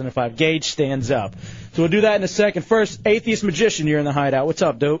 2005. Gage stands up. So we'll do that in a second. First, Atheist Magician, you're in the Hideout. What's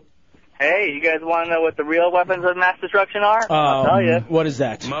up, dude? Hey, you guys want to know what the real weapons of mass destruction are? I'll tell you. What is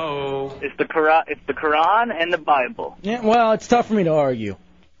that? It's the Quran and the Bible. Yeah, well, it's tough for me to argue.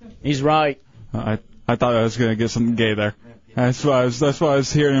 He's right. I thought I was going to get something gay there. That's what I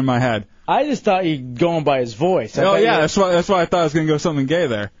was hearing in my head. I just thought you going by his voice. That's why I thought I was going to go something gay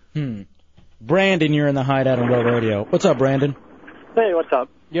there. Brandon, you're in the Hideout on Real Radio. What's up, Brandon? Hey, what's up?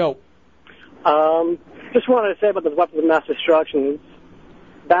 Yo. Just wanted to say about the weapons of mass destruction.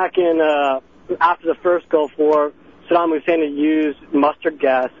 Back in after the first Gulf War, Saddam Hussein had used mustard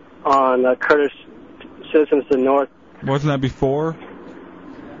gas on Kurdish citizens to the north. Wasn't that before?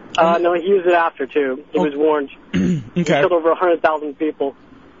 No, he used it after too. He was warned. He killed over 100,000 people.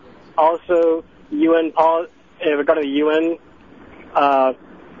 Also, regarding the UN,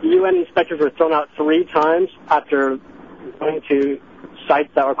 UN inspectors were thrown out 3 times after going to sites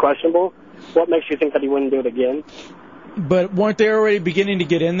that were questionable. What makes you think that he wouldn't do it again? But weren't they already beginning to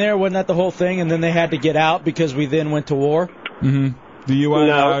get in there? Wasn't that the whole thing? And then they had to get out because we then went to war? Mm-hmm.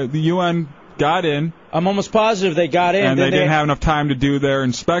 The UN got in. I'm almost positive they got in. And they didn't have enough time to do their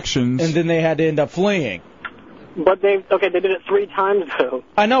inspections. And then they had to end up fleeing. But they did it 3 times, though.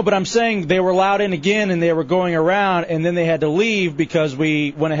 I know, but I'm saying they were allowed in again, and they were going around, and then they had to leave because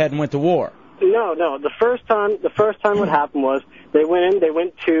we went ahead and went to war. No. The first time what happened was they went in, they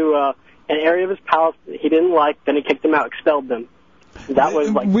went to an area of his palace that he didn't like. Then he kicked them out, expelled them. That was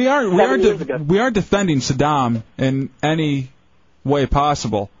like we aren't 7 years ago. we aren't defending Saddam in any way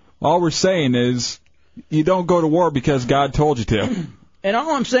possible. All we're saying is you don't go to war because God told you to. And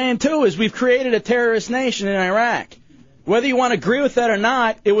all I'm saying, too, is we've created a terrorist nation in Iraq. Whether you want to agree with that or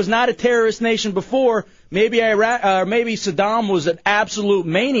not, it was not a terrorist nation before. Maybe maybe Saddam was an absolute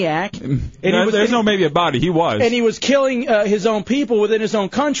maniac. And There's no maybe about it. He was. And he was killing his own people within his own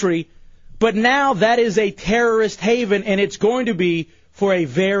country. But now that is a terrorist haven, and it's going to be for a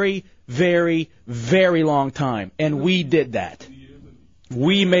very, very, very long time. And we did that.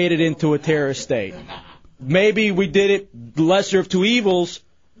 We made it into a terrorist state. Maybe we did it lesser of two evils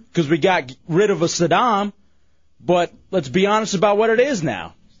because we got rid of a Saddam, but let's be honest about what it is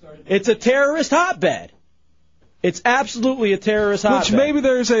now. It's a terrorist hotbed. It's absolutely a terrorist hotbed. Which maybe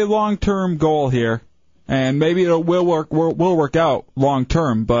there's a long-term goal here, and maybe it will work out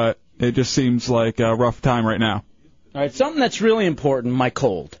long-term, but it just seems like a rough time right now. All right, something that's really important, my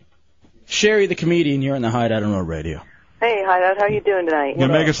cold. Sherry, the comedian, you're in the Hideout on Radio. Hey, Hideout, how you doing tonight? You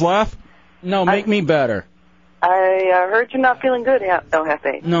make us laugh? No, make me better. I heard you're not feeling good, El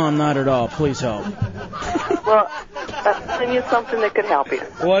Jefe. No, I'm not at all. Please help. Well, I'm telling you something that could help you.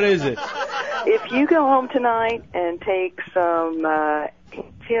 What is it? If you go home tonight and take some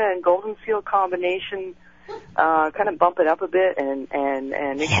Tia and Golden Seal combination, kind of bump it up a bit and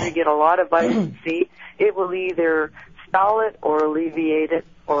make sure you get a lot of vitamin C, it will either stall it or alleviate it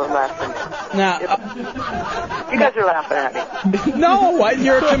or lessen it. Now, you guys are laughing at me. No,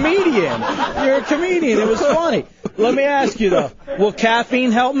 you're a comedian. You're a comedian. It was funny. Let me ask you, though. Will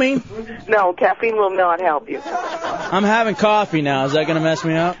caffeine help me? No, caffeine will not help you. I'm having coffee now. Is that going to mess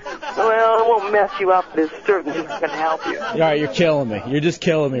me up? Well, it won't mess you up, but it's certainly going to help you. All right, you're killing me. You're just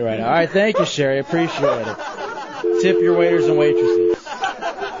killing me right now. All right, thank you, Sherry. Appreciate it. Tip your waiters and waitresses.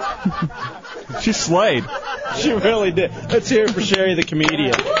 She slayed. She really did. Let's hear it for Sherry, the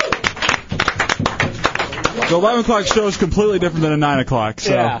comedian. The 11 o'clock show is completely different than a 9 o'clock,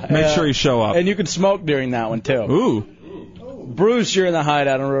 so make sure you show up. And you can smoke during that one, too. Ooh. Bruce, you're in the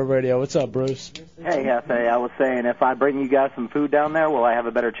Hideout on Road Radio. What's up, Bruce? Hey, Hefe, I was saying, if I bring you guys some food down there, will I have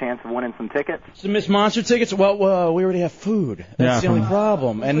a better chance of winning some tickets? Some Miss Monster tickets? Well, we already have food. That's the only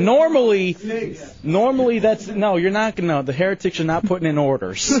problem. And normally that's... No, you're not going to... The heretics are not putting in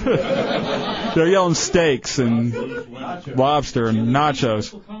orders. They're yelling steaks and lobster and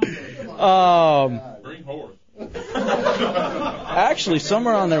nachos. Actually, some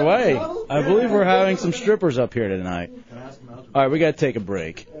are on their way. I believe we're having some strippers up here tonight. All right, we got to take a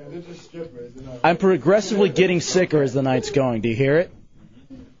break. I'm progressively getting sicker as the night's going. Do you hear it?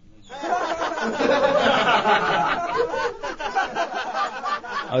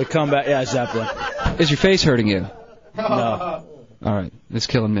 I'll come back. Yeah, Zeppelin. Is your face hurting you? No. All right, it's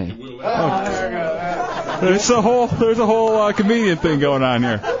killing me. There's a whole comedian thing going on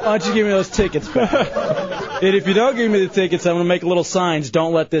here. Why don't you give me those tickets back? And if you don't give me the tickets, I'm going to make little signs,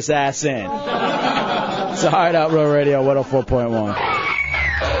 don't let this ass in. It's a Hideout Row Radio 104.1.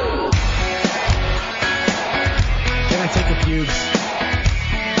 Can I take a pubes?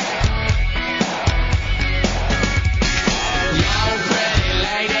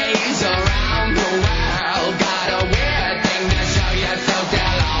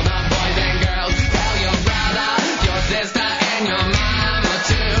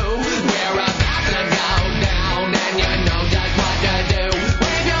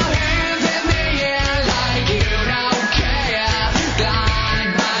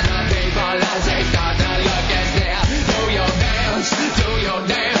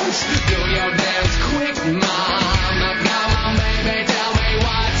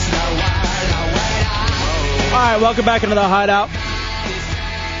 All right, welcome back into the Hideout.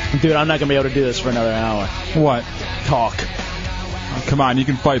 Dude, I'm not going to be able to do this for another hour. What? Talk. Oh, come on, you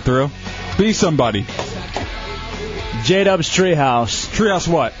can fight through. Be somebody. J-Dub's Treehouse. Treehouse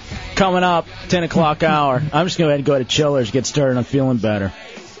what? Coming up, 10 o'clock hour. I'm just going to go to Chillers, get started. I'm feeling better.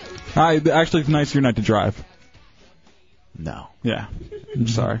 Actually, tonight's your night to drive. No. Yeah. I'm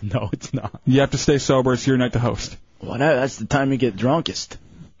sorry. No, it's not. You have to stay sober. It's your night to host. Well, that's the time you get drunkest.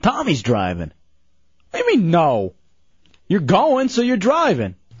 Tommy's driving. What do you mean, no? You're going, so you're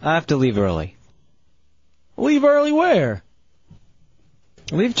driving. I have to leave early. Leave early where?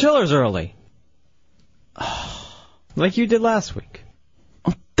 Leave Chillers early. Like you did last week.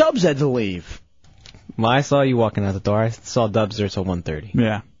 Oh, Dubs had to leave. Well, I saw you walking out the door. I saw Dubs there till 1:30.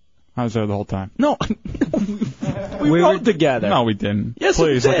 Yeah. I was there the whole time. No. we rode together. No, we didn't. Yes,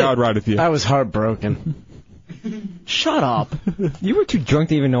 Please, we did. like I would ride with you. I was heartbroken. Shut up. You were too drunk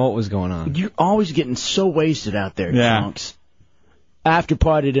to even know what was going on. You're always getting so wasted out there, Yeah. drunks. After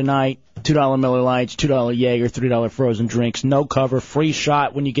party tonight, $2 Miller Lights, $2 Jaeger, $3 frozen drinks, no cover, free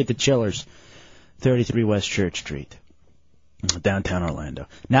shot when you get to Chillers, 33 West Church Street, downtown Orlando.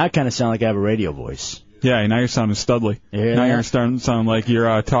 Now I kind of sound like I have a radio voice. Yeah, now you're sounding studly. Yeah. Now you're starting to sound like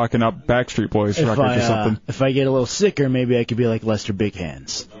you're talking up Backstreet Boys record or something. If I get a little sicker, maybe I could be like Lester Big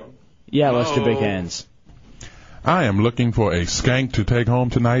Hands. Yeah, Lester Big Hands. I am looking for a skank to take home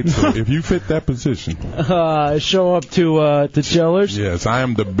tonight, so if you fit that position. Show up to Chillers? Yes, I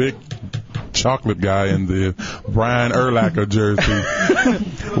am the big chocolate guy in the Brian Urlacher jersey.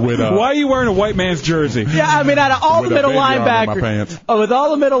 Why are you wearing a white man's jersey? Yeah, I mean, out of all the With a middle baby arm in my linebackers, pants. with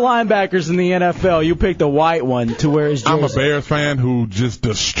all the middle linebackers in the NFL, you picked the white one to wear his jersey. I'm a Bears fan who just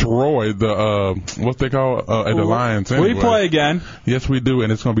destroyed the what they call the Lions. Anyway. We play again. Yes, we do,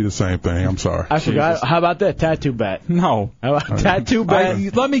 and it's going to be the same thing. I'm sorry. I forgot. How about that tattoo bet? No. How about tattoo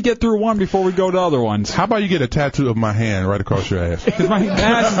bet? Let me get through one before we go to other ones. How about you get a tattoo of my hand right across your ass? Because my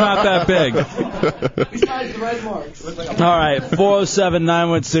ass is not that big. All right,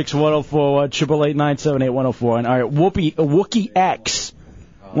 407-916-1041, 888-978-1041. All right, Wookie X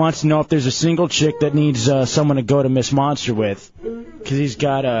wants to know if there's a single chick that needs someone to go to Miss Monster with, because he's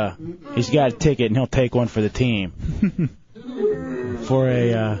got a ticket and he'll take one for the team. For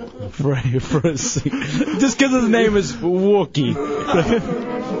a just because his name is Wookie.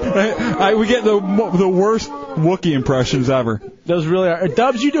 We get the worst Wookie impressions ever. Those really are.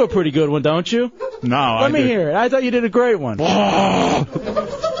 Dubs, you do a pretty good one, don't you? No, Let me hear it. I thought you did a great one. That's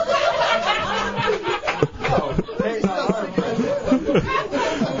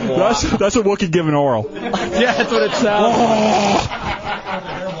a Wookie giving oral. Yeah, that's what it sounds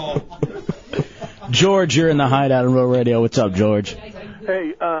like. George, you're in the Hideout on Real Radio. What's up, George?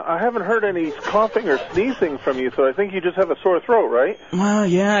 Hey, I haven't heard any coughing or sneezing from you, so I think you just have a sore throat, right? Well,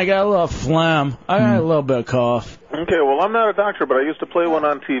 yeah, I got a little phlegm. I got a little bit of cough. Okay, well, I'm not a doctor, but I used to play one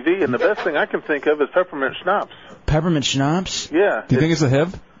on TV, and the best thing I can think of is peppermint schnapps. Peppermint schnapps? Yeah. Do you think it's a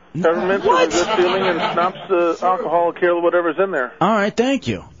HIV? Peppermint's a good feeling, and schnapps, alcohol, kill whatever's in there. All right, thank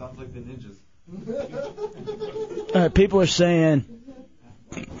you. Sounds like the ninjas. All right, people are saying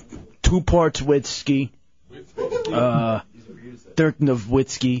 2 parts whiskey, third of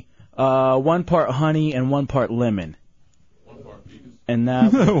whiskey, 1 part honey and 1 part lemon. And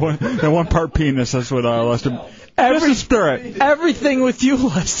that and 1 part penis. That's what Lester. Every spirit. Everything with you,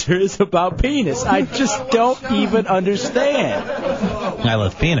 Lester, is about penis. I just don't even understand. I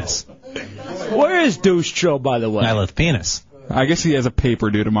love penis. Where is Douche Joe, by the way? I love penis. I guess he has a paper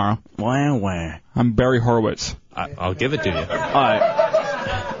due tomorrow. Wah. I'm Barry Horowitz. I'll give it to you. All right.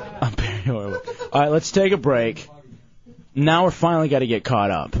 I'm Barry Horowitz. All right, let's take a break. Now we're finally got to get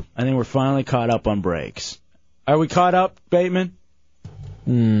caught up. I think we're finally caught up on breaks. Are we caught up, Bateman?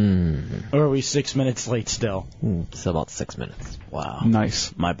 Or are we 6 minutes late still? Still about 6 minutes. Wow.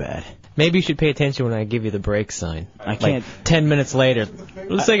 Nice. My bad. Maybe you should pay attention when I give you the break sign. I can't. Like 10 minutes later.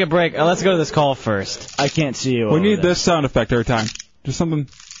 Let's take a break. Let's go to this call first. I can't see you. We need this sound effect every time. Just something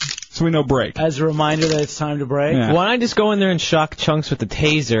so we know break. As a reminder that it's time to break? Yeah. Why don't I just go in there and shock Chunks with the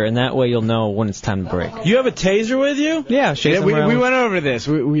taser, and that way you'll know when it's time to break. You have a taser with you? Yeah, we went over this.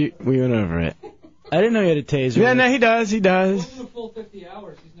 We went over it. I didn't know you had a taser. Yeah, no, he does. He does. The full 50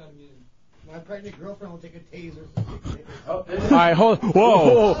 hours, he's not immune. My pregnant girlfriend will take a taser. All right, hold.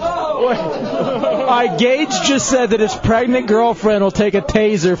 Whoa. All right, Gage just said that his pregnant girlfriend will take a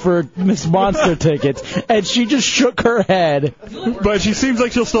taser for Miss Monster tickets, and she just shook her head. But she seems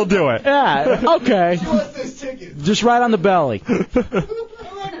like she'll still do it. Yeah. Okay. Just right on the belly.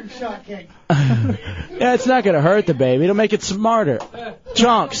 Yeah, it's not gonna hurt the baby. It'll make it smarter.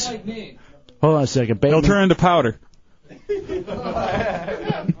 Chunks. Hold on a second. Bateman. It'll turn into powder.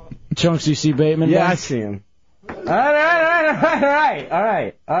 Chunks, you see Bateman? Yeah, man? I see him. All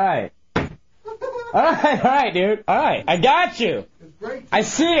right, dude. All right, I got you. I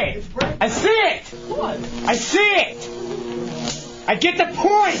see it. I see it. I get the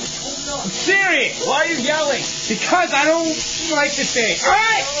point. I'm serious. Why are you yelling? Because I don't like the thing. All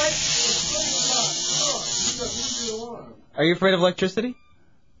right. Are you afraid of electricity?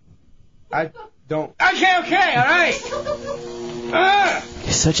 I don't. Okay, all right.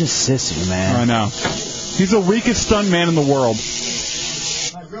 You're such a sissy, man. I know. He's the weakest stunned man in the world.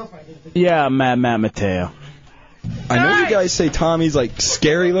 Yeah, Matt Mateo. I know you guys say Tommy's like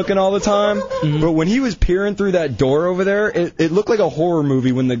scary looking all the time, but when he was peering through that door over there, it looked like a horror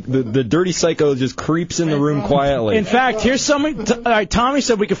movie when the dirty psycho just creeps in the room quietly. In fact, here's something. All right, Tommy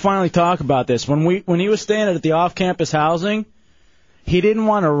said we could finally talk about this. When he was staying at the off-campus housing, He didn't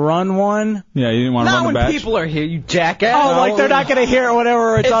want to run one. Yeah, you didn't want to run the Not batch. when people are here, you jackass. Oh, like they're not going to hear it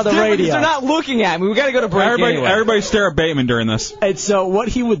whenever it's on the different 'cause radio. They're not looking at me. We got to go to break anyway. Everybody stare at Bateman during this. And so what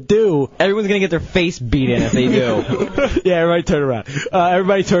he would do... Everyone's going to get their face beat in if they do. Yeah, everybody turn around.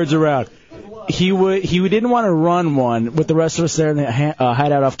 Everybody turns around. He didn't want to run one with the rest of us there in the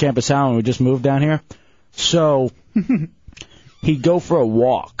hideout off Campus Hill when we just moved down here. So he'd go for a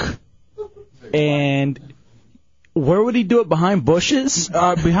walk. And where would he do it? Behind bushes?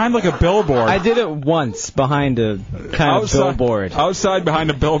 Behind like a billboard. I did it once behind a kind of billboard. Outside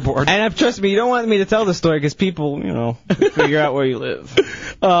behind a billboard. And trust me, you don't want me to tell the story because people, figure out where you live.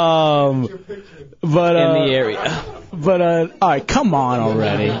 But in the area. But all right, come on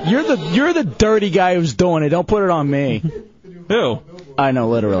already. You're the dirty guy who's doing it. Don't put it on me. Who? I know,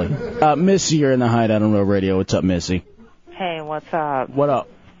 literally. Missy, you're in the hideout on Real Radio. What's up, Missy? Hey, what's up? What up?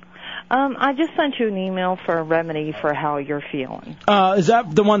 I just sent you an email for a remedy for how you're feeling. Is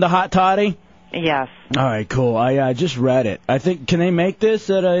that the one, the hot toddy? Yes. All right, cool. I just read it. I think, can they make this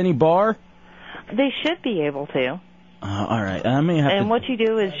at any bar? They should be able to. All right. I may have And to... what you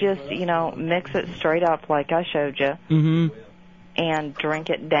do is just, mix it straight up like I showed you. Mm-hmm. And drink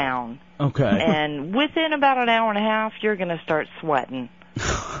it down. Okay. And within about an hour and a half, you're going to start sweating.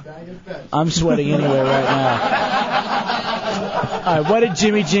 I'm sweating anyway right now. All right, what did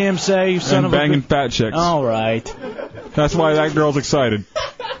Jimmy Jam say, you son And of a... banging fat chicks. All right. That's why that girl's excited.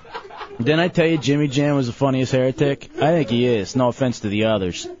 Didn't I tell you Jimmy Jam was the funniest heretic? I think he is. No offense to the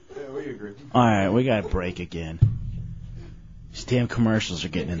others. Yeah, we agree. All right, we got to break again. These damn commercials are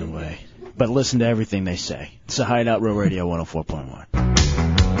getting in the way. But listen to everything they say. It's a Hideout Real Radio 104.1.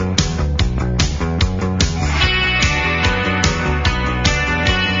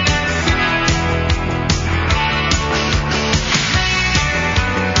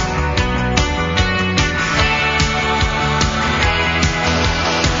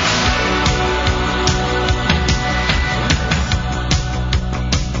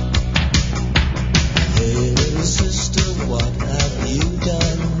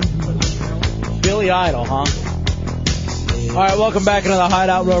 Billy Idol, huh? All right, welcome back into the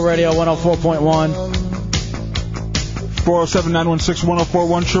Hideout Real Radio 104.1.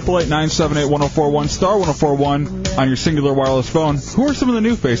 407-916-1041, 888-978-1041, star 1041 on your singular wireless phone. Who are some of the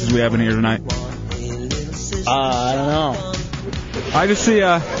new faces we have in here tonight? I don't know.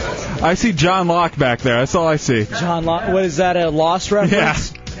 I see John Locke back there. That's all I see. John Locke, what is that, a Lost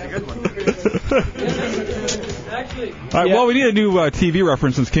reference? Yeah. All right, well, we need a new TV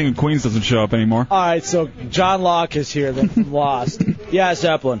reference since King of Queens doesn't show up anymore. All right, so John Locke is here, then from Lost. Yeah,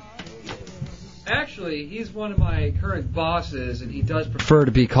 Zeppelin. Actually, he's one of my current bosses, and he does prefer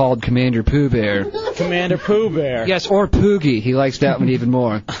to be called Commander Pooh Bear. Commander Pooh Bear. Yes, or Poogie. He likes that one even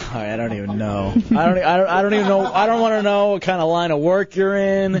more. All right, I don't even know. I don't even know. I don't want to know what kind of line of work you're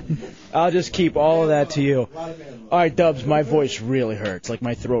in. I'll just keep all of that to you. All right, Dubs, my voice really hurts. Like,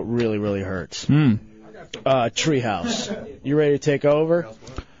 my throat really, really hurts. Treehouse. You ready to take over?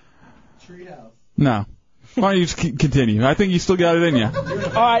 No. Why don't you just continue? I think you still got it in you. All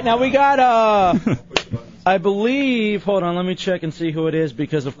right, now we got, I believe, hold on, let me check and see who it is,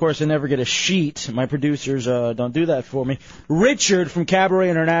 because, of course, I never get a sheet. My producers don't do that for me. Richard from Cabaret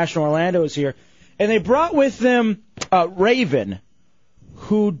International Orlando is here, and they brought with them Raven,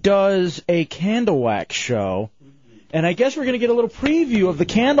 who does a candle wax show, and I guess we're going to get a little preview of the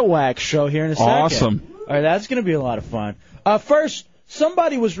candle wax show here in a second. Awesome. All right, that's going to be a lot of fun. First,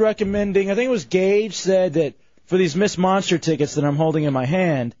 somebody was recommending, I think it was Gage, said that for these Miss Monster tickets that I'm holding in my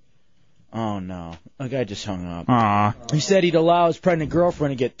hand, oh no, a guy just hung up. Aww. He said he'd allow his pregnant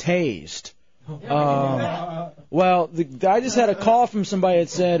girlfriend to get tased. Well, I just had a call from somebody that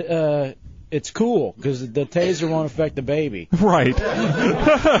said it's cool because the taser won't affect the baby. Right.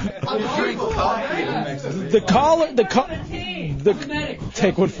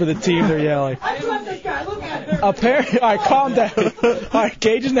 Take one for the team. They're yelling. Apparently, all right, calm down. All right,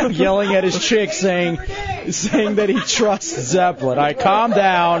 Gage is now yelling at his chick, saying that he trusts Zeppelin. All right, calm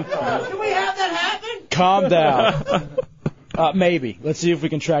down. Can we have that happen? Calm down. Maybe. Let's see if we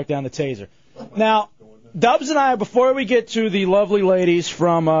can track down the taser. Now, Dubs and I, before we get to the lovely ladies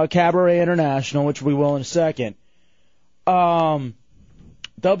from Cabaret International, which we will in a second, Dubs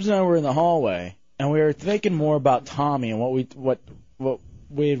and I were in the hallway, and we were thinking more about Tommy and what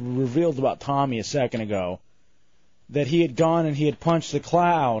we had revealed about Tommy a second ago, that he had gone and he had punched the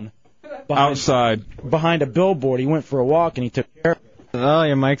clown outside behind a billboard. He went for a walk and he took care of it. Oh,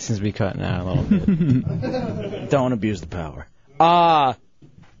 your mic seems to be cutting out a little bit. Don't abuse the power.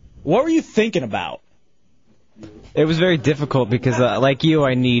 What were you thinking about? It was very difficult because, like you,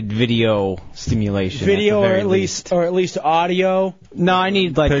 I need video stimulation. Video or at least audio. No, I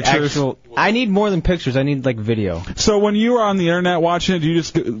need like Pictures. actual. I need more than pictures. I need like video. So when you were on the internet watching it, do you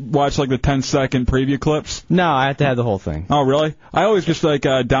just watch like the 10-second preview clips? No, I have to have the whole thing. Oh, really? I always just like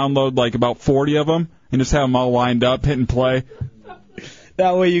download like about 40 of them and just have them all lined up, hit and play.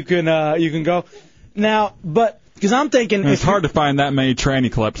 That way you can go. Now, but because I'm thinking And it's hard to find that many tranny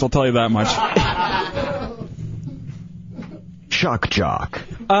clips. I'll tell you that much. Shock jock.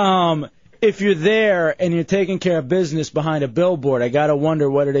 If you're there and you're taking care of business behind a billboard, I gotta wonder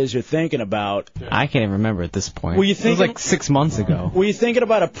what it is you're thinking about. I can't even remember at this point. Were you It was thinking like 6 months ago. Were you thinking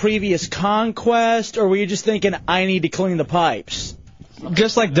about a previous conquest, or were you just thinking I need to clean the pipes?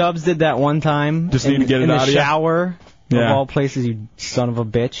 Just like Dubs did that one time. Just need to get it in out the of you? shower. Yeah. Of all places, you son of a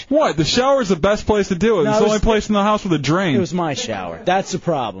bitch. What? The shower's the best place to do it. No, It's it the was- only place in the house with a drain. It was my shower. That's the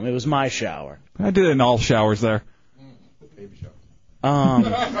problem. It was my shower. I did it in all showers there.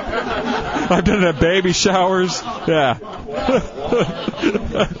 I've done it at baby showers. Yeah.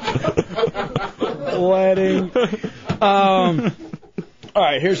 Wedding. All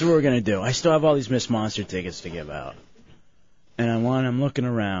right, here's what we're gonna do. I still have all these Miss Monster tickets to give out, and I'm looking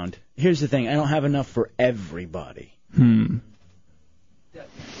around. Here's the thing: I don't have enough for everybody,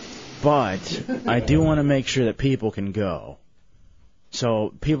 but I do want to make sure that people can go.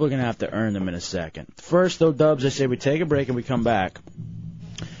 So people are gonna have to earn them in a second. First, though, Dubs, I say we take a break and we come back.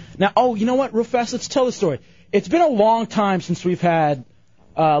 Now, oh, you know what? Real fast, let's tell the story. It's been a long time since we've had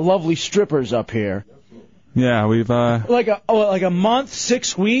lovely strippers up here. Yeah, we've Like a month,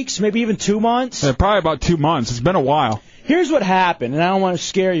 6 weeks, maybe even 2 months. yeah, probably about 2 months. It's been a while. Here's what happened, and I don't want to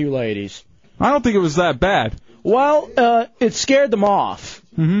scare you ladies. I don't think it was that bad. Well, it scared them off.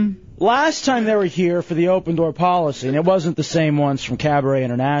 Mm-hmm. Last time they were here for the open door policy, and it wasn't the same ones from Cabaret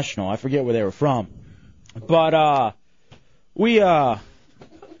International. I forget where they were from. But we had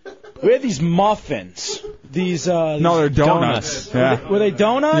these muffins. These No, they're donuts. Yeah. Were they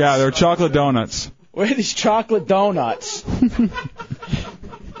donuts? Yeah, they're chocolate donuts. We had these chocolate donuts.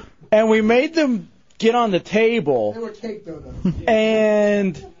 And we made them get on the table. They were cake donuts.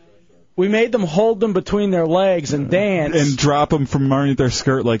 And we made them hold them between their legs and dance. And drop them from underneath their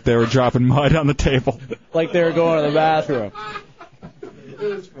skirt like they were dropping mud on the table. Like they were going to the bathroom.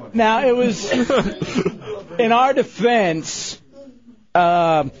 Now, it was, in our defense,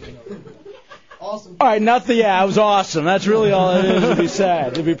 all right, nothing, yeah, it was awesome. That's really all it is to be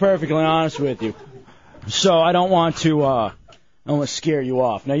said, to be perfectly honest with you. So I don't want to scare you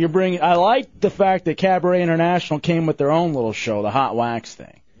off. Now, I like the fact that Cabaret International came with their own little show, the Hot Wax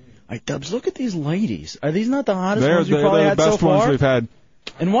thing. Like, Dubs, look at these ladies. Are these not the hottest ones we've probably had so far? They're the best ones we've had.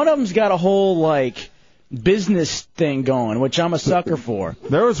 And one of them's got a whole, like, business thing going, which I'm a sucker for.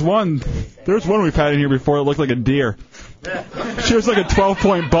 There was one we've had in here before that looked like a deer. She was like a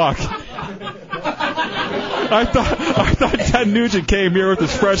 12-point buck. I thought Ted Nugent came here with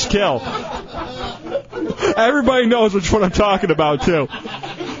his fresh kill. Everybody knows which one I'm talking about, too.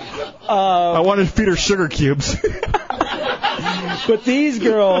 I wanted to feed her sugar cubes. But these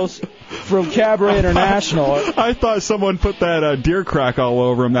girls from Cabaret International. I thought someone put that deer crack all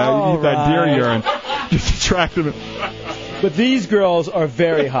over him, that deer urine. Just attracted him. But these girls are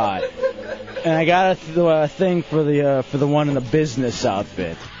very hot. And I got a thing for the one in the business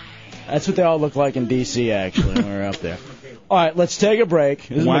outfit. That's what they all look like in D.C., actually, when we were up there. All right, let's take a break.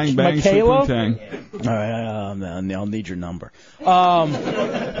 This Wang is bang Michaela. tang. All right, I'll need your number. We're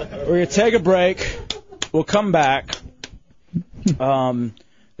going to take a break. We'll come back. The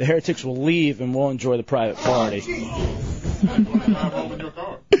heretics will leave, and we'll enjoy the private party.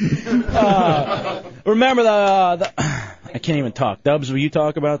 Remember I can't even talk. Dubs, will you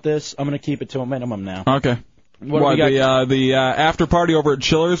talk about this? I'm going to keep it to a minimum now. Okay. What do we got? The after party over at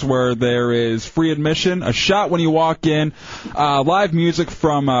Chillers, where there is free admission, a shot when you walk in, live music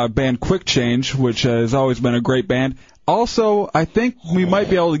from band Quick Change, which has always been a great band. Also, I think we might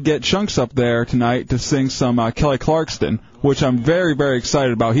be able to get Chunks up there tonight to sing some Kelly Clarkson, which I'm very, very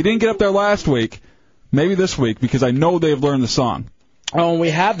excited about. He didn't get up there last week, maybe this week, because I know they've learned the song. Oh, and we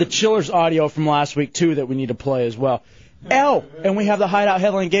have the Chillers audio from last week, too, that we need to play as well. Oh, and we have the Hideout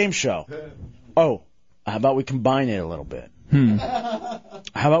Headline Game Show. Oh, how about we combine it a little bit? How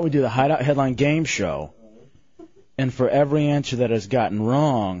about we do the Hideout Headline Game Show, and for every answer that has gotten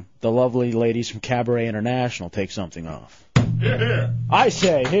wrong, the lovely ladies from Cabaret International take something off. Hear, hear. I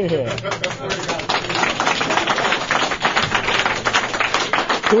say, hear, hear.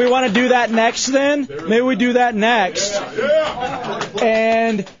 Do we want to do that next then? Maybe we do that next.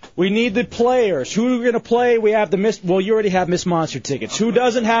 And We need the players. Who are we going to play? We have the Miss... Well, you already have Miss Monster tickets. Who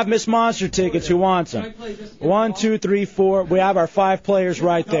doesn't have Miss Monster tickets? Who wants them? 1, 2, 3, 4. We have our 5 players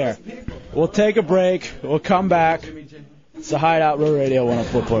right there. We'll take a break. We'll come back. It's the Hideout Real Radio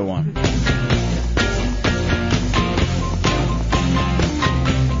 104.1.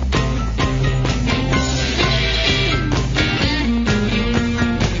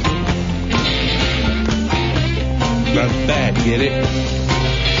 Not bad, get it?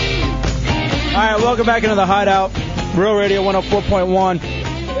 All right, welcome back into the Hideout, Real Radio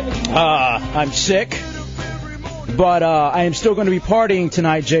 104.1. I'm sick, but I am still going to be partying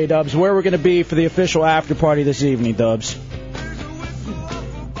tonight, J-Dubs. Where we're going to be for the official after party this evening, Dubs?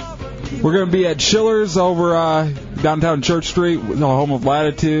 We're going to be at Schiller's over downtown Church Street, the home of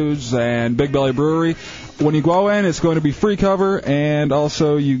Latitudes and Big Belly Brewery. When you go in, it's going to be free cover, and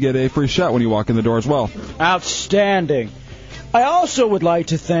also you get a free shot when you walk in the door as well. Outstanding. I also would like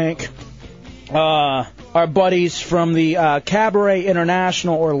to thank our buddies from the Cabaret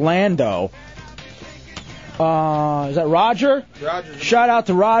International Orlando. Is that Roger? Roger. Shout out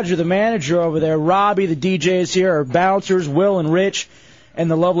to Roger, the manager over there. Robbie, the DJ is here. Our bouncers, Will and Rich,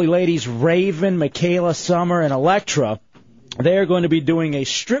 and the lovely ladies Raven, Michaela, Summer, and Electra. They are going to be doing a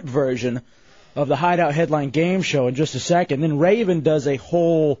strip version of the Hideout Headline Game Show in just a second. Then Raven does a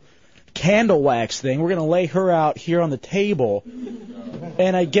whole candle wax thing. We're going to lay her out here on the table.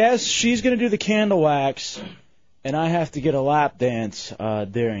 And I guess she's going to do the candle wax, and I have to get a lap dance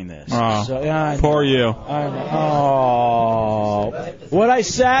during this. Oh, so, poor you. Oh, what I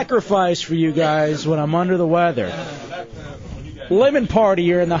sacrifice for you guys when I'm under the weather. Lemon Party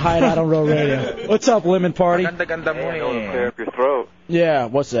here in the Hideout on Real Radio. What's up, Lemon Party? Clear up your throat. Yeah,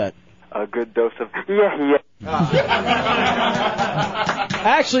 what's that? A good dose of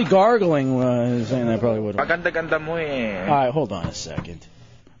Actually, gargling was saying that probably would. All right, hold on a second.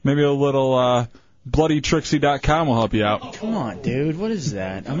 Maybe a little bloodytrixie.com will help you out. Come on, dude. What is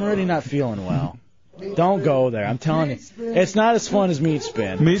that? I'm already not feeling well. Don't go there. I'm telling you. It's not as fun as Meat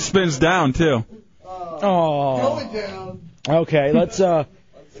Spin. Meat Spin's down, too. Oh. Okay, let's... All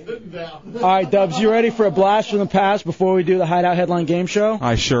right, Dubs, you ready for a blast from the past before we do the Hideout Headline Game Show?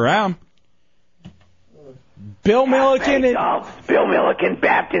 I sure am. Bill Milliken and... Bill Milliken,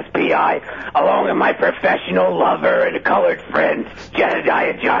 Baptist PI, along with my professional lover and colored friend,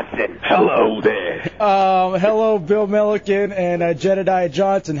 Jedediah Johnson. Hello there. Hello, Bill Milliken and Jedediah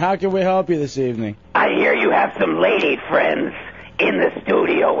Johnson. How can we help you this evening? I hear you have some lady friends in the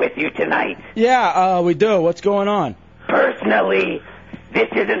studio with you tonight. Yeah, we do. What's going on? Personally, this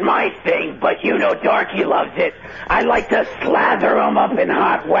isn't my thing, but you know Darky loves it. I like to slather them up in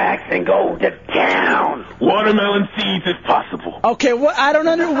hot wax and go to town. Watermelon seeds if possible. Okay, what? I don't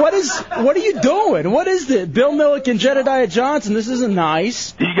under. What are you doing? What is this? Bill Milliken, Jedediah Johnson. This isn't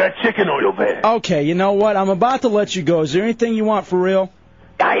nice. You got chicken oil there. Okay, you know what? I'm about to let you go. Is there anything you want for real?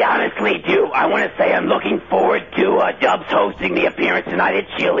 I honestly do. I want to say I'm looking forward to Dubs hosting the appearance tonight at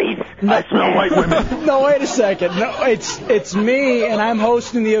Chili's. I smell white women. No, wait a second. No, it's me, and I'm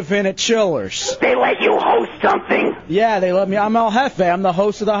hosting the event at Chillers. They let you host something? Yeah, they let me. I'm El Jefe. I'm the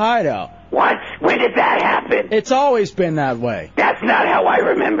host of the Hideout. What? When did that happen? It's always been that way. That's not how I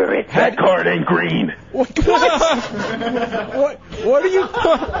remember it. That card ain't green. What? What are you?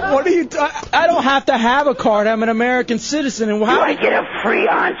 I don't have to have a card. I'm an American citizen. And how? Do I get a free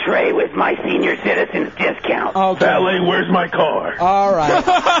entree with my senior citizens discount? Okay. Valet, where's my car? All right.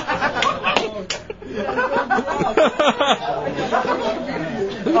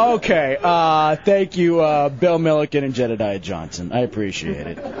 Okay. Thank you, Bill Milliken and Jedediah Johnson. I appreciate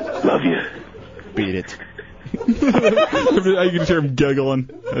it. Love you. Beat it. I can hear him giggling.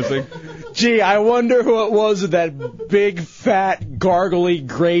 Gee, I wonder who it was with that big, fat, gargly,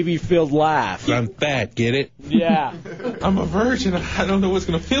 gravy-filled laugh. I'm fat, get it? Yeah. I'm a virgin. I don't know what it's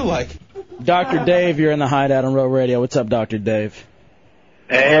going to feel like. Dr. Dave, you're in the Hideout on Real Radio. What's up, Dr. Dave?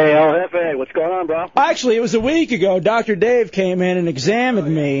 Hey, LFA, what's going on, bro? Actually, it was a week ago. Dr. Dave came in and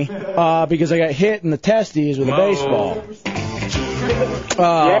examined me because I got hit in the testes with a baseball.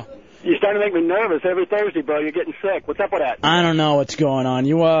 Yeah, you're starting to make me nervous every Thursday, bro. You're getting sick. What's up with that? I don't know what's going on.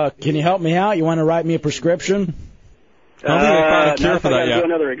 Can you help me out? You want to write me a prescription? I don't think they found a cure for that do yet.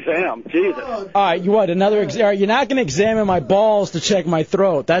 another exam. Jesus. All right, you want another exam? You're not going to examine my balls to check my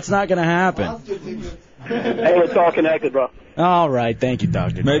throat. That's not going to happen. Hey, it's all connected, bro. All right, thank you,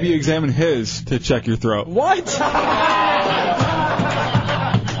 Doctor. Maybe you examine his to check your throat. What?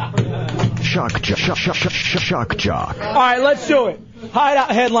 Shock jock. All right, let's do it.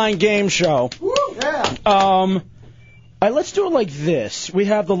 Hideout Headline Game Show. All right, let's do it like this. We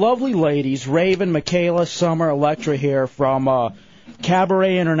have the lovely ladies, Raven, Michaela, Summer, Electra here from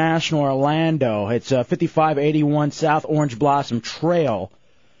Cabaret International, Orlando. It's 5581 South Orange Blossom Trail.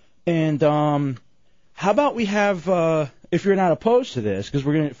 And how about we have, if you're not opposed to this, because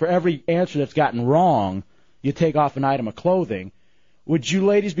we're gonna, for every answer that's gotten wrong, you take off an item of clothing. Would you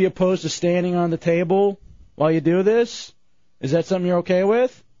ladies be opposed to standing on the table while you do this? Is that something you're okay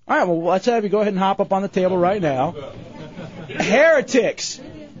with? All right, well, let's have you go ahead and hop up on the table right now. Heretics,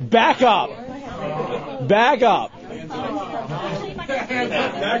 back up. Back up.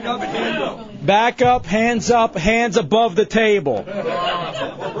 Back up, hands up, hands above the table.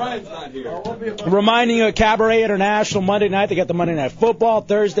 Reminding you of Cabaret International Monday night. They got the Monday Night Football.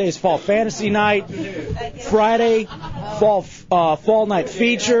 Thursday is Fall Fantasy Night. Friday, Fall Night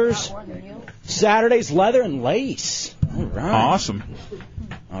Features. Saturday's Leather and Lace. All right. Awesome.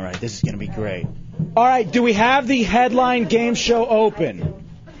 All right, this is going to be great. All right, do we have the headline game show open?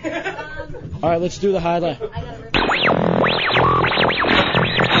 All right, let's do the highlight.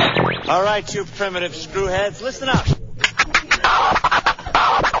 All right, you primitive screwheads, listen up.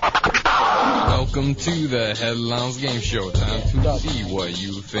 Welcome to the Headlines Game Show. Time to see what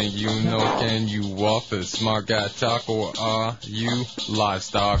you think you know. Can you walk the smart guy talk, or are you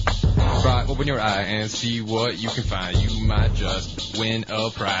livestock? Right, open your eye and see what you can find. You might just win a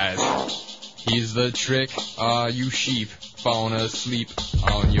prize. Here's the trick. Are you sheep falling asleep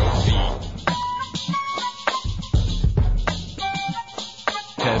on your feet?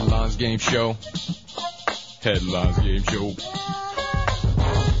 Headlines Game Show. Headlines Game Show.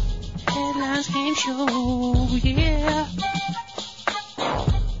 Headlines Game Show, yeah.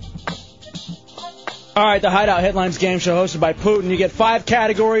 All right, the Hideout Headlines Game Show hosted by Putin. You get 5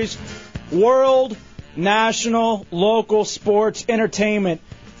 categories: world, national, local, sports, entertainment.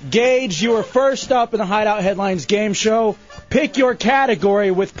 Gage, you are first up in the Hideout Headlines Game Show. Pick your category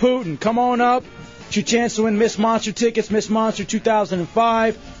with Putin. Come on up. It's your chance to win Miss Monster tickets, Miss Monster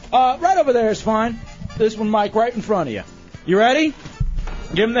 2005. Right over there is fine. This one, Mike, right in front of you. You ready?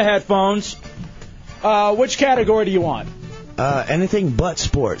 Give him the headphones. Which category do you want? Anything but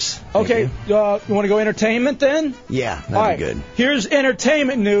sports. Okay, you want to go entertainment then? Yeah, that'd All right. be good. Here's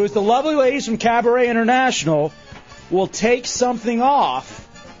entertainment news. The lovely ladies from Cabaret International will take something off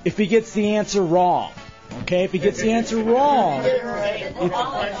if he gets the answer wrong. Okay, if he gets the answer wrong,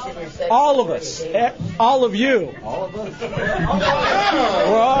 all of us, all of you. All of us.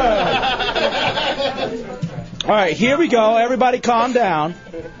 All right, here we go. Everybody calm down.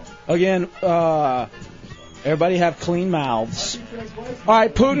 Again, everybody have clean mouths. All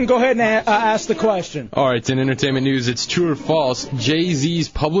right, Putin, go ahead and ask the question. All right, in entertainment news, it's true or false. Jay-Z's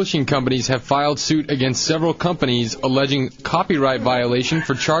publishing companies have filed suit against several companies alleging copyright violation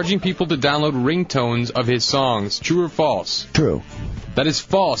for charging people to download ringtones of his songs. True or false? True. That is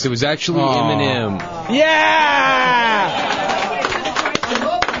false. It was actually Eminem. Yeah!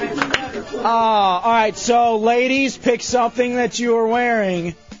 All right, so ladies, pick something that you are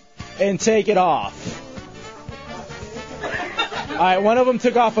wearing and take it off. All right, one of them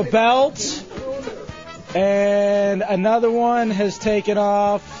took off a belt, and another one has taken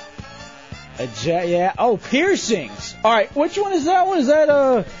off a yeah. Oh, piercings. All right, which one is that one? Is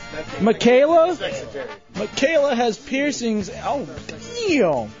that Michaela? Michaela has piercings. Oh,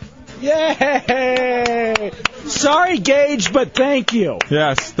 damn. Yay! Sorry, Gage, but thank you.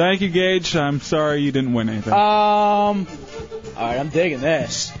 Yes, thank you, Gage. I'm sorry you didn't win anything. All right, I'm digging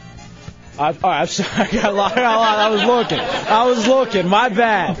this. I'm sorry. I got a lot. I was looking. My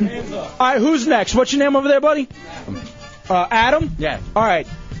bad. All right, who's next? What's your name over there, buddy? Adam? Yeah. All right.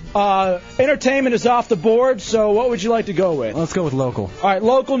 Entertainment is off the board, so what would you like to go with? Let's go with local. All right,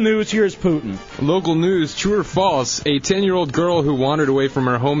 local news. Here's Putin. Local news, true or false, a 10-year-old girl who wandered away from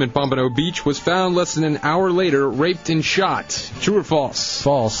her home in Pompano Beach was found less than an hour later, raped and shot. True or false?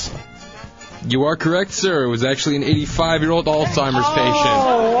 False. You are correct, sir. It was actually an 85-year-old Alzheimer's patient.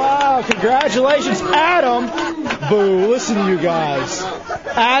 Oh, wow. Congratulations, Adam. Boo. Listen to you guys.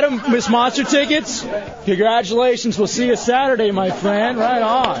 Adam, Miss Monster tickets. Congratulations. We'll see you Saturday, my friend. Right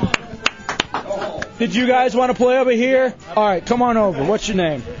on. Did you guys want to play over here? All right, come on over. What's your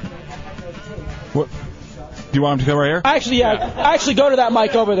name? What? Do you want him to come right here? Actually, yeah. Actually, go to that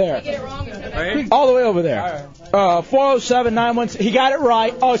mic over there. All the way over there. 407-916. He got it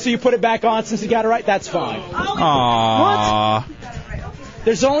right. Oh, so you put it back on since he got it right? That's fine. Aww. What?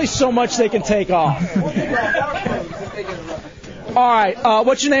 There's only so much they can take off. All right.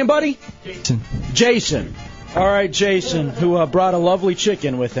 What's your name, buddy? Jason. All right, Jason, who brought a lovely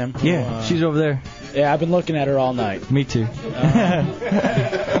chicken with him. Yeah, she's over there. Yeah, I've been looking at her all night. Me too.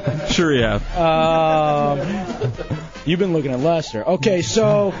 Sure you have. You've been looking at Lester. Okay,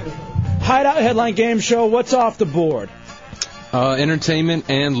 so Hideout Headline Game Show, what's off the board? Entertainment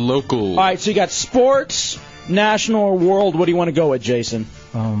and local. All right, so you got sports, national, or world. What do you want to go with, Jason?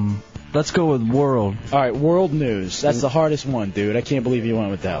 Let's go with world. All right, world news. That's the hardest one, dude. I can't believe you went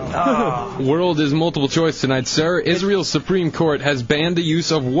with that one. World is multiple choice tonight, sir. Israel's Supreme Court has banned the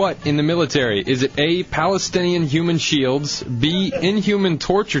use of what in the military? Is it A, Palestinian human shields, B, inhuman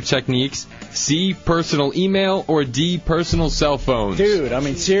torture techniques, C, personal email, or D, personal cell phones? Dude, I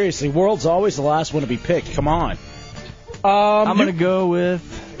mean, seriously, world's always the last one to be picked. Come on. I'm going to go with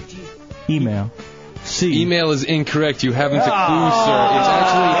email. C. Email is incorrect. You haven't a clue, sir. It's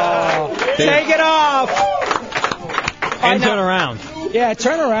actually... Take it off! And turn around. Yeah,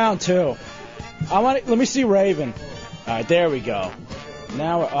 turn around, too. Let me see Raven. All right, there we go.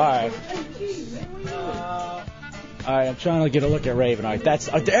 Now, all right. All right, I'm trying to get a look at Raven. All right, that's...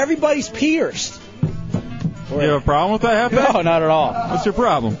 everybody's pierced. You have a problem with that, Happy? No, not at all. What's your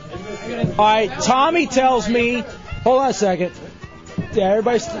problem? All right, Tommy tells me... Hold on a second. Yeah,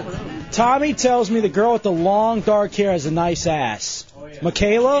 Tommy tells me the girl with the long, dark hair has a nice ass.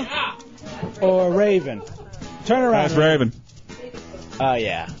 Michaela or Raven? Turn around. That's Raven. Oh,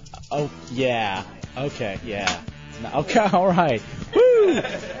 yeah. Oh, yeah. Okay, yeah. Okay, all right. Woo!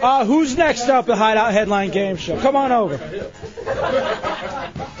 Who's next up at the Hideout Headline Game Show? Come on over.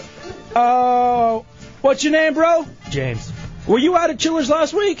 What's your name, bro? James. Were you out at Chillers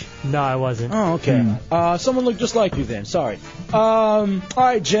last week? No, I wasn't. Oh, okay. Someone looked just like you then. Sorry. All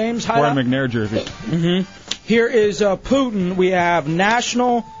right, James. Wearing a McNair jersey. Mm-hmm. Here is Putin. We have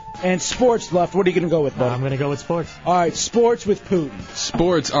national and sports left. What are you going to go with, buddy? I'm going to go with sports. All right, sports with Putin.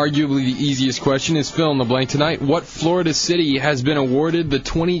 Sports, arguably the easiest question, is fill in the blank tonight. What Florida city has been awarded the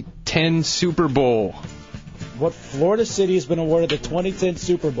 2010 Super Bowl? What Florida city has been awarded the 2010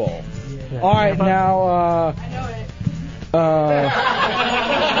 Super Bowl? Yeah. All right, now...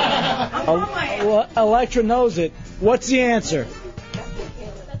 Electra knows it. What's the answer?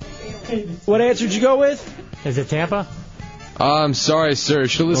 What answer did you go with? Is it Tampa? I'm sorry, sir.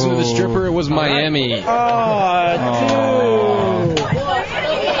 Should listen to the stripper. It was Miami. Dude. All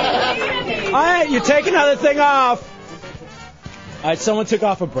right, you take another thing off. All right, someone took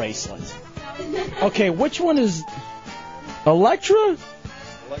off a bracelet. Okay, which one is Electra?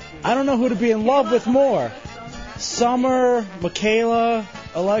 I don't know who to be in love with more. Summer, Michaela,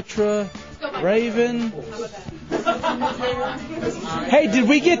 Electra, Raven. Hey, did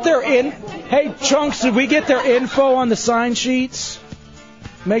we get their Hey, Chunks, did we get their info on the sign sheets?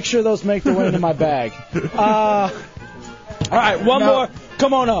 Make sure those make their way into my bag. All right, one more.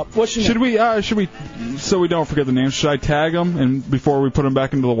 Come on up. What's your name? Should we, so we don't forget the names, should I tag them and before we put them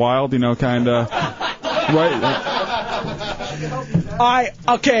back into the wild, kind of, right?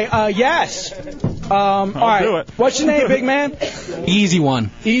 Yes. All right. Do it. What's your name, big man? Easy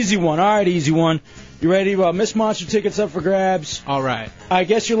one. Easy one. All right, easy one. You ready? Miss Monster tickets up for grabs. All right. I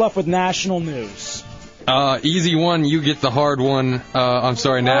guess you're left with national news. Easy one, you get the hard one. I'm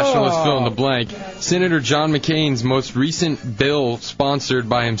sorry, national is fill in the blank. Senator John McCain's most recent bill, sponsored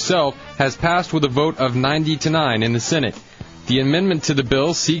by himself, has passed with a vote of 90-9 in the Senate. The amendment to the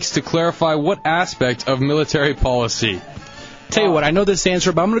bill seeks to clarify what aspect of military policy. Tell you what, I know this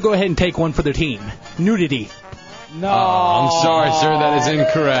answer, but I'm going to go ahead and take one for the team. Nudity. No. I'm sorry, sir, that is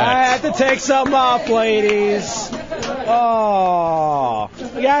incorrect. I had to take something off, ladies. Oh.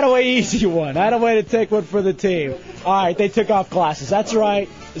 You had a way easy one. I had a way to take one for the team. All right, they took off glasses. That's right.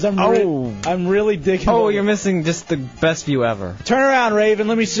 I'm really digging it. You're missing just the best view ever. Turn around, Raven.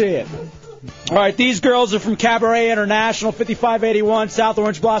 Let me see it. All right, these girls are from Cabaret International, 5581 South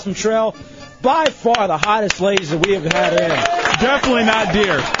Orange Blossom Trail. By far the hottest ladies that we have had in. Definitely not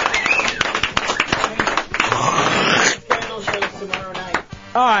deer.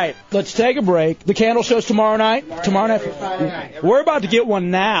 All right, let's take a break. The candle show's tomorrow night. Tomorrow night. We're about to get one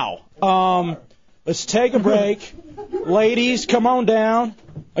now. Let's take a break. Ladies, come on down.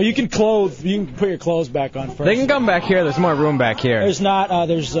 Oh, you can put your clothes back on first. They can come back here. There's more room back here. There's not.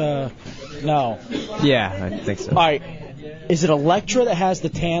 No. Yeah, I think so. All right. Is it Electra that has the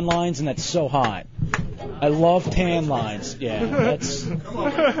tan lines and that's so hot? I love tan lines. Yeah, that's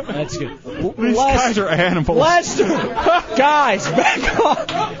good. These guys are animals. Lester, guys, back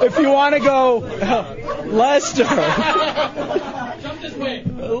off. If you want to go, Lester. Jump this way.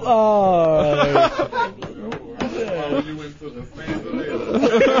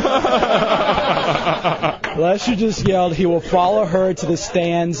 Lester just yelled, he will follow her to the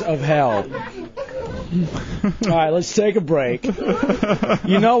stands of hell. All right, let's take a break.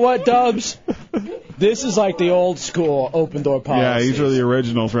 You know what, Dubs? This is like the old school open door policy. Yeah, these are the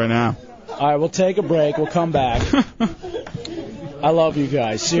originals right now. All right, we'll take a break. We'll come back. I love you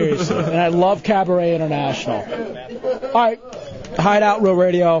guys, seriously. And I love Cabaret International. All right. Hideout Real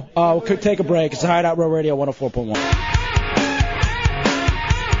Radio. We could take a break. It's Hideout Real Radio 104.1.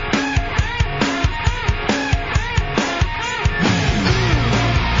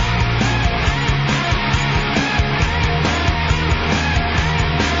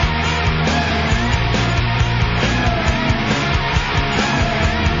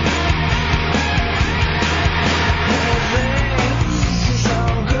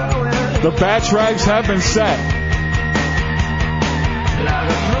 The batch rags have been set.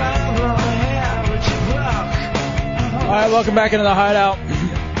 All right, welcome back into the Hideout.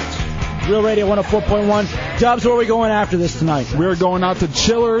 Real Radio 104.1. Dubs, where are we going after this tonight? We're going out to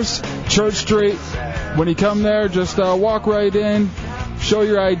Chillers, Church Street. When you come there, just walk right in, show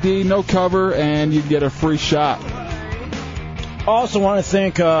your ID, no cover, and you get a free shot. Also want to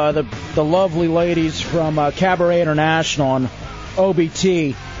thank the lovely ladies from Cabaret International and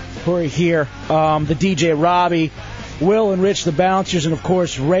OBT who are here. The DJ Robbie, Will and Rich the Bouncers, and of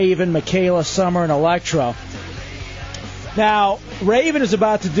course Raven, Michaela, Summer, and Electra. Now, Raven is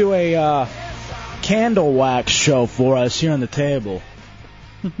about to do a candle wax show for us here on the table.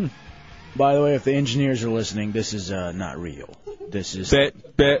 By the way, if the engineers are listening, this is not real. This is bit.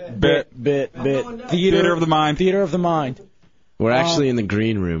 Theater of the mind. Theater of the mind. We're actually in the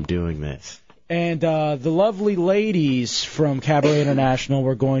green room doing this. And the lovely ladies from Cabaret International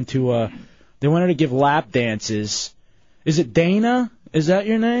were going to, they wanted to give lap dances. Is it Dana? Is that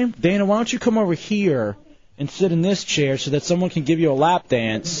your name? Dana, why don't you come over here and sit in this chair so that someone can give you a lap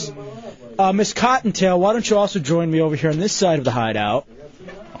dance? Miss Cottontail, why don't you also join me over here on this side of the Hideout?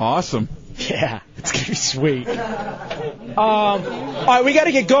 Awesome. Yeah, it's going to be sweet. All right, we got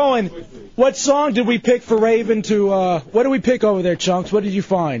to get going. What song did we pick for Raven to, what did we pick over there, Chunks? What did you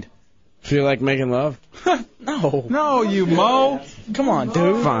find? Feel like making love? No. No, you mo. Come on,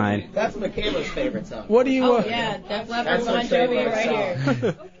 dude. Fine. That's Michaela's favorite song. What do you... Oh, yeah, Def Leppard, Bon Jovi right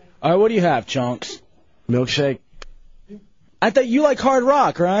here. All right, what do you have, Chunks? Milkshake. I thought you like hard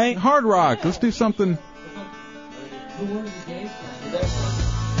rock, right? Hard rock. Let's do something.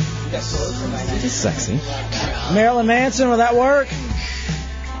 Sexy. Marilyn Manson, will that work?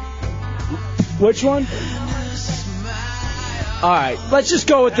 Which one? All right, let's just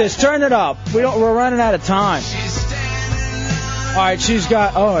go with this. Turn it up. We're running out of time. All right, she's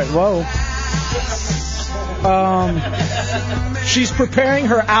got. All right, whoa. She's preparing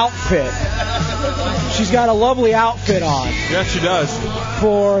her outfit. She's got a lovely outfit on. Yes, she does.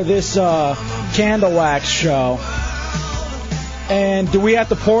 For this candle wax show. And do we have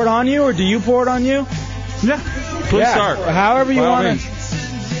to pour it on you, or do you pour it on you? Yeah. Please start. However you want to.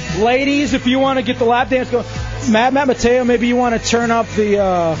 Ladies, if you want to get the lap dance going. Matt Mateo, maybe you want to turn up the...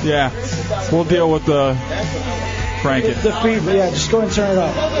 Yeah, we'll deal with the... Crank it. The fever, yeah, just go and turn it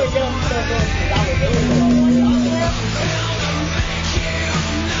up.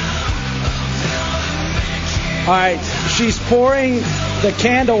 All right, she's pouring the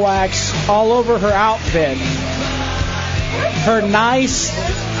candle wax all over her outfit. Her nice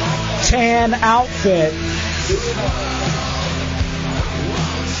tan outfit.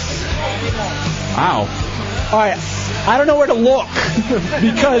 Wow. All right, I don't know where to look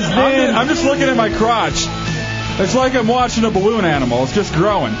because then I'm just looking at my crotch. It's like I'm watching a balloon animal. It's just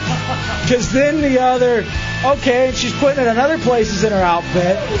growing. Because then the other, okay, and she's putting it in other places in her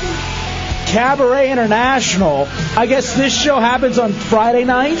outfit. Cabaret International. I guess this show happens on Friday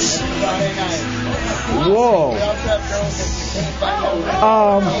nights. Whoa.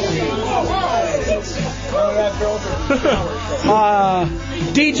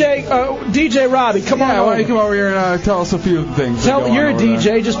 DJ Robbie, come on. Why don't you come over here and tell us a few things? You're a DJ.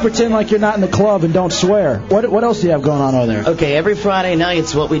 There. Just pretend like you're not in the club and don't swear. What else do you have going on over there? Okay, every Friday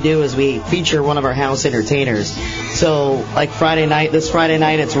nights, what we do is we feature one of our house entertainers. So, like this Friday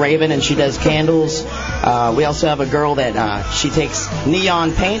night, it's Raven, and she does candles. We also have a girl that she takes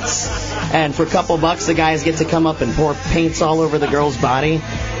neon paints, and for a couple bucks, the guys get to come up and pour paints all over the girl's body.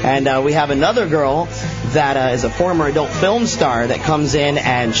 And we have another girl that is a former adult film star that comes in,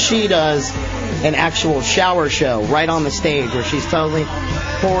 and she does an actual shower show right on the stage where she's totally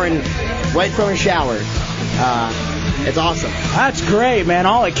pouring right from her shower. It's awesome. That's great, man.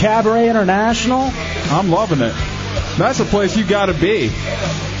 All at Cabaret International. I'm loving it. That's a place you got to be.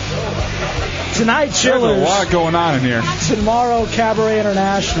 Tonight, Chillers. There's a lot going on in here. Tomorrow, Cabaret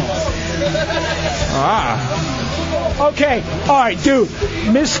International. Okay, all right, dude.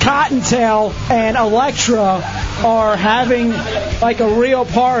 Miss Cottontail and Electra are having like a real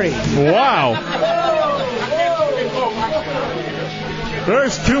party. Wow.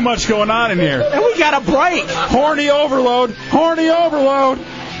 There's too much going on in here. And we got a break. Horny overload. Horny overload.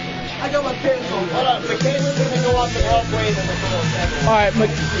 I got my pants on. Hold on. Michaela's going to go All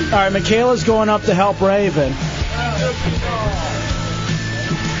right, Michaela's going up to help Raven.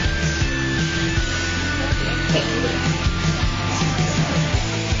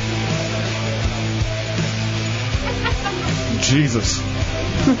 Jesus.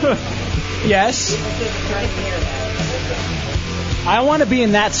 Yes? I want to be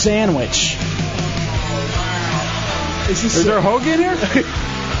in that sandwich. Is there a hoagie in here?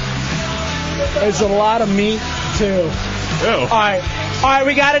 There's a lot of meat, too. Ew. All right,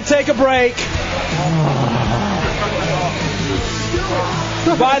 we got to take a break.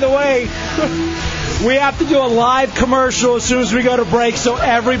 By the way, we have to do a live commercial as soon as we go to break, so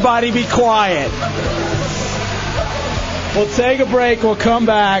everybody be quiet. We'll take a break. We'll come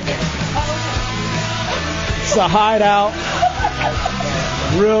back. It's the Hideout.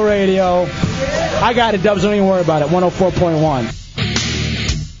 Real radio. I got it, Dubs. Don't even worry about it. 104.1.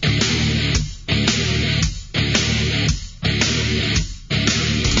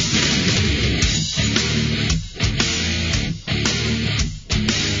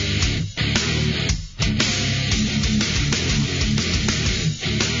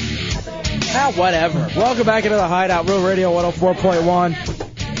 Whatever. Welcome back into the Hideout, Real Radio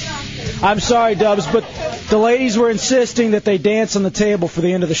 104.1. I'm sorry, Dubs, but the ladies were insisting that they dance on the table for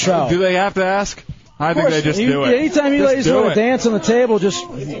the end of the show. Do they have to ask? I think they just do it. Anytime you ladies want to dance on the table,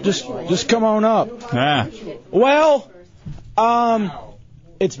 just come on up. Nah. Well,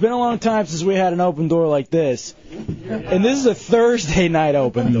 it's been a long time since we had an open door like this, and this is a Thursday night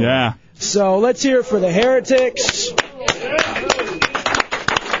open door. Yeah. So let's hear it for the Heretics.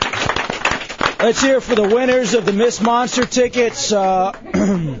 Let's hear it for the winners of the Miss Monster tickets.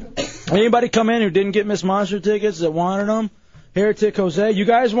 Anybody come in who didn't get Miss Monster tickets that wanted them? Heretic Jose. You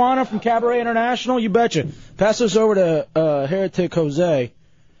guys want them from Cabaret International? You betcha. Pass those over to Heretic Jose.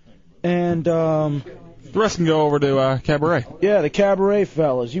 And the rest can go over to Cabaret. Yeah, the Cabaret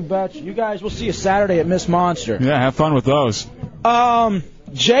fellas. You betcha. You guys, we'll see you Saturday at Miss Monster. Yeah, have fun with those.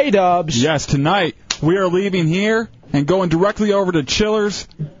 J-Dubs. Yes, tonight we are leaving here and going directly over to Chillers,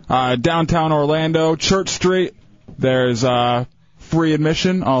 downtown Orlando, Church Street. There's free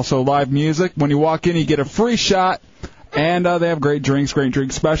admission, also live music. When you walk in, you get a free shot, and they have great drink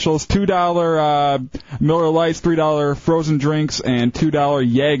specials. $2 Miller Lights, $3 frozen drinks, and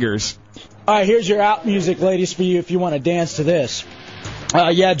 $2 Jaegers. All right, here's your out music, ladies, for you if you want to dance to this.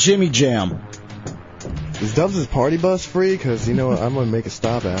 Yeah, Jimmy Jam. Is Dubs' party bus free? Because, you know what, I'm going to make a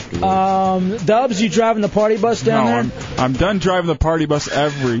stop afterwards. Dubs, you driving the party bus down there? No, I'm done driving the party bus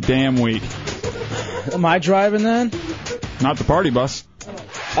every damn week. Am I driving then? Not the party bus.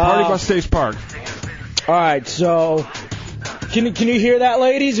 Party bus stays parked. All right, so can you hear that,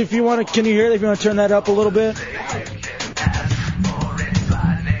 ladies? If you want to, can you hear that? If you want to turn that up a little bit.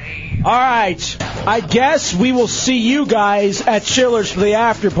 All right, I guess we will see you guys at Chillers for the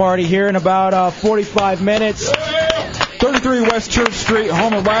after party here in about 45 minutes. 33 West Church Street,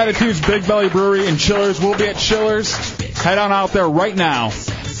 home of Latitude's Big Belly Brewery and Chillers. We'll be at Chillers. Head on out there right now.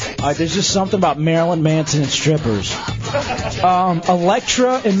 There's just something about Marilyn Manson and strippers.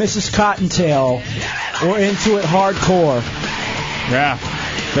 Electra and Mrs. Cottontail were into it hardcore. Yeah,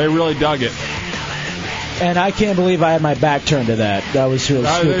 they really dug it. And I can't believe I had my back turned to that. That was really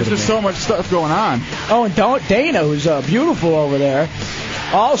stupid. There's just so much stuff going on. Oh, and Dana, who's beautiful over there,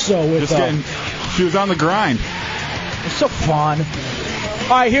 also with. She was on the grind. It's so fun. All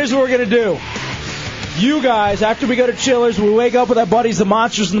right, here's what we're gonna do. You guys, after we go to Chillers, we wake up with our buddies, the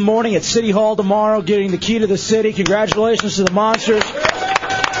Monsters, in the morning at City Hall tomorrow, getting the key to the city. Congratulations to the Monsters.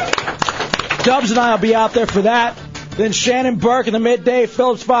 Dubs and I will be out there for that. Then Shannon Burke in the midday,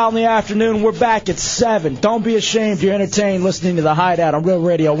 Phillips File in the afternoon. We're back at 7. Don't be ashamed. You're entertained listening to The Hideout on Real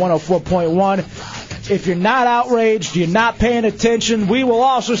Radio 104.1. If you're not outraged, you're not paying attention, we will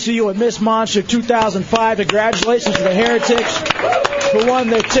also see you at Miss Monster 2005. Congratulations to the Heretics who won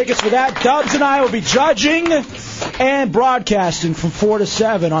their tickets for that. Dubs and I will be judging and broadcasting from 4 to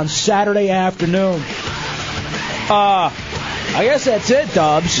 7 on Saturday afternoon. I guess that's it,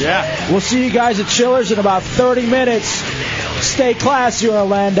 Dubs. Yeah. We'll see you guys at Chillers in about 30 minutes. Stay classy,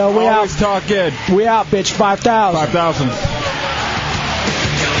 Orlando. We Always out. Talk good. We out, bitch. 5,000. 5,000.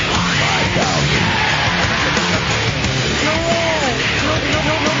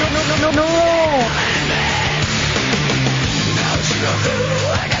 No.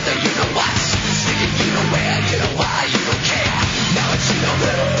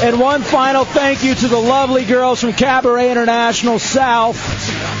 And one final thank you to the lovely girls from Cabaret International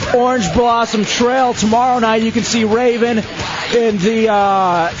South, Orange Blossom Trail. Tomorrow night you can see Raven in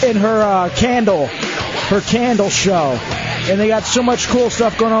her candle show. And they got so much cool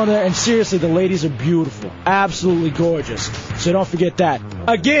stuff going on there. And seriously, the ladies are beautiful. Absolutely gorgeous. So don't forget that.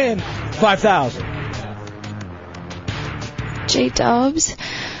 Again, 5,000. J-Dubs,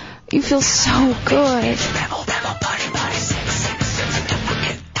 you feel so good.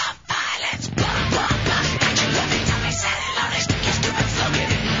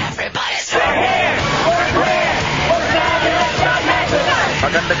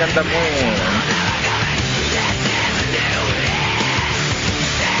 Maganda-ganda mo.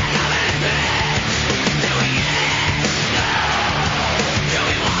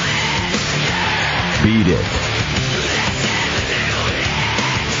 Beat it.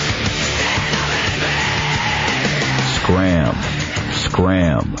 Scram.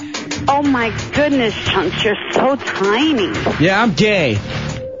 Scram. Oh my goodness, Chunks, you're so tiny. Yeah, I'm gay.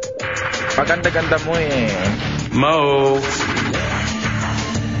 Maganda-ganda mo eh. Mo.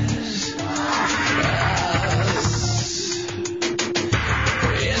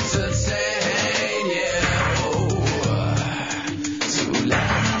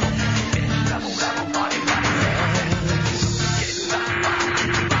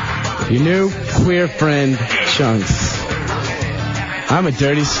 Your new queer friend, Chunks. I'm a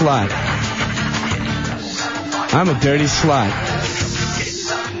dirty slut. I'm a dirty slut.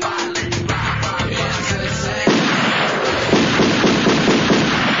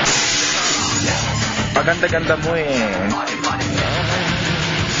 Maganda-ganda mo eh.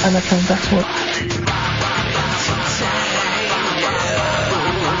 I'm a transsexual.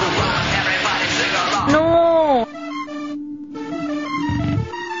 No.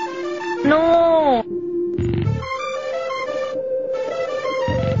 No.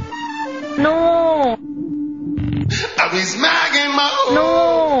 No. I be smacking my hoes.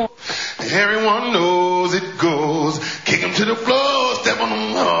 No. Everyone knows it goes. Kick him to the floor, step on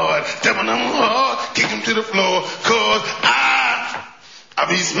them hard, step on them hard, kick him to the floor, cause I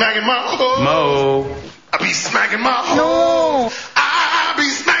be smacking my hoes. Mo. I be smacking my hoes. No. I be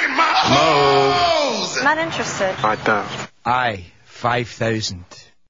smacking my hoes. Not interested. 5,000. Aye, 5,000.